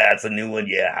 yeah, it's a new one.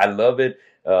 Yeah, I love it.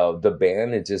 The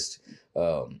band is just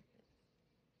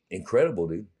incredible,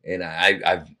 dude. And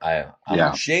I'm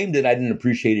ashamed that I didn't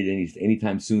appreciate it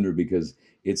anytime sooner, because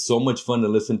it's so much fun to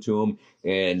listen to them.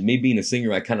 And me being a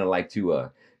singer, I kind of like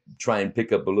to try and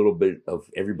pick up a little bit of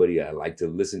everybody I like to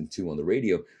listen to on the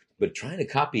radio. But trying to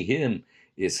copy him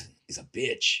is a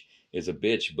bitch. Is a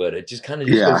bitch. But it just kind of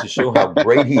goes to show how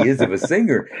great he is of a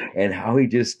singer and how he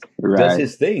just does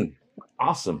his thing.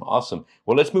 Awesome.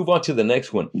 Well, let's move on to the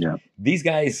next one. Yeah. These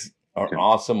guys are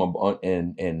awesome,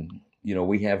 and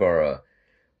we have our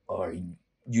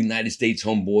United States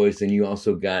homeboys, and you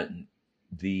also got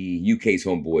the UK's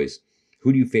homeboys.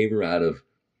 Who do you favor out of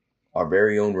our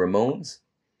very own Ramones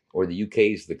or the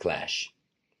UK's The Clash?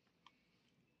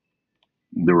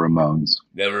 The Ramones.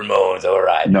 The Ramones, all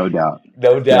right. No doubt.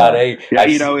 Yeah. Hey,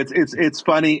 it's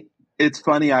funny. It's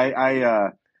funny.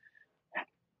 I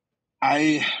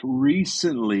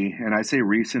recently, and I say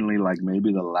recently, like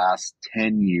maybe the last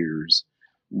 10 years,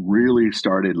 really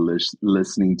started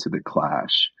listening to The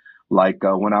Clash. Like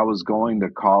when I was going to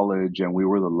college and we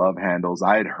were the Love Handles,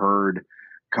 I had heard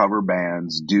cover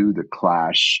bands do The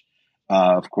Clash.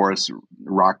 Of course,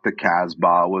 Rock the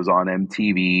Casbah was on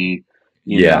MTV.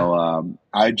 You know,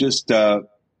 I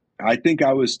think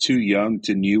I was too young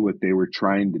to knew what they were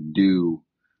trying to do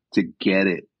to get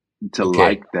it to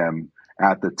like them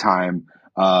at the time.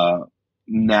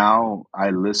 Now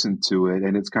I listen to it,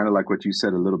 and it's kind of like what you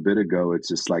said a little bit ago. It's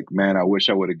just like, man, I wish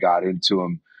I would have got into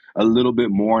them a little bit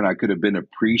more, and I could have been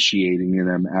appreciating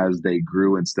them as they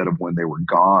grew instead of when they were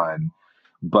gone.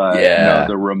 But no,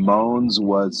 the Ramones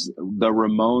was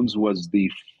the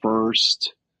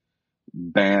first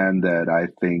band that I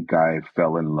think I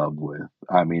fell in love with.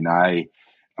 I mean,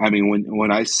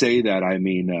 when I say that, I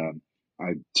mean,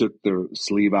 I took the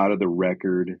sleeve out of the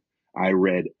record. I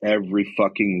read every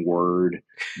fucking word,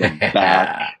 the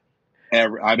back.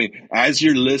 I mean, as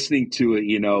you're listening to it,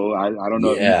 I don't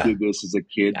know if you did this as a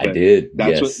kid, but I did.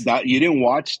 That's you didn't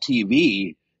watch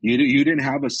TV. You didn't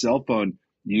have a cell phone.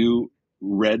 You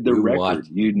read the record.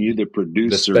 You knew the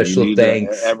producer. The special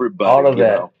thanks. Everybody. All of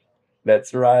that.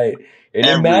 That's right. And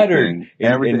it mattered.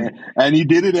 Everything. And he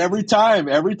did it every time.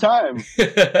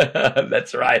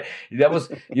 That's right. That was,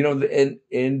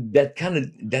 and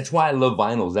that's why I love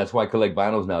vinyls. That's why I collect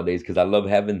vinyls nowadays, because I love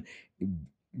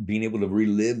being able to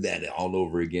relive that all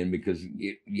over again, because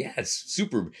it's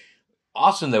super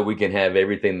awesome that we can have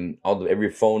everything,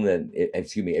 every song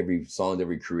that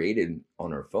we created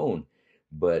on our phone.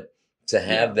 But to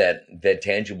have that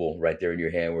tangible right there in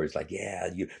your hand, where it's like,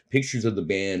 pictures of the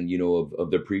band,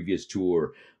 of their previous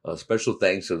tour, special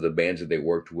thanks of the bands that they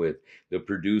worked with, the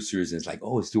producers, and it's like,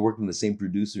 oh, it's still working with the same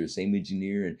producer, same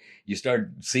engineer, and you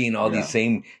start seeing all these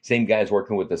same guys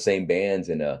working with the same bands,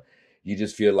 and you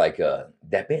just feel like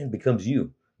that band becomes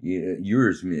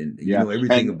yours, man. You know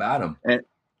everything about them.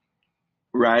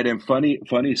 Right, and funny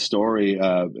story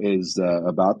is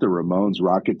about the Ramones.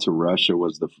 Rocket to Russia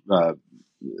was the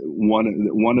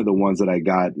one of the ones that I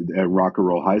got at Rock and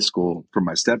Roll High School from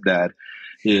my stepdad.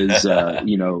 Is at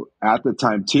the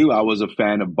time too, I was a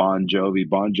fan of Bon Jovi.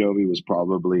 Bon Jovi was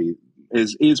probably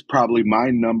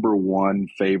my number one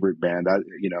favorite band.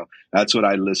 That's what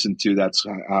I listened to. That's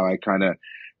how I kind of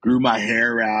grew my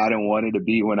hair out and wanted to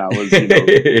be when I was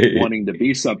wanting to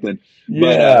be something.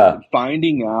 But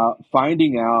finding out,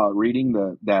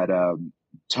 reading that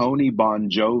Tony Bon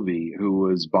Jovi, who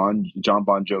was John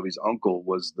Bon Jovi's uncle,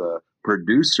 was the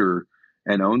producer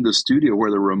and owned the studio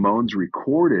where the Ramones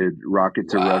recorded Rocket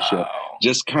to Russia,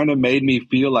 just kind of made me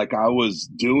feel like I was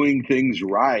doing things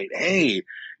right. Hey,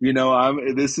 I'm going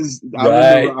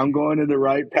in the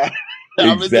right path.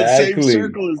 I'm in the same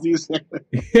circle as you said.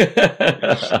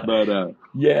 But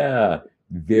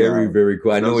very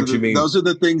cool. I know what you mean. Those are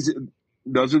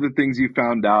the things you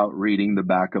found out reading the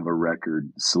back of a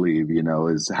record sleeve,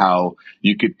 is how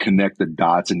you could connect the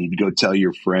dots, and you'd go tell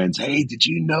your friends, hey, did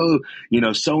you know,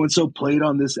 so-and-so played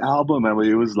on this album? I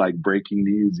mean, it was like breaking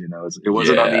news, it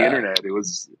wasn't on the internet. It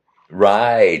was.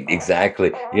 Right.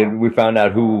 Exactly. We found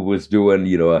out who was doing,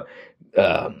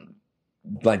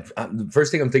 the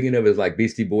first thing I'm thinking of is like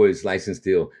Beastie Boys' License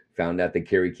Deal. Found out that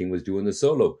Kerry King was doing the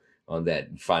solo on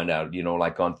that. Find out,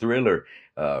 like on Thriller,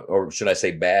 or should I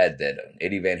say Bad, that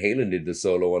Eddie Van Halen did the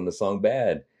solo on the song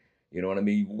Bad. You know what I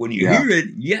mean? When you hear it,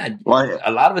 well,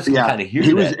 a lot of us can kind of hear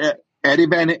that. Eddie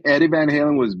Van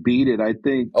Halen was Beat It, I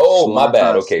think. Oh, my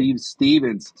bad. Okay. Steve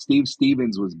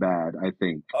Stevens was Bad, I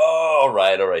think. Oh, all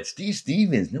right. Steve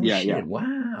Stevens. No shit. Yeah.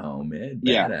 Wow, man. Badass.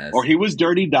 Yeah. Or he was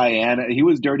Dirty Diana. He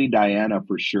was Dirty Diana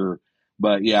for sure.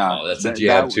 But that's a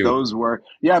jab too. Those were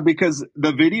because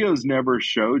the videos never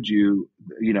showed you,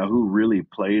 who really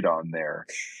played on there.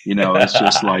 It's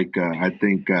just like I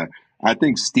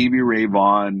think Stevie Ray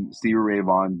Vaughan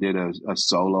did a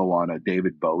solo on a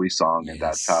David Bowie song, and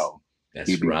that's how.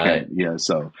 That's right. Yeah.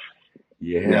 So.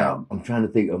 Yeah. I'm trying to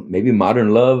think of maybe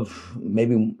Modern Love,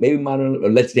 maybe Modern, or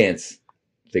Let's Dance.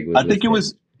 I think it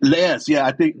was. Yes, yeah,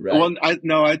 I think. Right. Well, I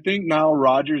think Nile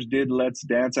Rodgers did "Let's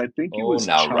Dance." I think it was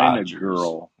China Rodgers.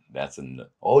 Girl. That's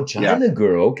China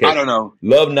Girl. Okay, I don't know.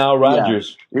 Love Nile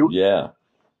Rodgers. Yeah.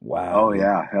 Wow. Oh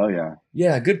yeah, hell yeah.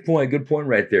 Yeah, good point. Good point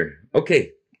right there.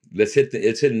 Okay, let's hit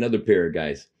another pair,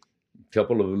 guys.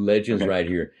 Couple of legends right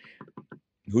here.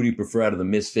 Who do you prefer out of the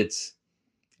Misfits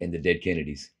and the Dead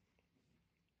Kennedys?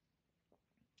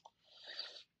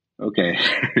 Okay,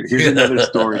 here's another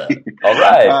story. All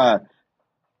right.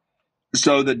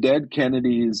 So the Dead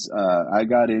Kennedys, I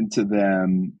got into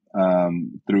them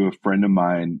through a friend of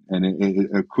mine, and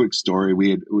a quick story.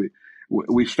 We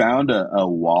found a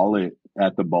wallet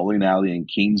at the bowling alley in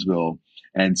Kingsville,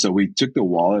 and so we took the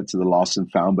wallet to the lost and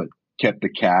found, but kept the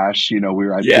cash. We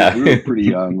were pretty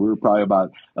young. We were probably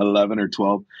about 11 or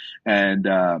 12, and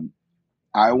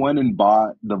I went and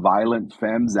bought the Violent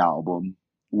Femmes album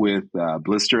with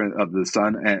Blister of the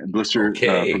Sun and Blister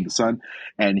from the Sun,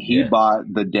 and he bought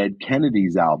the Dead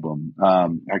Kennedys album. I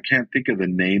can't think of the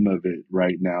name of it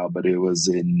right now, but it was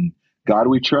in God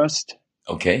We Trust.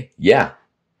 Okay, yeah.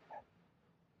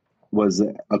 Was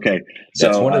okay.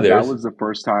 That's so one of theirs. That was the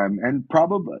first time, and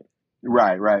probably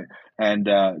right, and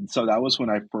so that was when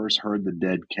I first heard the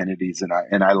Dead Kennedys, and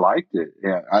I liked it.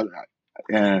 Yeah,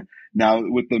 now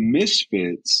with the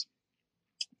Misfits,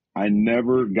 I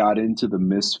never got into the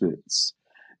Misfits,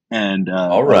 and a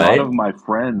lot of my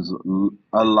friends,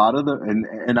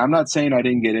 and I'm not saying I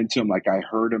didn't get into them, like I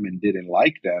heard them and didn't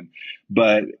like them,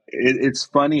 but it's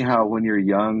funny how when you're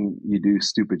young you do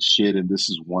stupid shit, and this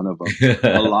is one of them.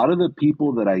 A lot of the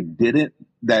people that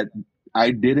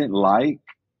I didn't like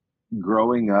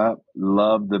growing up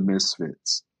loved the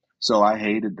Misfits, so I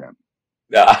hated them.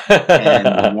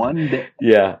 And one day,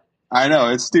 I know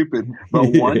it's stupid,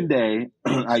 but one day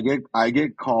I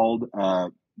get called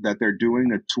that they're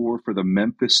doing a tour for the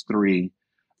Memphis 3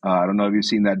 I don't know if you've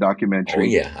seen that documentary.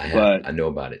 Oh yeah, I have. But I know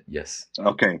about it. Yes.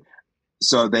 okay.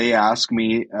 So they asked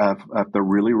me if the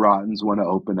Reely Rotnz want to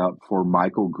open up for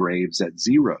Michael Graves at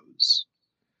Zeros.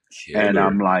 And Killer.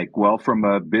 I'm like, well, from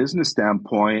a business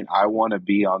standpoint, I want to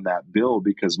be on that bill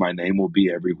because my name will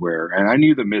be everywhere. And I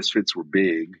knew the Misfits were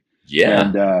big. Yeah.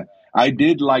 And I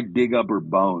did like dig up her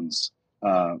bones.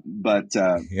 But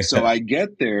so I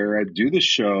get there, I do the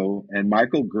show, and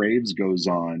Michael Graves goes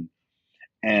on,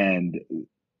 and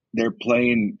they're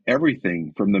playing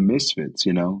everything from the Misfits,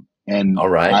 you know? And All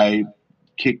right. I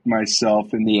kicked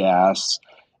myself in the ass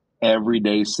every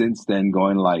day since then,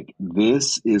 going like,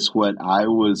 this is what I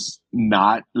was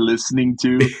not listening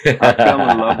to. I fell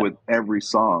in love with every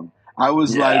song. I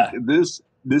was like, this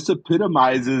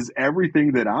epitomizes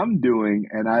everything that I'm doing.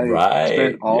 And I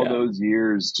spent all those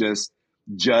years just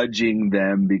judging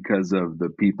them because of the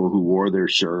people who wore their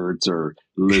shirts or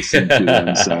listened to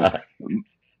them. So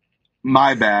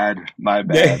my bad.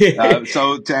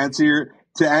 So to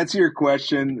answer your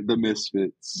question, the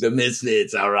Misfits. The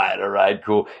Misfits. All right,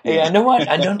 cool. Hey, I know what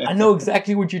I know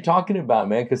exactly what you're talking about,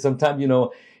 man. Because sometimes, you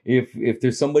know, if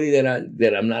there's somebody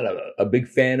that I'm not a big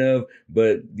fan of,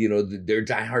 but you know they're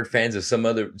diehard fans of some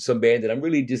band that I'm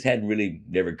really just hadn't really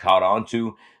never caught on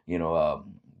to, you know,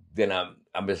 then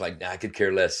I'm just like, nah, I could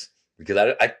care less because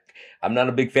I'm not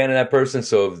a big fan of that person.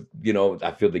 So you know,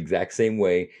 I feel the exact same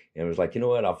way, and I was like, you know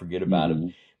what, I'll forget about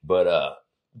it. But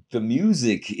the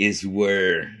music is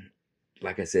where,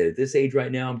 like I said, at this age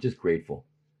right now, I'm just grateful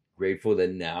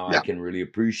that now I can really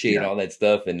appreciate all that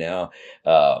stuff. And now,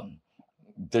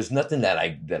 there's nothing that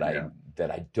I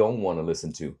don't want to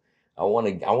listen to. I want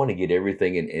to get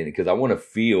everything in because I want to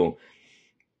feel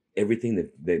everything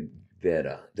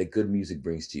that good music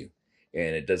brings to you.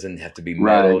 And it doesn't have to be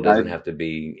metal. It doesn't have to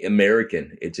be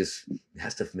American. It just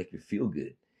has to make you feel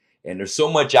good. And there's so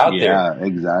much out there. Yeah,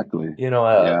 exactly. You know,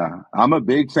 I'm a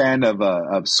big fan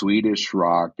of Swedish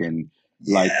rock and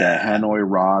like Hanoi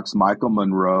Rocks, Michael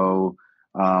Monroe.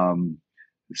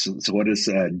 So what is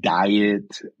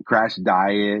Crash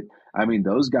Diet? I mean,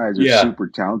 those guys are super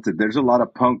talented. There's a lot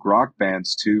of punk rock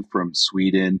bands too from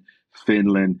Sweden,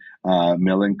 Finland,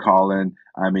 Millencolin.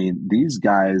 I mean, these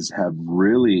guys have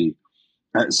really.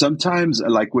 Sometimes,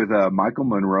 like with Michael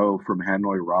Monroe from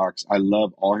Hanoi Rocks, I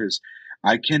love all his.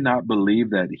 I cannot believe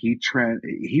that he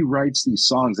writes these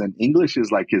songs, and English is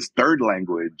like his third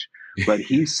language, but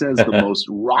he says the most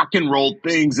rock and roll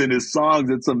things in his songs.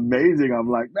 It's amazing. I'm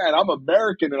like, man, I'm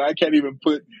American, and I can't even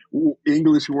put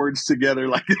English words together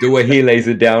like the way he lays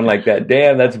it down like that.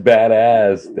 Damn, that's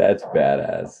badass. That's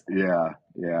badass. Yeah.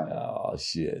 Oh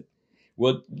shit.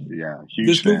 Well,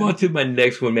 let's move on to my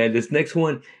next one, man. This next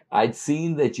one, I'd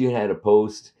seen that you had a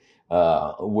post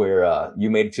where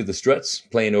you made it to the Struts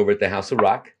playing over at the House of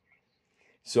Rock.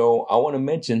 So I want to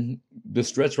mention the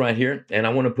Struts right here, and I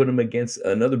want to put them against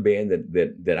another band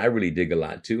that I really dig a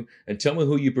lot too. And tell me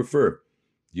who you prefer.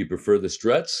 Do you prefer the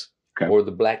Struts or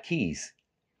the Black Keys?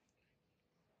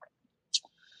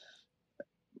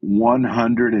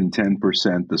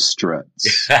 110% the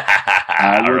Struts.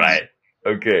 All right.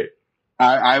 Okay.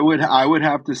 I would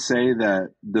have to say that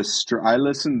I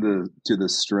listen to the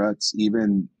Struts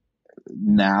even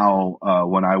now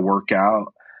when I work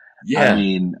out. I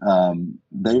mean,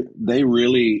 they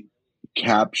really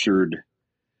captured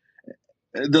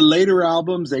the later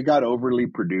albums. They got overly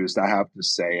produced, I have to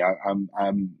say.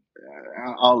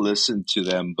 I'll listen to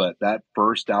them, but that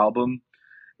first album,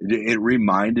 it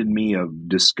reminded me of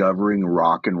discovering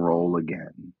rock and roll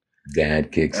again.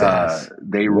 That kicks ass.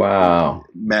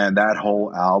 Man, that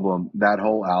whole album.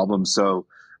 So,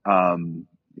 I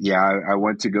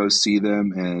went to go see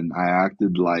them, and I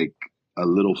acted like a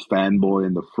little fanboy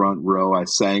in the front row. I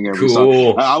sang every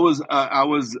song. I was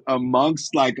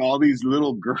amongst like all these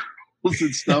little girls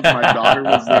and stuff. My daughter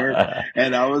was there,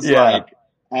 and I was like,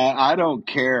 I don't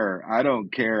care.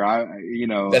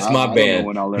 That's my band. I don't know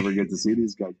when I'll ever get to see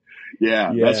these guys.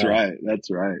 Yeah. That's right.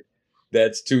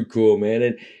 That's too cool,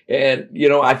 man. And you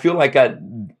know, I feel like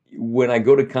when I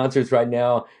go to concerts right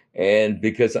now, and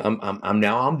because I'm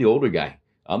the older guy.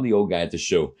 I'm the old guy at the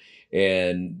show,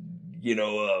 and you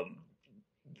know,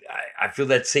 I feel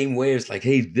that same way. It's like,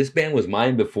 hey, this band was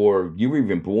mine before you were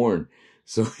even born.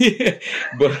 So, but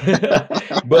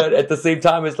at the same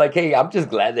time, it's like, hey, I'm just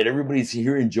glad that everybody's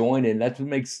here enjoying, and that's what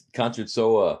makes concerts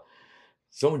so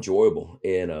enjoyable.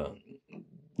 And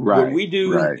what we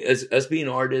do as us being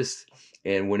artists,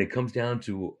 and when it comes down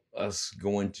to us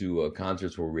going to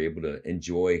concerts where we're able to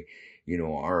enjoy, you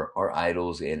know, our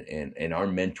idols and our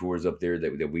mentors up there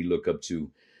that we look up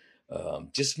to,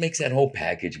 just makes that whole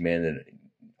package, man. And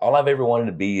all I've ever wanted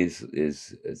to be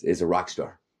is a rock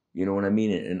star. You know what I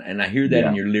mean? And I hear that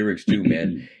in your lyrics too,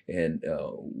 man. And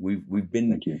we've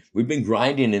been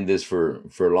grinding in this for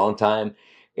a long time,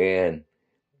 and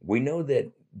we know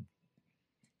that,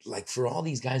 like, for all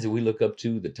these guys that we look up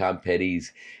to, the Tom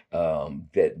Pettys,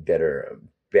 that are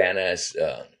badass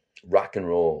rock and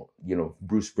roll, you know,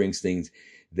 Bruce Springsteens,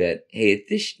 that, hey,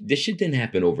 this shit didn't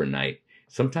happen overnight.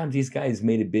 Sometimes these guys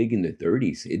made it big in their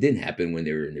 30s. It didn't happen when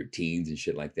they were in their teens and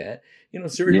shit like that. You know,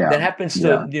 that happens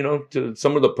to, you know, to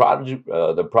some of the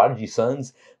prodigy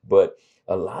sons, but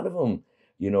a lot of them,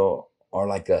 you know, are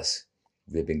like us.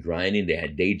 They've been grinding. They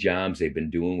had day jobs. They've been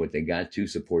doing what they got to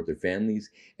support their families.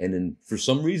 And then for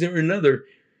some reason or another,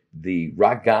 the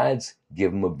rock gods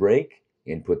give them a break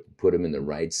and put them in the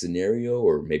right scenario,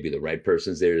 or maybe the right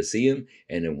person's there to see him.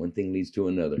 And then one thing leads to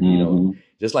another, you know,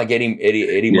 just like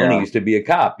Eddie Money used to be a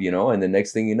cop, you know, and the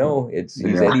next thing you know, he's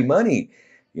Eddie Money,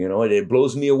 you know, and it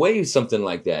blows me away, something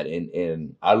like that.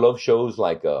 And I love shows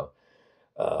like The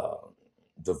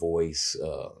Voice,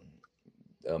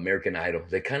 American Idol.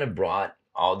 They kind of brought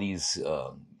all the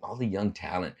young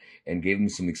talent and gave them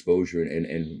some exposure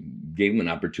and gave them an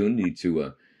opportunity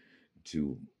to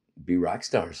be rock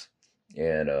stars.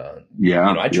 And you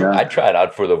know, I tried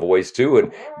out for The Voice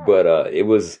too, but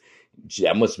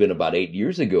that must have been about 8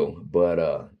 years ago.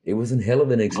 But it was a hell of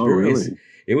an experience. Oh, really?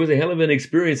 It was a hell of an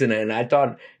experience, and I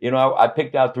thought, you know, I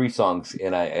picked out 3 songs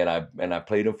and I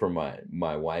played them for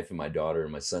my wife and my daughter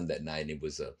and my son that night. And it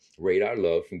was Radar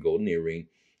Love from Golden Earring.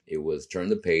 It was Turn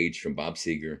the Page from Bob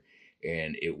Seger,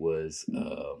 and it was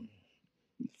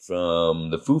from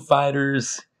the Foo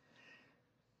Fighters.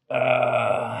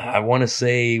 I want to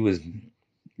say it was,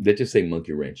 let's just say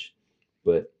Monkey Wrench.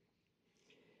 But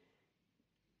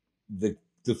the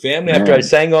family, after I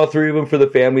sang all 3 of them for the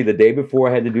family, the day before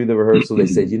I had to do the rehearsal, they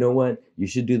said, you know what? You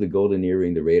should do the Golden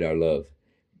Earring, the Radar Love.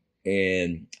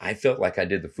 And I felt like I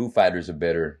did the Foo Fighters a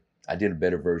better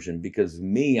version, because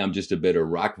I'm just a better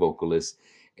rock vocalist.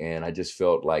 And I just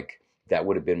felt like that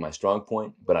would have been my strong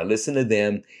point. But I listened to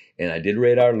them and I did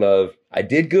Radar Love. I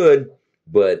did good,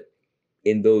 but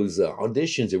in those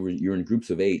auditions, you're in groups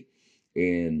of 8.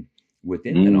 And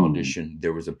within an audition,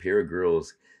 there was a pair of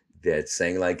girls that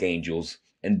sang like angels.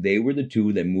 And they were the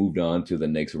 2 that moved on to the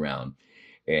next round.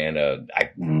 And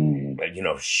you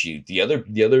know, shoot, the other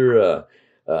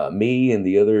me and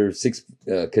the other 6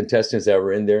 contestants that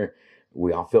were in there,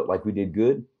 we all felt like we did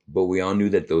good. But we all knew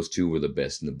that those 2 were the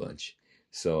best in the bunch.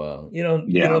 So, you know,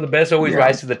 the best always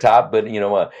rise to the top. But, you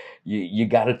know, you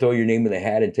got to throw your name in the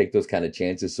hat and take those kind of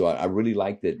chances. So I really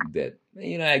liked that,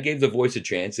 you know, I gave The Voice a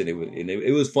chance, and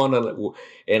it was fun.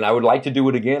 And I would like to do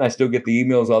it again. I still get the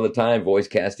emails all the time, voice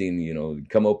casting, you know,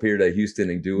 come up here to Houston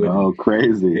and do it. Oh,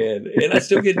 crazy. And I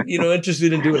still get, you know,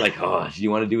 interested in doing, like, oh, you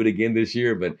want to do it again this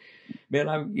year? But, man,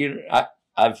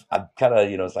 I've kind of,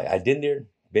 you know, it's like I've been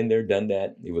there, done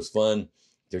that. It was fun.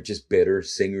 They're just better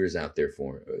singers out there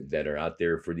that are out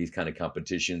there for these kind of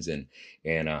competitions. And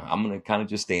I'm going to kind of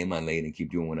just stay in my lane and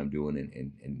keep doing what I'm doing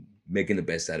and making the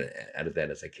best out of that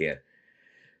as I can.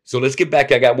 So let's get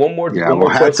back. I got one more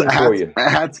question for you.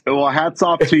 Hats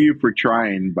off to you for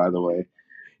trying, by the way.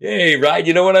 Hey, right.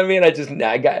 You know what I mean? I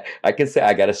can say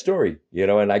I got a story, you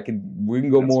know, and we can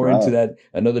go more into that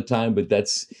another time, but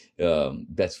that's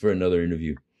for another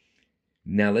interview.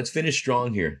 Now let's finish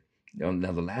strong here.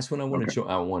 Now the last one I want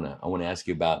to ask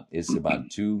you about is about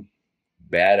 2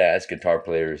 badass guitar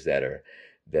players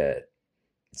that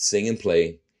sing and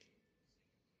play.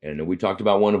 And we talked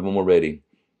about one of them already,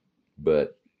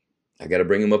 but I got to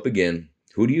bring him up again.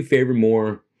 Who do you favor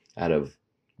more out of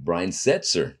Brian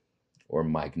Setzer or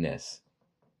Mike Ness?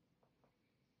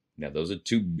 Now those are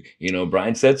 2, you know,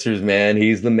 Brian Setzer's, man.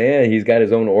 He's the man. He's got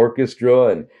his own orchestra,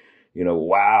 and, you know,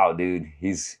 wow, dude,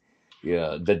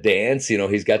 the dance, you know,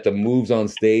 he's got the moves on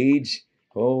stage.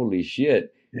 Holy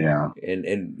shit. Yeah.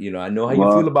 And you know, I know how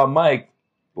you feel about Mike,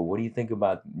 but what do you think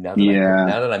about now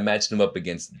that I matched him up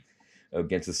against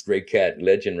a Stray Cat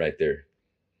legend right there?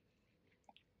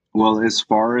 Well, as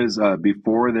far as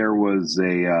before there was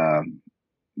a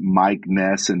Mike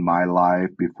Ness in my life,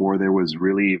 before there was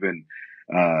really even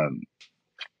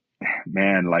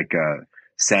like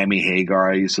Sammy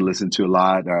Hagar, I used to listen to a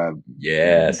lot.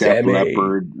 Def Sammy.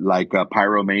 Leppard, like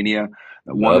Pyromania.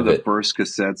 One of the first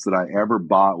cassettes that I ever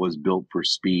bought was Built for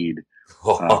Speed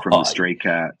from the Stray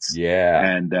Cats. Yeah.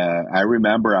 And I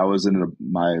remember I was in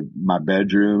my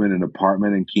bedroom in an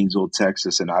apartment in Kingsville,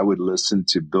 Texas, and I would listen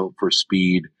to Built for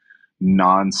Speed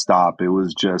nonstop. It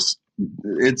was just,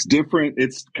 it's different.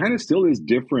 It's kind of still is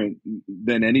different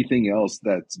than anything else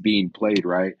that's being played,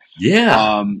 right?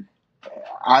 Yeah.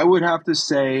 I would have to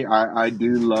say I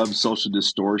do love Social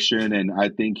Distortion, and I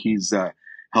think he's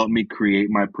helped me create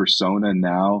my persona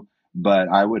now. But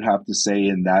I would have to say,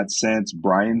 in that sense,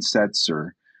 Brian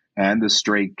Setzer and the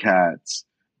Stray Cats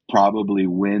probably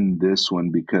win this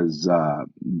one because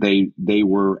they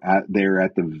were there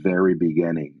at the very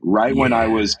beginning, right when I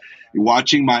was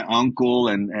watching my uncle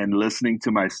and listening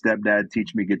to my stepdad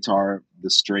teach me guitar. The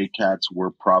Stray Cats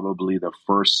were probably the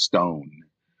first stone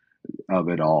of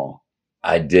it all.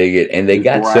 I dig it, and they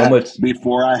got so much.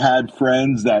 Before I had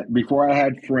friends that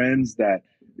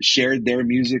shared their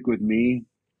music with me.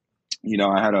 You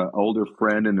know, I had an older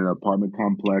friend in an apartment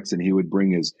complex, and he would bring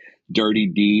his Dirty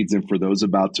Deeds and For Those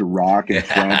About to Rock and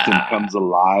Frampton Comes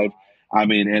Alive. I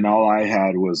mean, and all I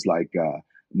had was like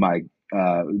my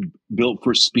Built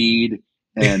for Speed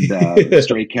and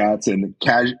Stray Cats and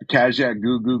Kajak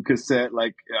Goo Goo cassette.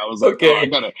 Like I was like, okay.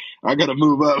 Oh, I gotta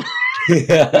move up.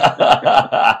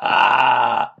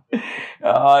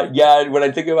 Yeah, when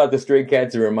I think about the Stray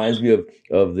Cats, it reminds me of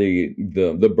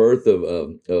the birth of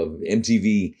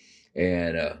MTV.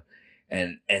 And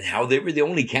how they were the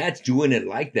only cats doing it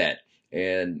like that,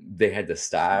 and they had the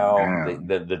style,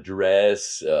 the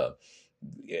dress. No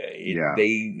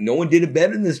one did it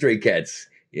better than the Stray Cats,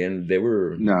 and they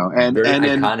were very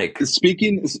iconic.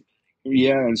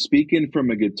 And speaking from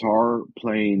a guitar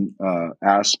playing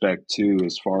aspect too,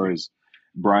 as far as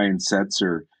Brian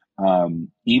Setzer.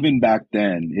 Even back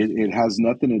then, it has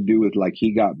nothing to do with like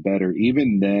he got better.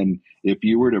 Even then, if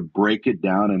you were to break it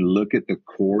down and look at the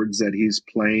chords that he's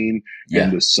playing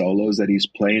and the solos that he's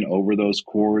playing over those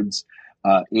chords,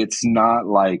 it's not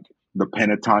like the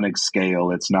pentatonic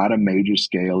scale. It's not a major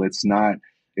scale. It's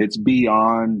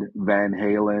beyond Van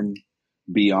Halen,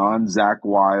 beyond Zakk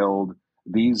Wylde.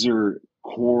 These are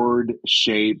chord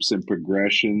shapes and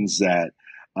progressions that,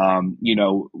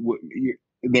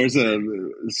 there's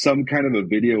some kind of a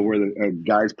video where the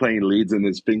guy's playing leads and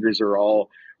his fingers are all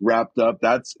wrapped up.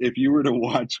 That's, if you were to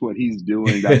watch what he's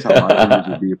doing, that's how my fingers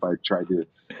would be if I tried to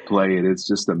play it. It's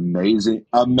just amazing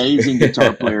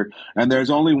guitar player. And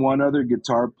there's only one other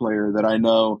guitar player that I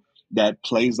know that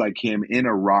plays like him in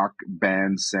a rock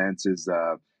band sense is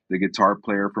the guitar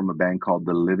player from a band called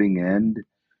The Living End.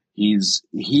 He's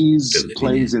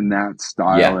plays in that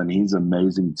style and he's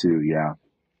amazing too. Yeah.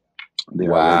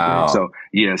 Wow. So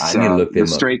yes, the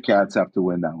Stray Cats have to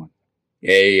win that one.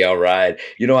 Hey, all right.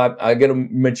 You know, I got to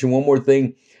mention one more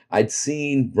thing. I'd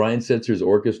seen Brian Setzer's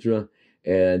orchestra,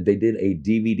 and they did a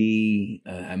DVD.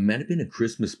 It might have been a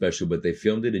Christmas special, but they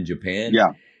filmed it in Japan.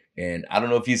 Yeah. And I don't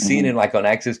know if you've seen it like on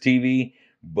Access TV,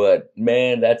 but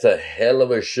man, that's a hell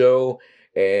of a show.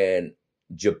 And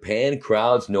Japan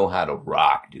crowds know how to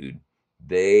rock, dude.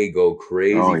 They go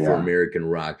crazy for American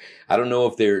rock. I don't know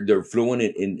if they're fluent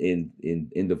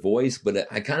in the voice, but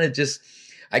I kind of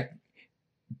I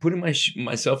putting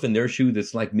myself in their shoes.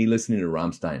 It's like me listening to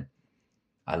Rammstein.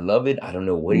 I love it. I don't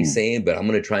know what he's saying, but I'm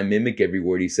gonna try and mimic every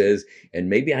word he says, and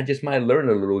maybe I just might learn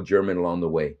a little German along the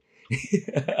way.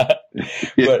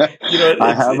 But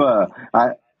I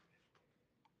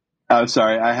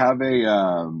have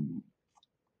a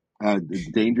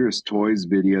Dangerous Toys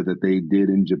video that they did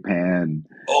in Japan.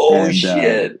 Oh,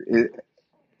 shit.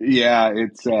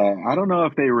 It's I don't know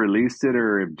if they released it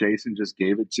or if Jason just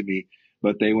gave it to me,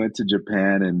 but they went to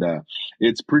Japan and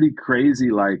it's pretty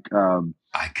crazy. Like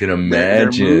I can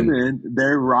imagine.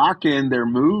 They're rocking, they're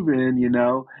moving,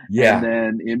 Yeah. And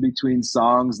then in between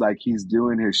songs, like he's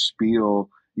doing his spiel,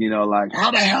 like,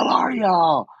 how the hell are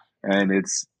y'all? And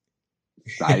it's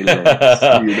silence,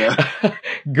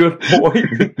 Good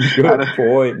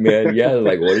point, man. Yeah,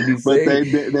 like what did he say? But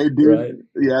they do, right?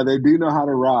 Yeah, they do know how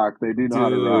to rock. They do know how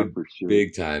to rock for sure,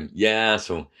 big time. Yeah,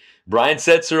 so Brian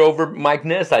Setzer over Mike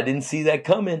Ness. I didn't see that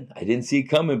coming.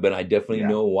 But I definitely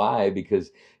know why,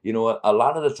 because a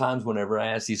lot of the times whenever I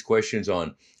ask these questions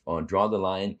on Draw the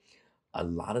Line, a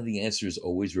lot of the answers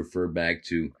always refer back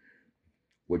to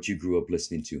what you grew up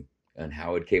listening to and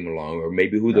how it came along, or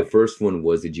maybe who the first one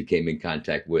was that you came in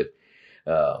contact with.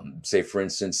 Say, for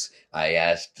instance, I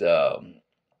asked, who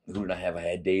did I have? I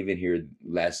had David here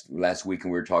last week,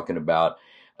 and we were talking about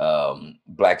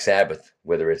Black Sabbath,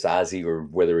 whether it's Ozzy or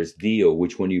whether it's Dio,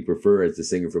 which one do you prefer as the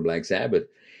singer for Black Sabbath?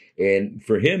 And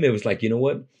for him, it was like, you know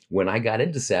what? When I got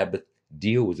into Sabbath,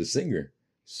 Dio was a singer.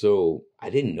 So I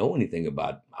didn't know anything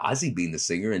about Ozzy being the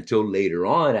singer until later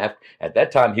on. At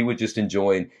that time, he was just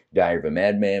enjoying Diary of a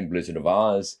Madman, Blizzard of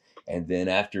Oz. And then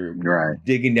after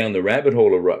digging down the rabbit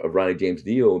hole of Ronnie James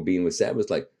Dio and being with Sabbath,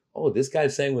 like, oh, this guy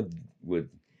sang with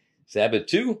Sabbath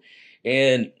too.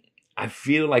 And I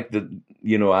feel like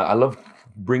I love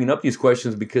bringing up these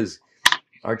questions because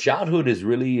our childhood has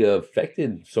really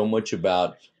affected so much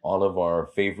about all of our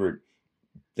favorite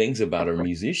things about our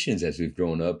musicians as we've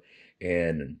grown up.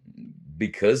 And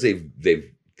because they've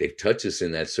touched us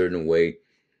in that certain way,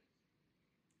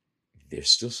 they're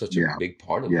still such a big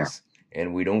part of us.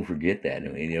 And we don't forget that. I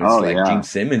mean, it's like Gene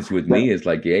Simmons with me. It's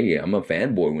like, yeah, I'm a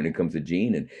fanboy when it comes to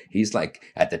Gene. And he's like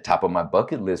at the top of my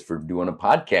bucket list for doing a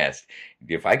podcast.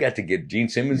 If I got to get Gene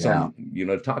Simmons on,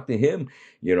 talk to him,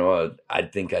 I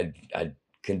think I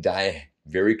can die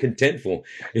very contentful,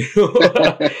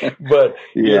 but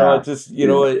it's just,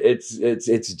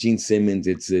 it's Gene Simmons,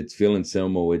 it's Phil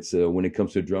Anselmo, it's when it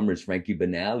comes to drummers, Frankie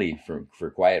Banali for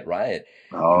Quiet Riot.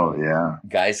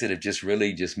 Guys that have just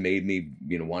really just made me,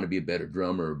 want to be a better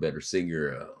drummer, a better singer,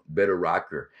 a better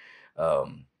rocker.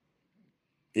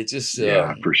 It's just,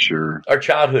 for sure. Our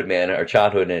childhood, man,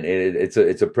 and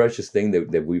it's a precious thing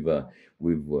that we've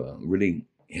really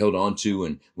held on to.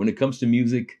 And when it comes to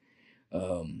music,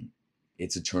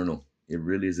 it's eternal. It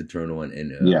really is eternal.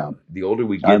 And the older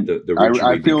we get, the richer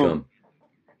we become.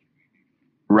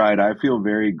 Right. I feel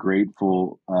very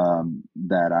grateful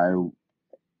that I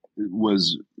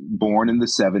was born in the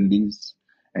 70s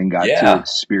and got to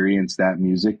experience that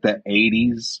music. The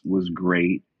 80s was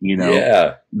great.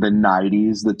 The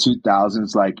 90s, the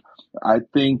 2000s. Like, I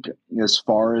think as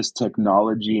far as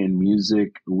technology and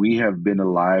music, we have been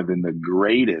alive in the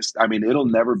greatest. I mean, it'll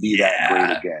never be that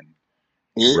great again.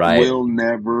 It will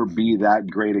never be that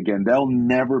great again. There'll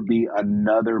never be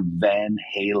another Van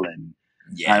Halen.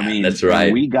 Yeah, I mean, that's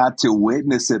right. We got to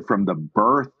witness it from the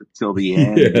birth till the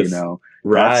end,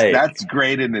 Right. That's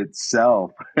great in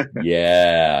itself.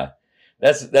 Yeah.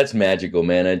 That's magical,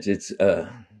 man. It's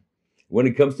when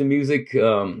it comes to music,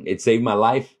 it saved my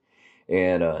life.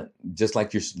 And just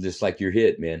like your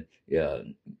hit, man.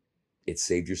 It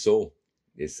saved your soul.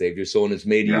 It saved your soul, and it's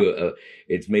made you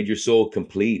it's made your soul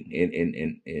complete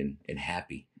and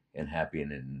happy. And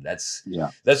that's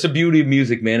the beauty of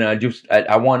music, man.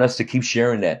 I want us to keep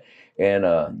sharing that. And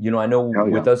I know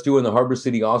with us doing the Harbor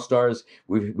City All-Stars,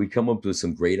 we come up with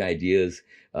some great ideas.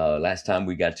 Last time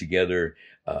we got together,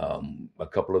 a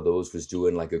couple of those was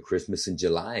doing like a Christmas in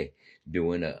July,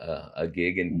 doing a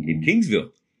gig in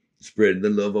Kingsville, spreading the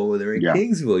love over there in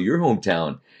Kingsville, your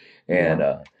hometown. And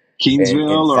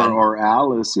Kingsville or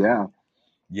Alice,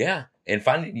 yeah. And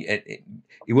finally,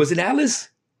 it was in Alice.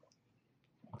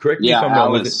 Correct me if I'm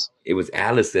wrong. It was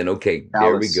Alice then. Okay,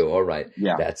 there we go. All right.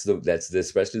 Yeah. That's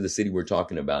especially the city we're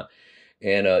talking about.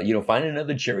 And, finding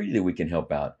another charity that we can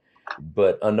help out.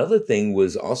 But another thing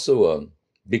was also,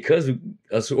 because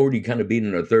us already kind of being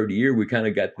in our third year, we kind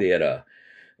of got that,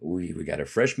 we got a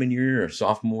freshman year, a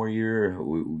sophomore year,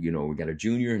 we got a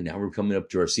junior, and now we're coming up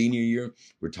to our senior year.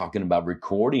 We're talking about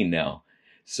recording now.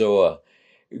 So,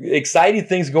 exciting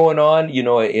things going on,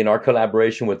 in our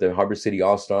collaboration with the Harbor City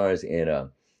All-Stars. And,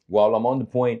 while I'm on the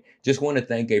point, just want to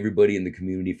thank everybody in the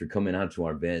community for coming out to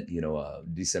our event,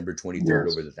 December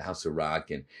 23rd over at the House of Rock,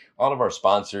 and all of our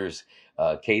sponsors,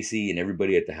 Casey and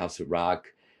everybody at the House of Rock,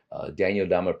 Daniel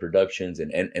Dama Productions.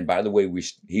 And by the way,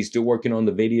 he's still working on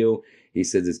the video. He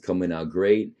says it's coming out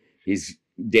great.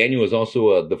 Daniel is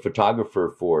also the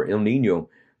photographer for El Nino.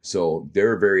 So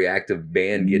they're a very active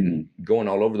band going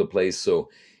all over the place. So,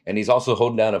 and he's also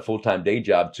holding down a full-time day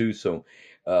job too. So,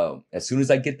 as soon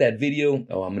as I get that video, I'm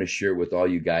going to share it with all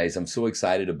you guys. I'm so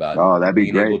excited about that'd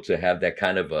be being great. able to have that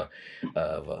kind of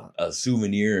a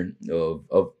souvenir of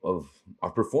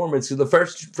our performance. So the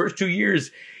first 2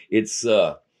 years, it's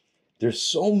there's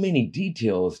so many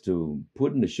details to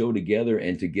putting the show together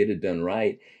and to get it done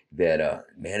right that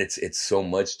man, it's so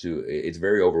much it's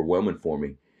very overwhelming for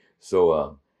me.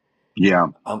 So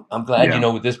I'm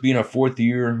glad with this being our fourth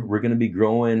year, we're going to be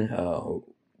growing.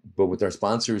 But with our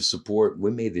sponsors' support,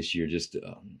 we made this year just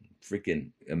freaking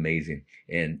amazing.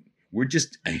 And we're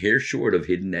just a hair short of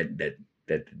hitting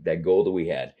that goal that we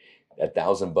had,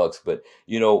 $1,000. But,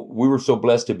 we were so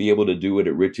blessed to be able to do it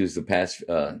at Rich's the past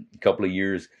couple of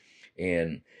years.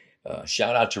 And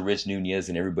shout out to Rich Nunez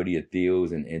and everybody at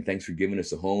Theo's. And thanks for giving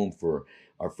us a home for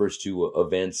our first two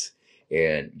events.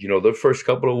 And, the first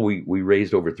couple, we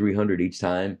raised over $300 each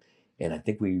time. And I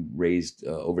think we raised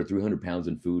over 300 pounds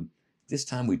in food. This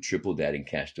time we tripled that in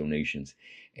cash donations,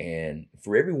 and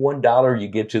for every $1 you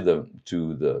give to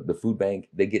the food bank,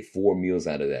 they get 4 meals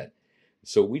out of that.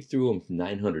 So we threw them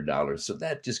 $900. So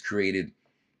that just created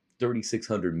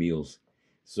 3,600 meals.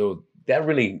 So that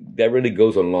really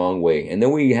goes a long way. And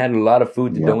then we had a lot of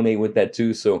food to donate with that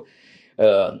too. So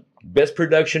best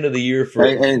production of the year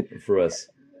for us.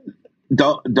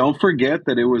 Don't forget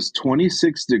that it was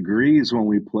 26 degrees when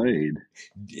we played.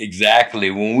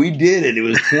 Exactly. When we did it, it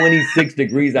was 26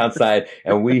 degrees outside,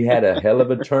 and we had a hell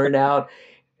of a turnout.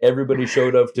 Everybody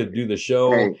showed up to do the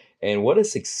show, Hey, and what a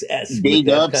success with big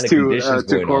that ups kind of conditions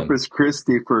to going on. Corpus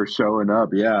Christi for showing up.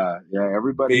 Yeah, yeah.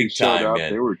 Everybody who Big showed time, up,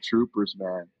 man. they were troopers,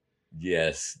 man.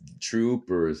 Yes,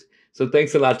 troopers. So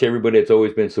thanks a lot to everybody that's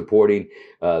always been supporting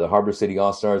the Harbor City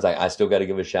All Stars. I still got to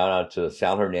give a shout out to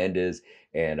Sal Hernandez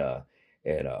and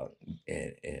and uh,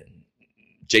 and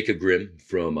Jacob Grimm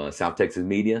from South Texas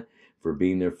Media for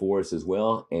being there for us as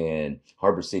well, and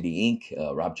Harbor City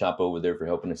Inc. Rob Chop over there for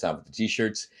helping us out with the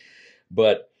t-shirts.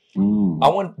 But I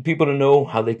want people to know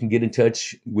how they can get in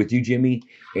touch with you, Jimmy.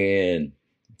 And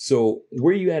so,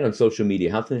 where are you at on social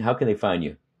media? How can they find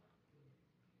you?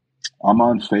 I'm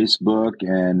on Facebook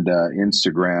and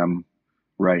Instagram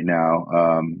right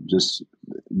now. Just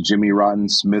Jimmy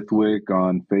Smithwick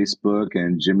on Facebook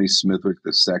and Jimmy Smithwick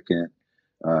the second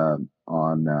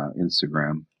on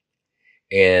Instagram.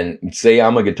 And say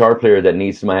I'm a guitar player that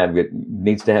needs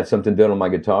to have something done on my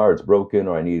guitar. It's broken,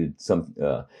 or I needed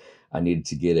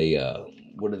to get a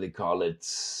what do they call it?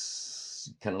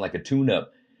 Kind of like a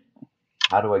tune-up.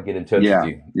 How do I get in touch with Yeah,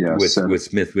 you yeah. with So,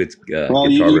 Smithwick's well, guitar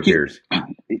you can. repairs?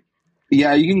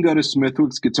 Yeah, you can go to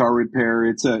Smithwick's Guitar Repair.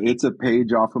 It's a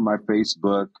page off of my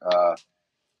Facebook.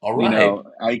 All You right. know,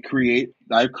 I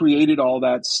created all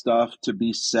that stuff to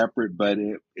be separate, but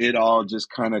it all just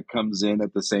kind of comes in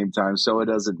at the same time, so it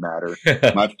doesn't matter.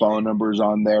 My phone number's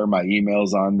on there, my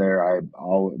email's on there. I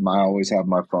always have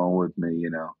my phone with me, you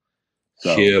know.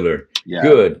 So Killer. yeah,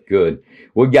 Good.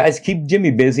 Well, guys, keep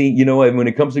Jimmy busy. You know, and when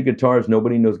it comes to guitars,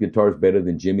 nobody knows guitars better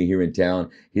than Jimmy here in town.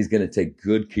 He's going to take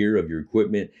good care of your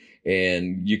equipment,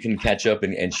 and you can catch up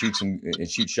and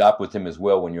shoot shop with him as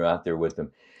well when you're out there with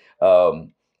him.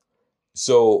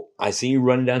 So I see you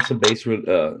running down some bass,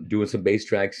 doing some bass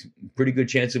tracks. Pretty good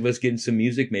chance of us getting some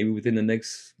music, maybe within the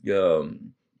next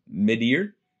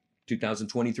mid-year,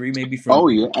 2023, maybe oh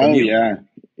from you. yeah,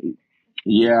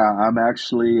 yeah. I'm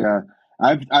actually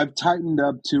I've tightened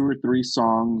up 2 or 3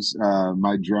 songs.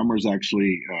 My drummer's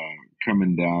actually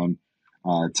coming down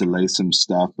to lay some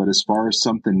stuff. But as far as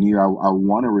something new, I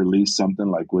want to release something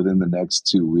like within the next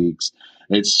 2 weeks.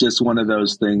 It's just one of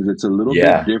those things. It's a little bit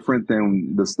Yeah, different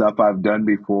than the stuff I've done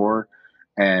before.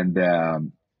 And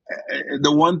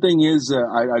the one thing is,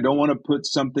 I don't want to put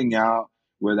something out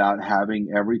without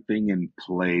having everything in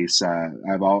place.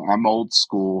 I'm old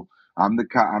school. I'm the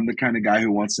kind of guy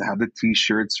who wants to have the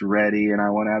t-shirts ready, and I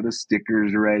want to have the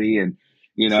stickers ready. And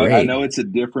you know, I great. know it's a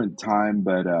different time,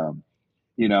 but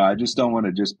you know, I just don't want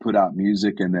to just put out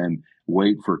music and then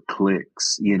wait for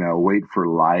clicks, you know, wait for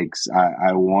likes.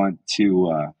 I want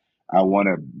to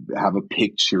have a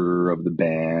picture of the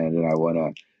band, and I want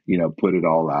to, you know, put it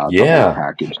all out, the whole Yeah.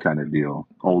 package kind of deal,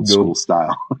 old Go. school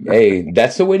style. Hey,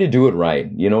 that's the way to do it right.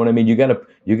 You know what I mean? You gotta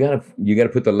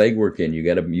put the legwork in. You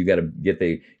gotta get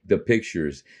the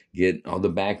pictures, get all the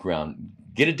background,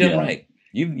 get it done Yeah. right.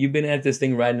 You've been at this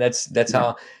thing right, and that's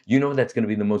how you know that's going to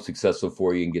be the most successful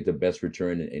for you and get the best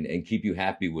return and keep you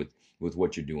happy with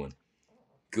what you're doing.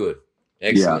 Good,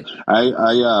 Yeah. excellent.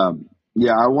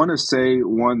 Yeah, I want to say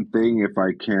one thing if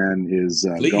I can is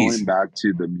going Please, back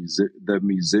to the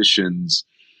musicians.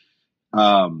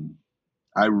 Um,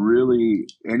 I really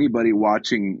anybody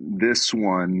watching this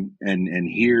one and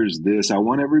hears this, I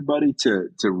want everybody to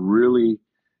really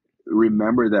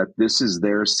remember that this is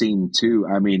their scene too.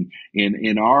 I mean,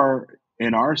 in our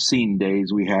scene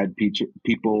days, we had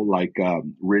people like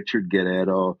Richard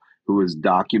Guerrero who was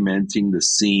documenting the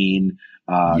scene.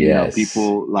 You know, yes,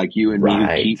 people like you and me who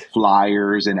right, keep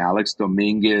flyers, and Alex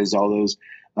Dominguez, all those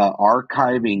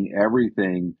archiving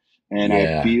everything. And I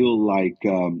yeah, feel like,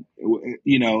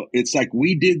 you know, it's like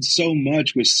we did so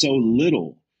much with so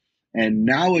little. And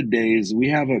nowadays we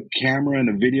have a camera and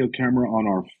a video camera on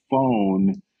our phone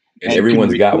and and can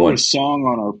everyone's got record a one. song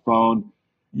on our phone.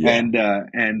 Yeah,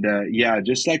 And yeah,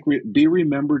 just like be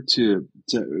remembered to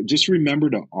just remember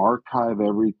to archive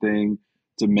everything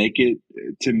to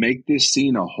make this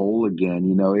scene a whole again.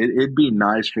 You know, it'd be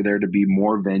nice for there to be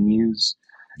more venues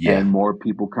yeah, and more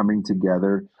people coming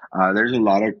together. There's a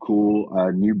lot of cool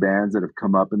new bands that have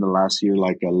come up in the last year,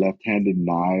 like Left-Handed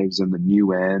Knives and the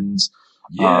New Ends.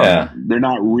 yeah, They're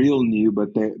not real new, but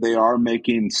they are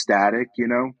making static, you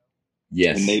know, and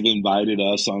yes, they've invited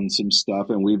us on some stuff,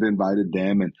 and we've invited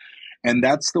them, and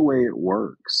that's the way it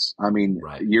works. I mean,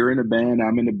 right. you're in a band,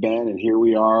 I'm in a band, and here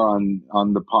we are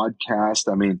on the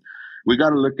podcast. I mean, we got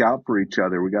to look out for each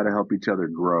other. We got to help each other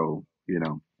grow, you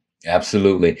know.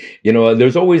 Absolutely. You know,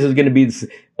 there's always going to be this,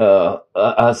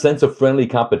 a sense of friendly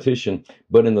competition,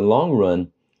 but in the long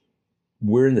run,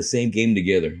 we're in the same game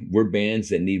together. We're bands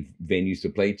that need venues to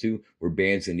play to. We're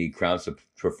bands that need crowds to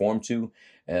perform to.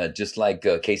 Just like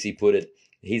Casey put it,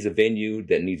 he's a venue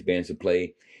that needs bands to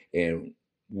play, and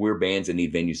we're bands that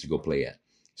need venues to go play at.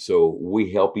 So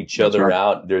we help each That's other right.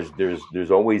 out.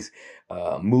 There's always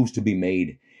moves to be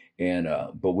made, and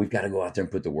but we've got to go out there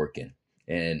and put the work in.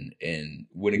 And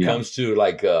when it comes to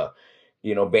like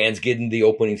bands getting the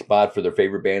opening spot for their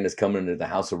favorite band that's coming into the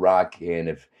House of Rock, and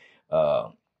if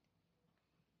I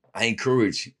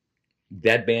encourage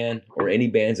that band or any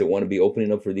bands that want to be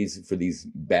opening up for these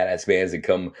badass bands that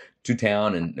come to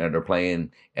town and are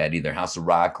playing at either House of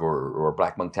Rock or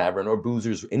Black Monk Tavern or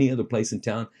Boozers or any other place in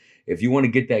town. If you want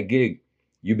to get that gig,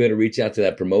 you better reach out to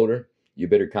that promoter. You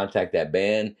better contact that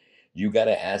band. You got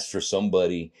to ask for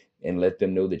somebody and let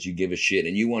them know that you give a shit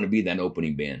and you want to be that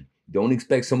opening band. Don't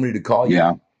expect somebody to call you.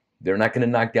 Yeah. They're not going to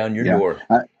knock down your door.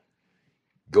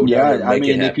 Go down there and make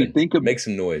it happen. If you think make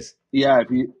some noise. Yeah,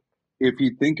 if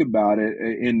you think about it,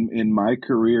 in my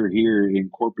career here in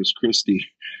Corpus Christi,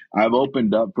 I've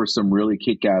opened up for some really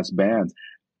kick-ass bands,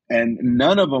 and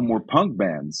none of them were punk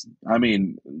bands. I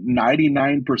mean,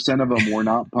 99% of them were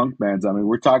not punk bands. I mean,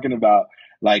 we're talking about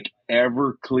like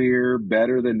Everclear,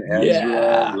 Better Than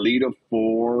Ezra, Lita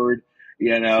Ford,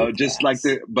 just like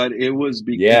but it was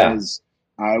because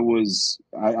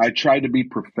I tried to be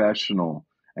professional.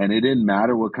 And it didn't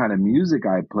matter what kind of music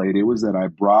I played. It was that I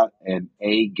brought an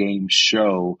A-game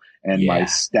show and my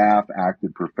staff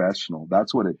acted professional.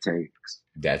 That's what it takes.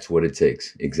 That's what it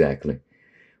takes. Exactly.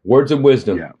 Words of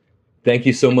wisdom. Yeah. Thank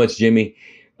you so much, Jimmy.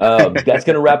 That's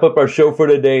going to wrap up our show for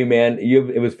today, man.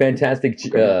 It was fantastic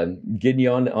getting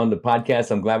you on the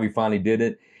podcast. I'm glad we finally did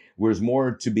it. There's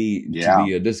more to be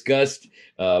discussed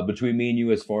between me and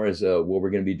you as far as what we're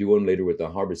going to be doing later with the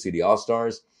Harbor City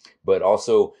All-Stars. But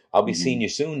also, I'll be seeing you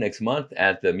soon next month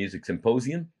at the Music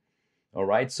Symposium. All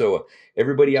right. So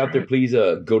everybody out there, please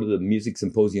go to the Music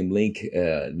Symposium link.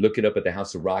 Look it up at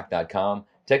thehouseofrock.com,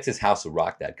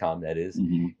 TexasHouseofRock.com, that is,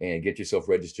 and get yourself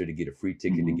registered to get a free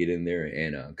ticket to get in there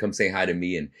and come say hi to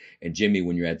me and Jimmy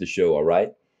when you're at the show. All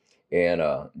right. And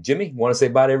Jimmy, want to say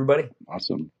bye to everybody?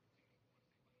 Awesome.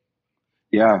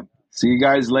 Yeah. See you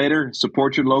guys later.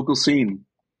 Support your local scene.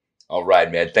 All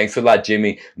right, man. Thanks a lot,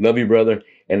 Jimmy. Love you, brother.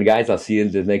 And guys, I'll see you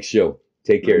in the next show.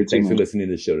 Take care. Thanks for listening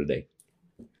to the show today.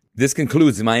 This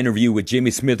concludes my interview with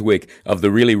Jimmy Smithwick of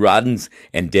the Reely Rotnz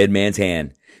and Dead Man's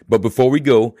Hand. But before we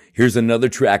go, here's another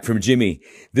track from Jimmy.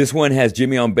 This one has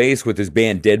Jimmy on bass with his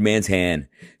band Dead Man's Hand.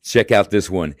 Check out this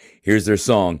one. Here's their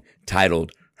song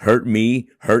titled Hurt Me,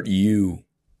 Hurt You.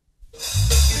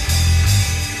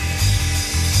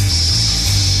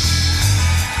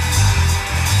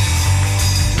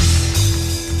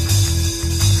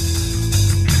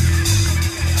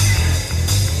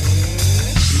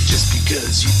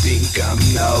 Because you think I'm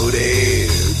naughty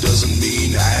doesn't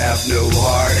mean I have no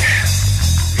heart.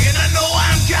 And I know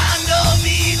I'm kind of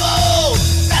evil.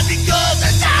 That's because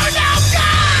I don't know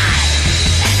God.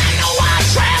 And I know I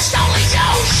trashed all of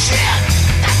your shit.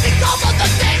 That's because of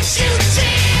the things you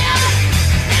did.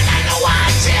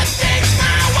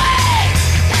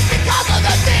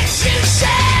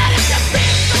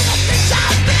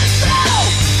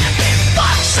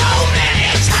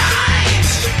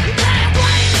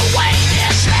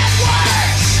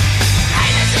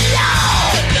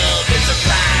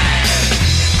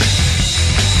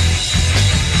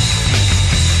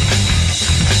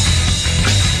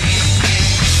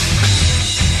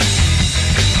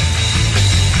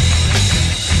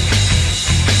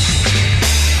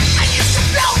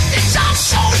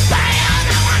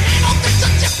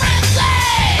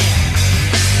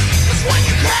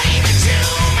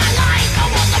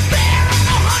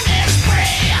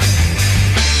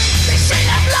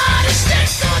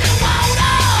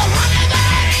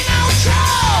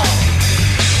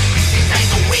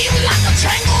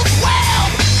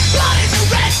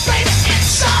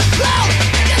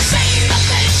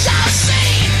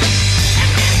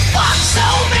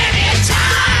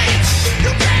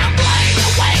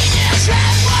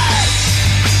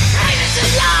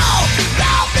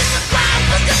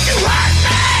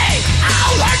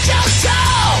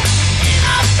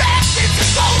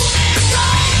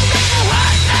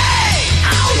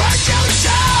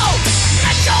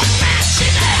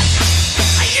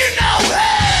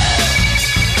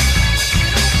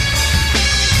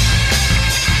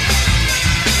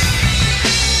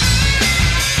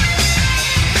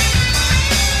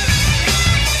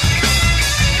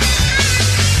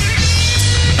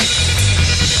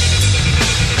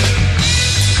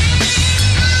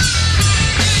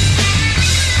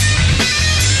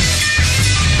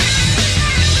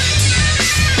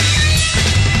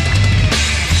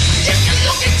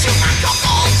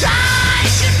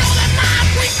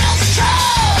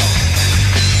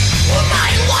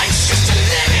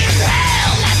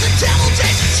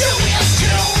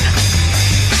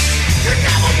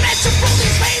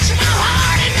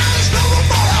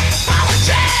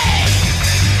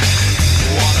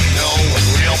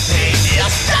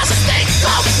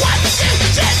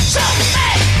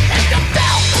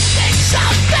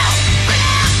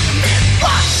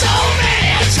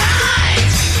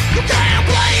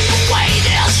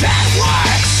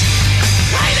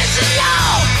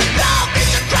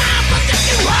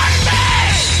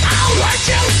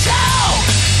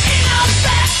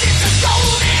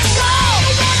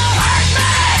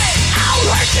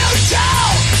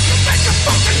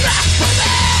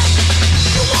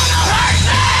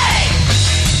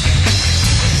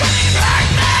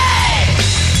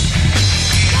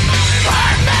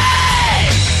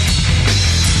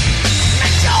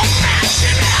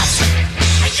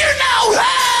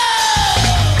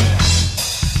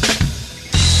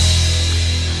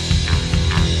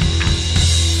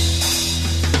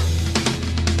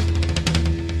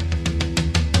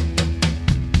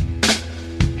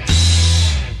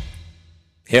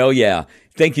 Hell yeah.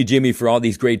 Thank you, Jimmy, for all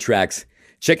these great tracks.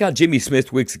 Check out Jimmy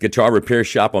Smithwick's Guitar Repair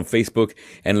Shop on Facebook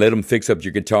and let him fix up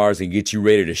your guitars and get you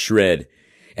ready to shred.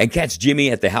 And catch Jimmy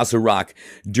at the House of Rock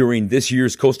during this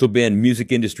year's Coastal Bend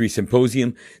Music Industry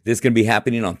Symposium that's going to be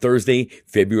happening on Thursday,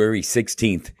 February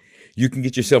 16th. You can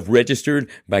get yourself registered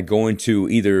by going to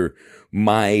either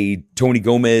my Tony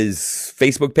Gomez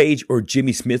Facebook page or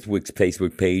Jimmy Smithwick's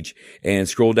Facebook page and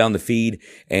scroll down the feed,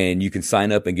 and you can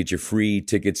sign up and get your free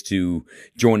tickets to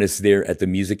join us there at the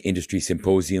Music Industry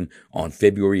Symposium on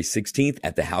February 16th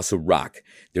at the House of Rock.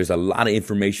 There's a lot of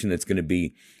information that's going to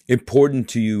be important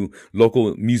to you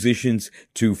local musicians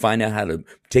to find out how to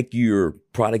take your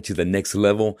product to the next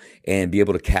level and be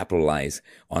able to capitalize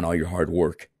on all your hard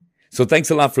work. So thanks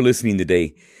a lot for listening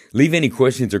today. Leave any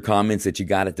questions or comments that you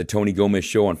got at the Tony Gomez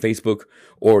Show on Facebook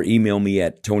or email me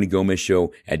at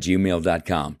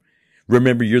tonygomezshow@gmail.com.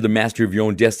 Remember, you're the master of your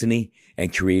own destiny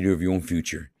and creator of your own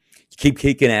future. Keep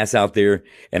kicking ass out there,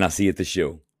 and I'll see you at the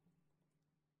show.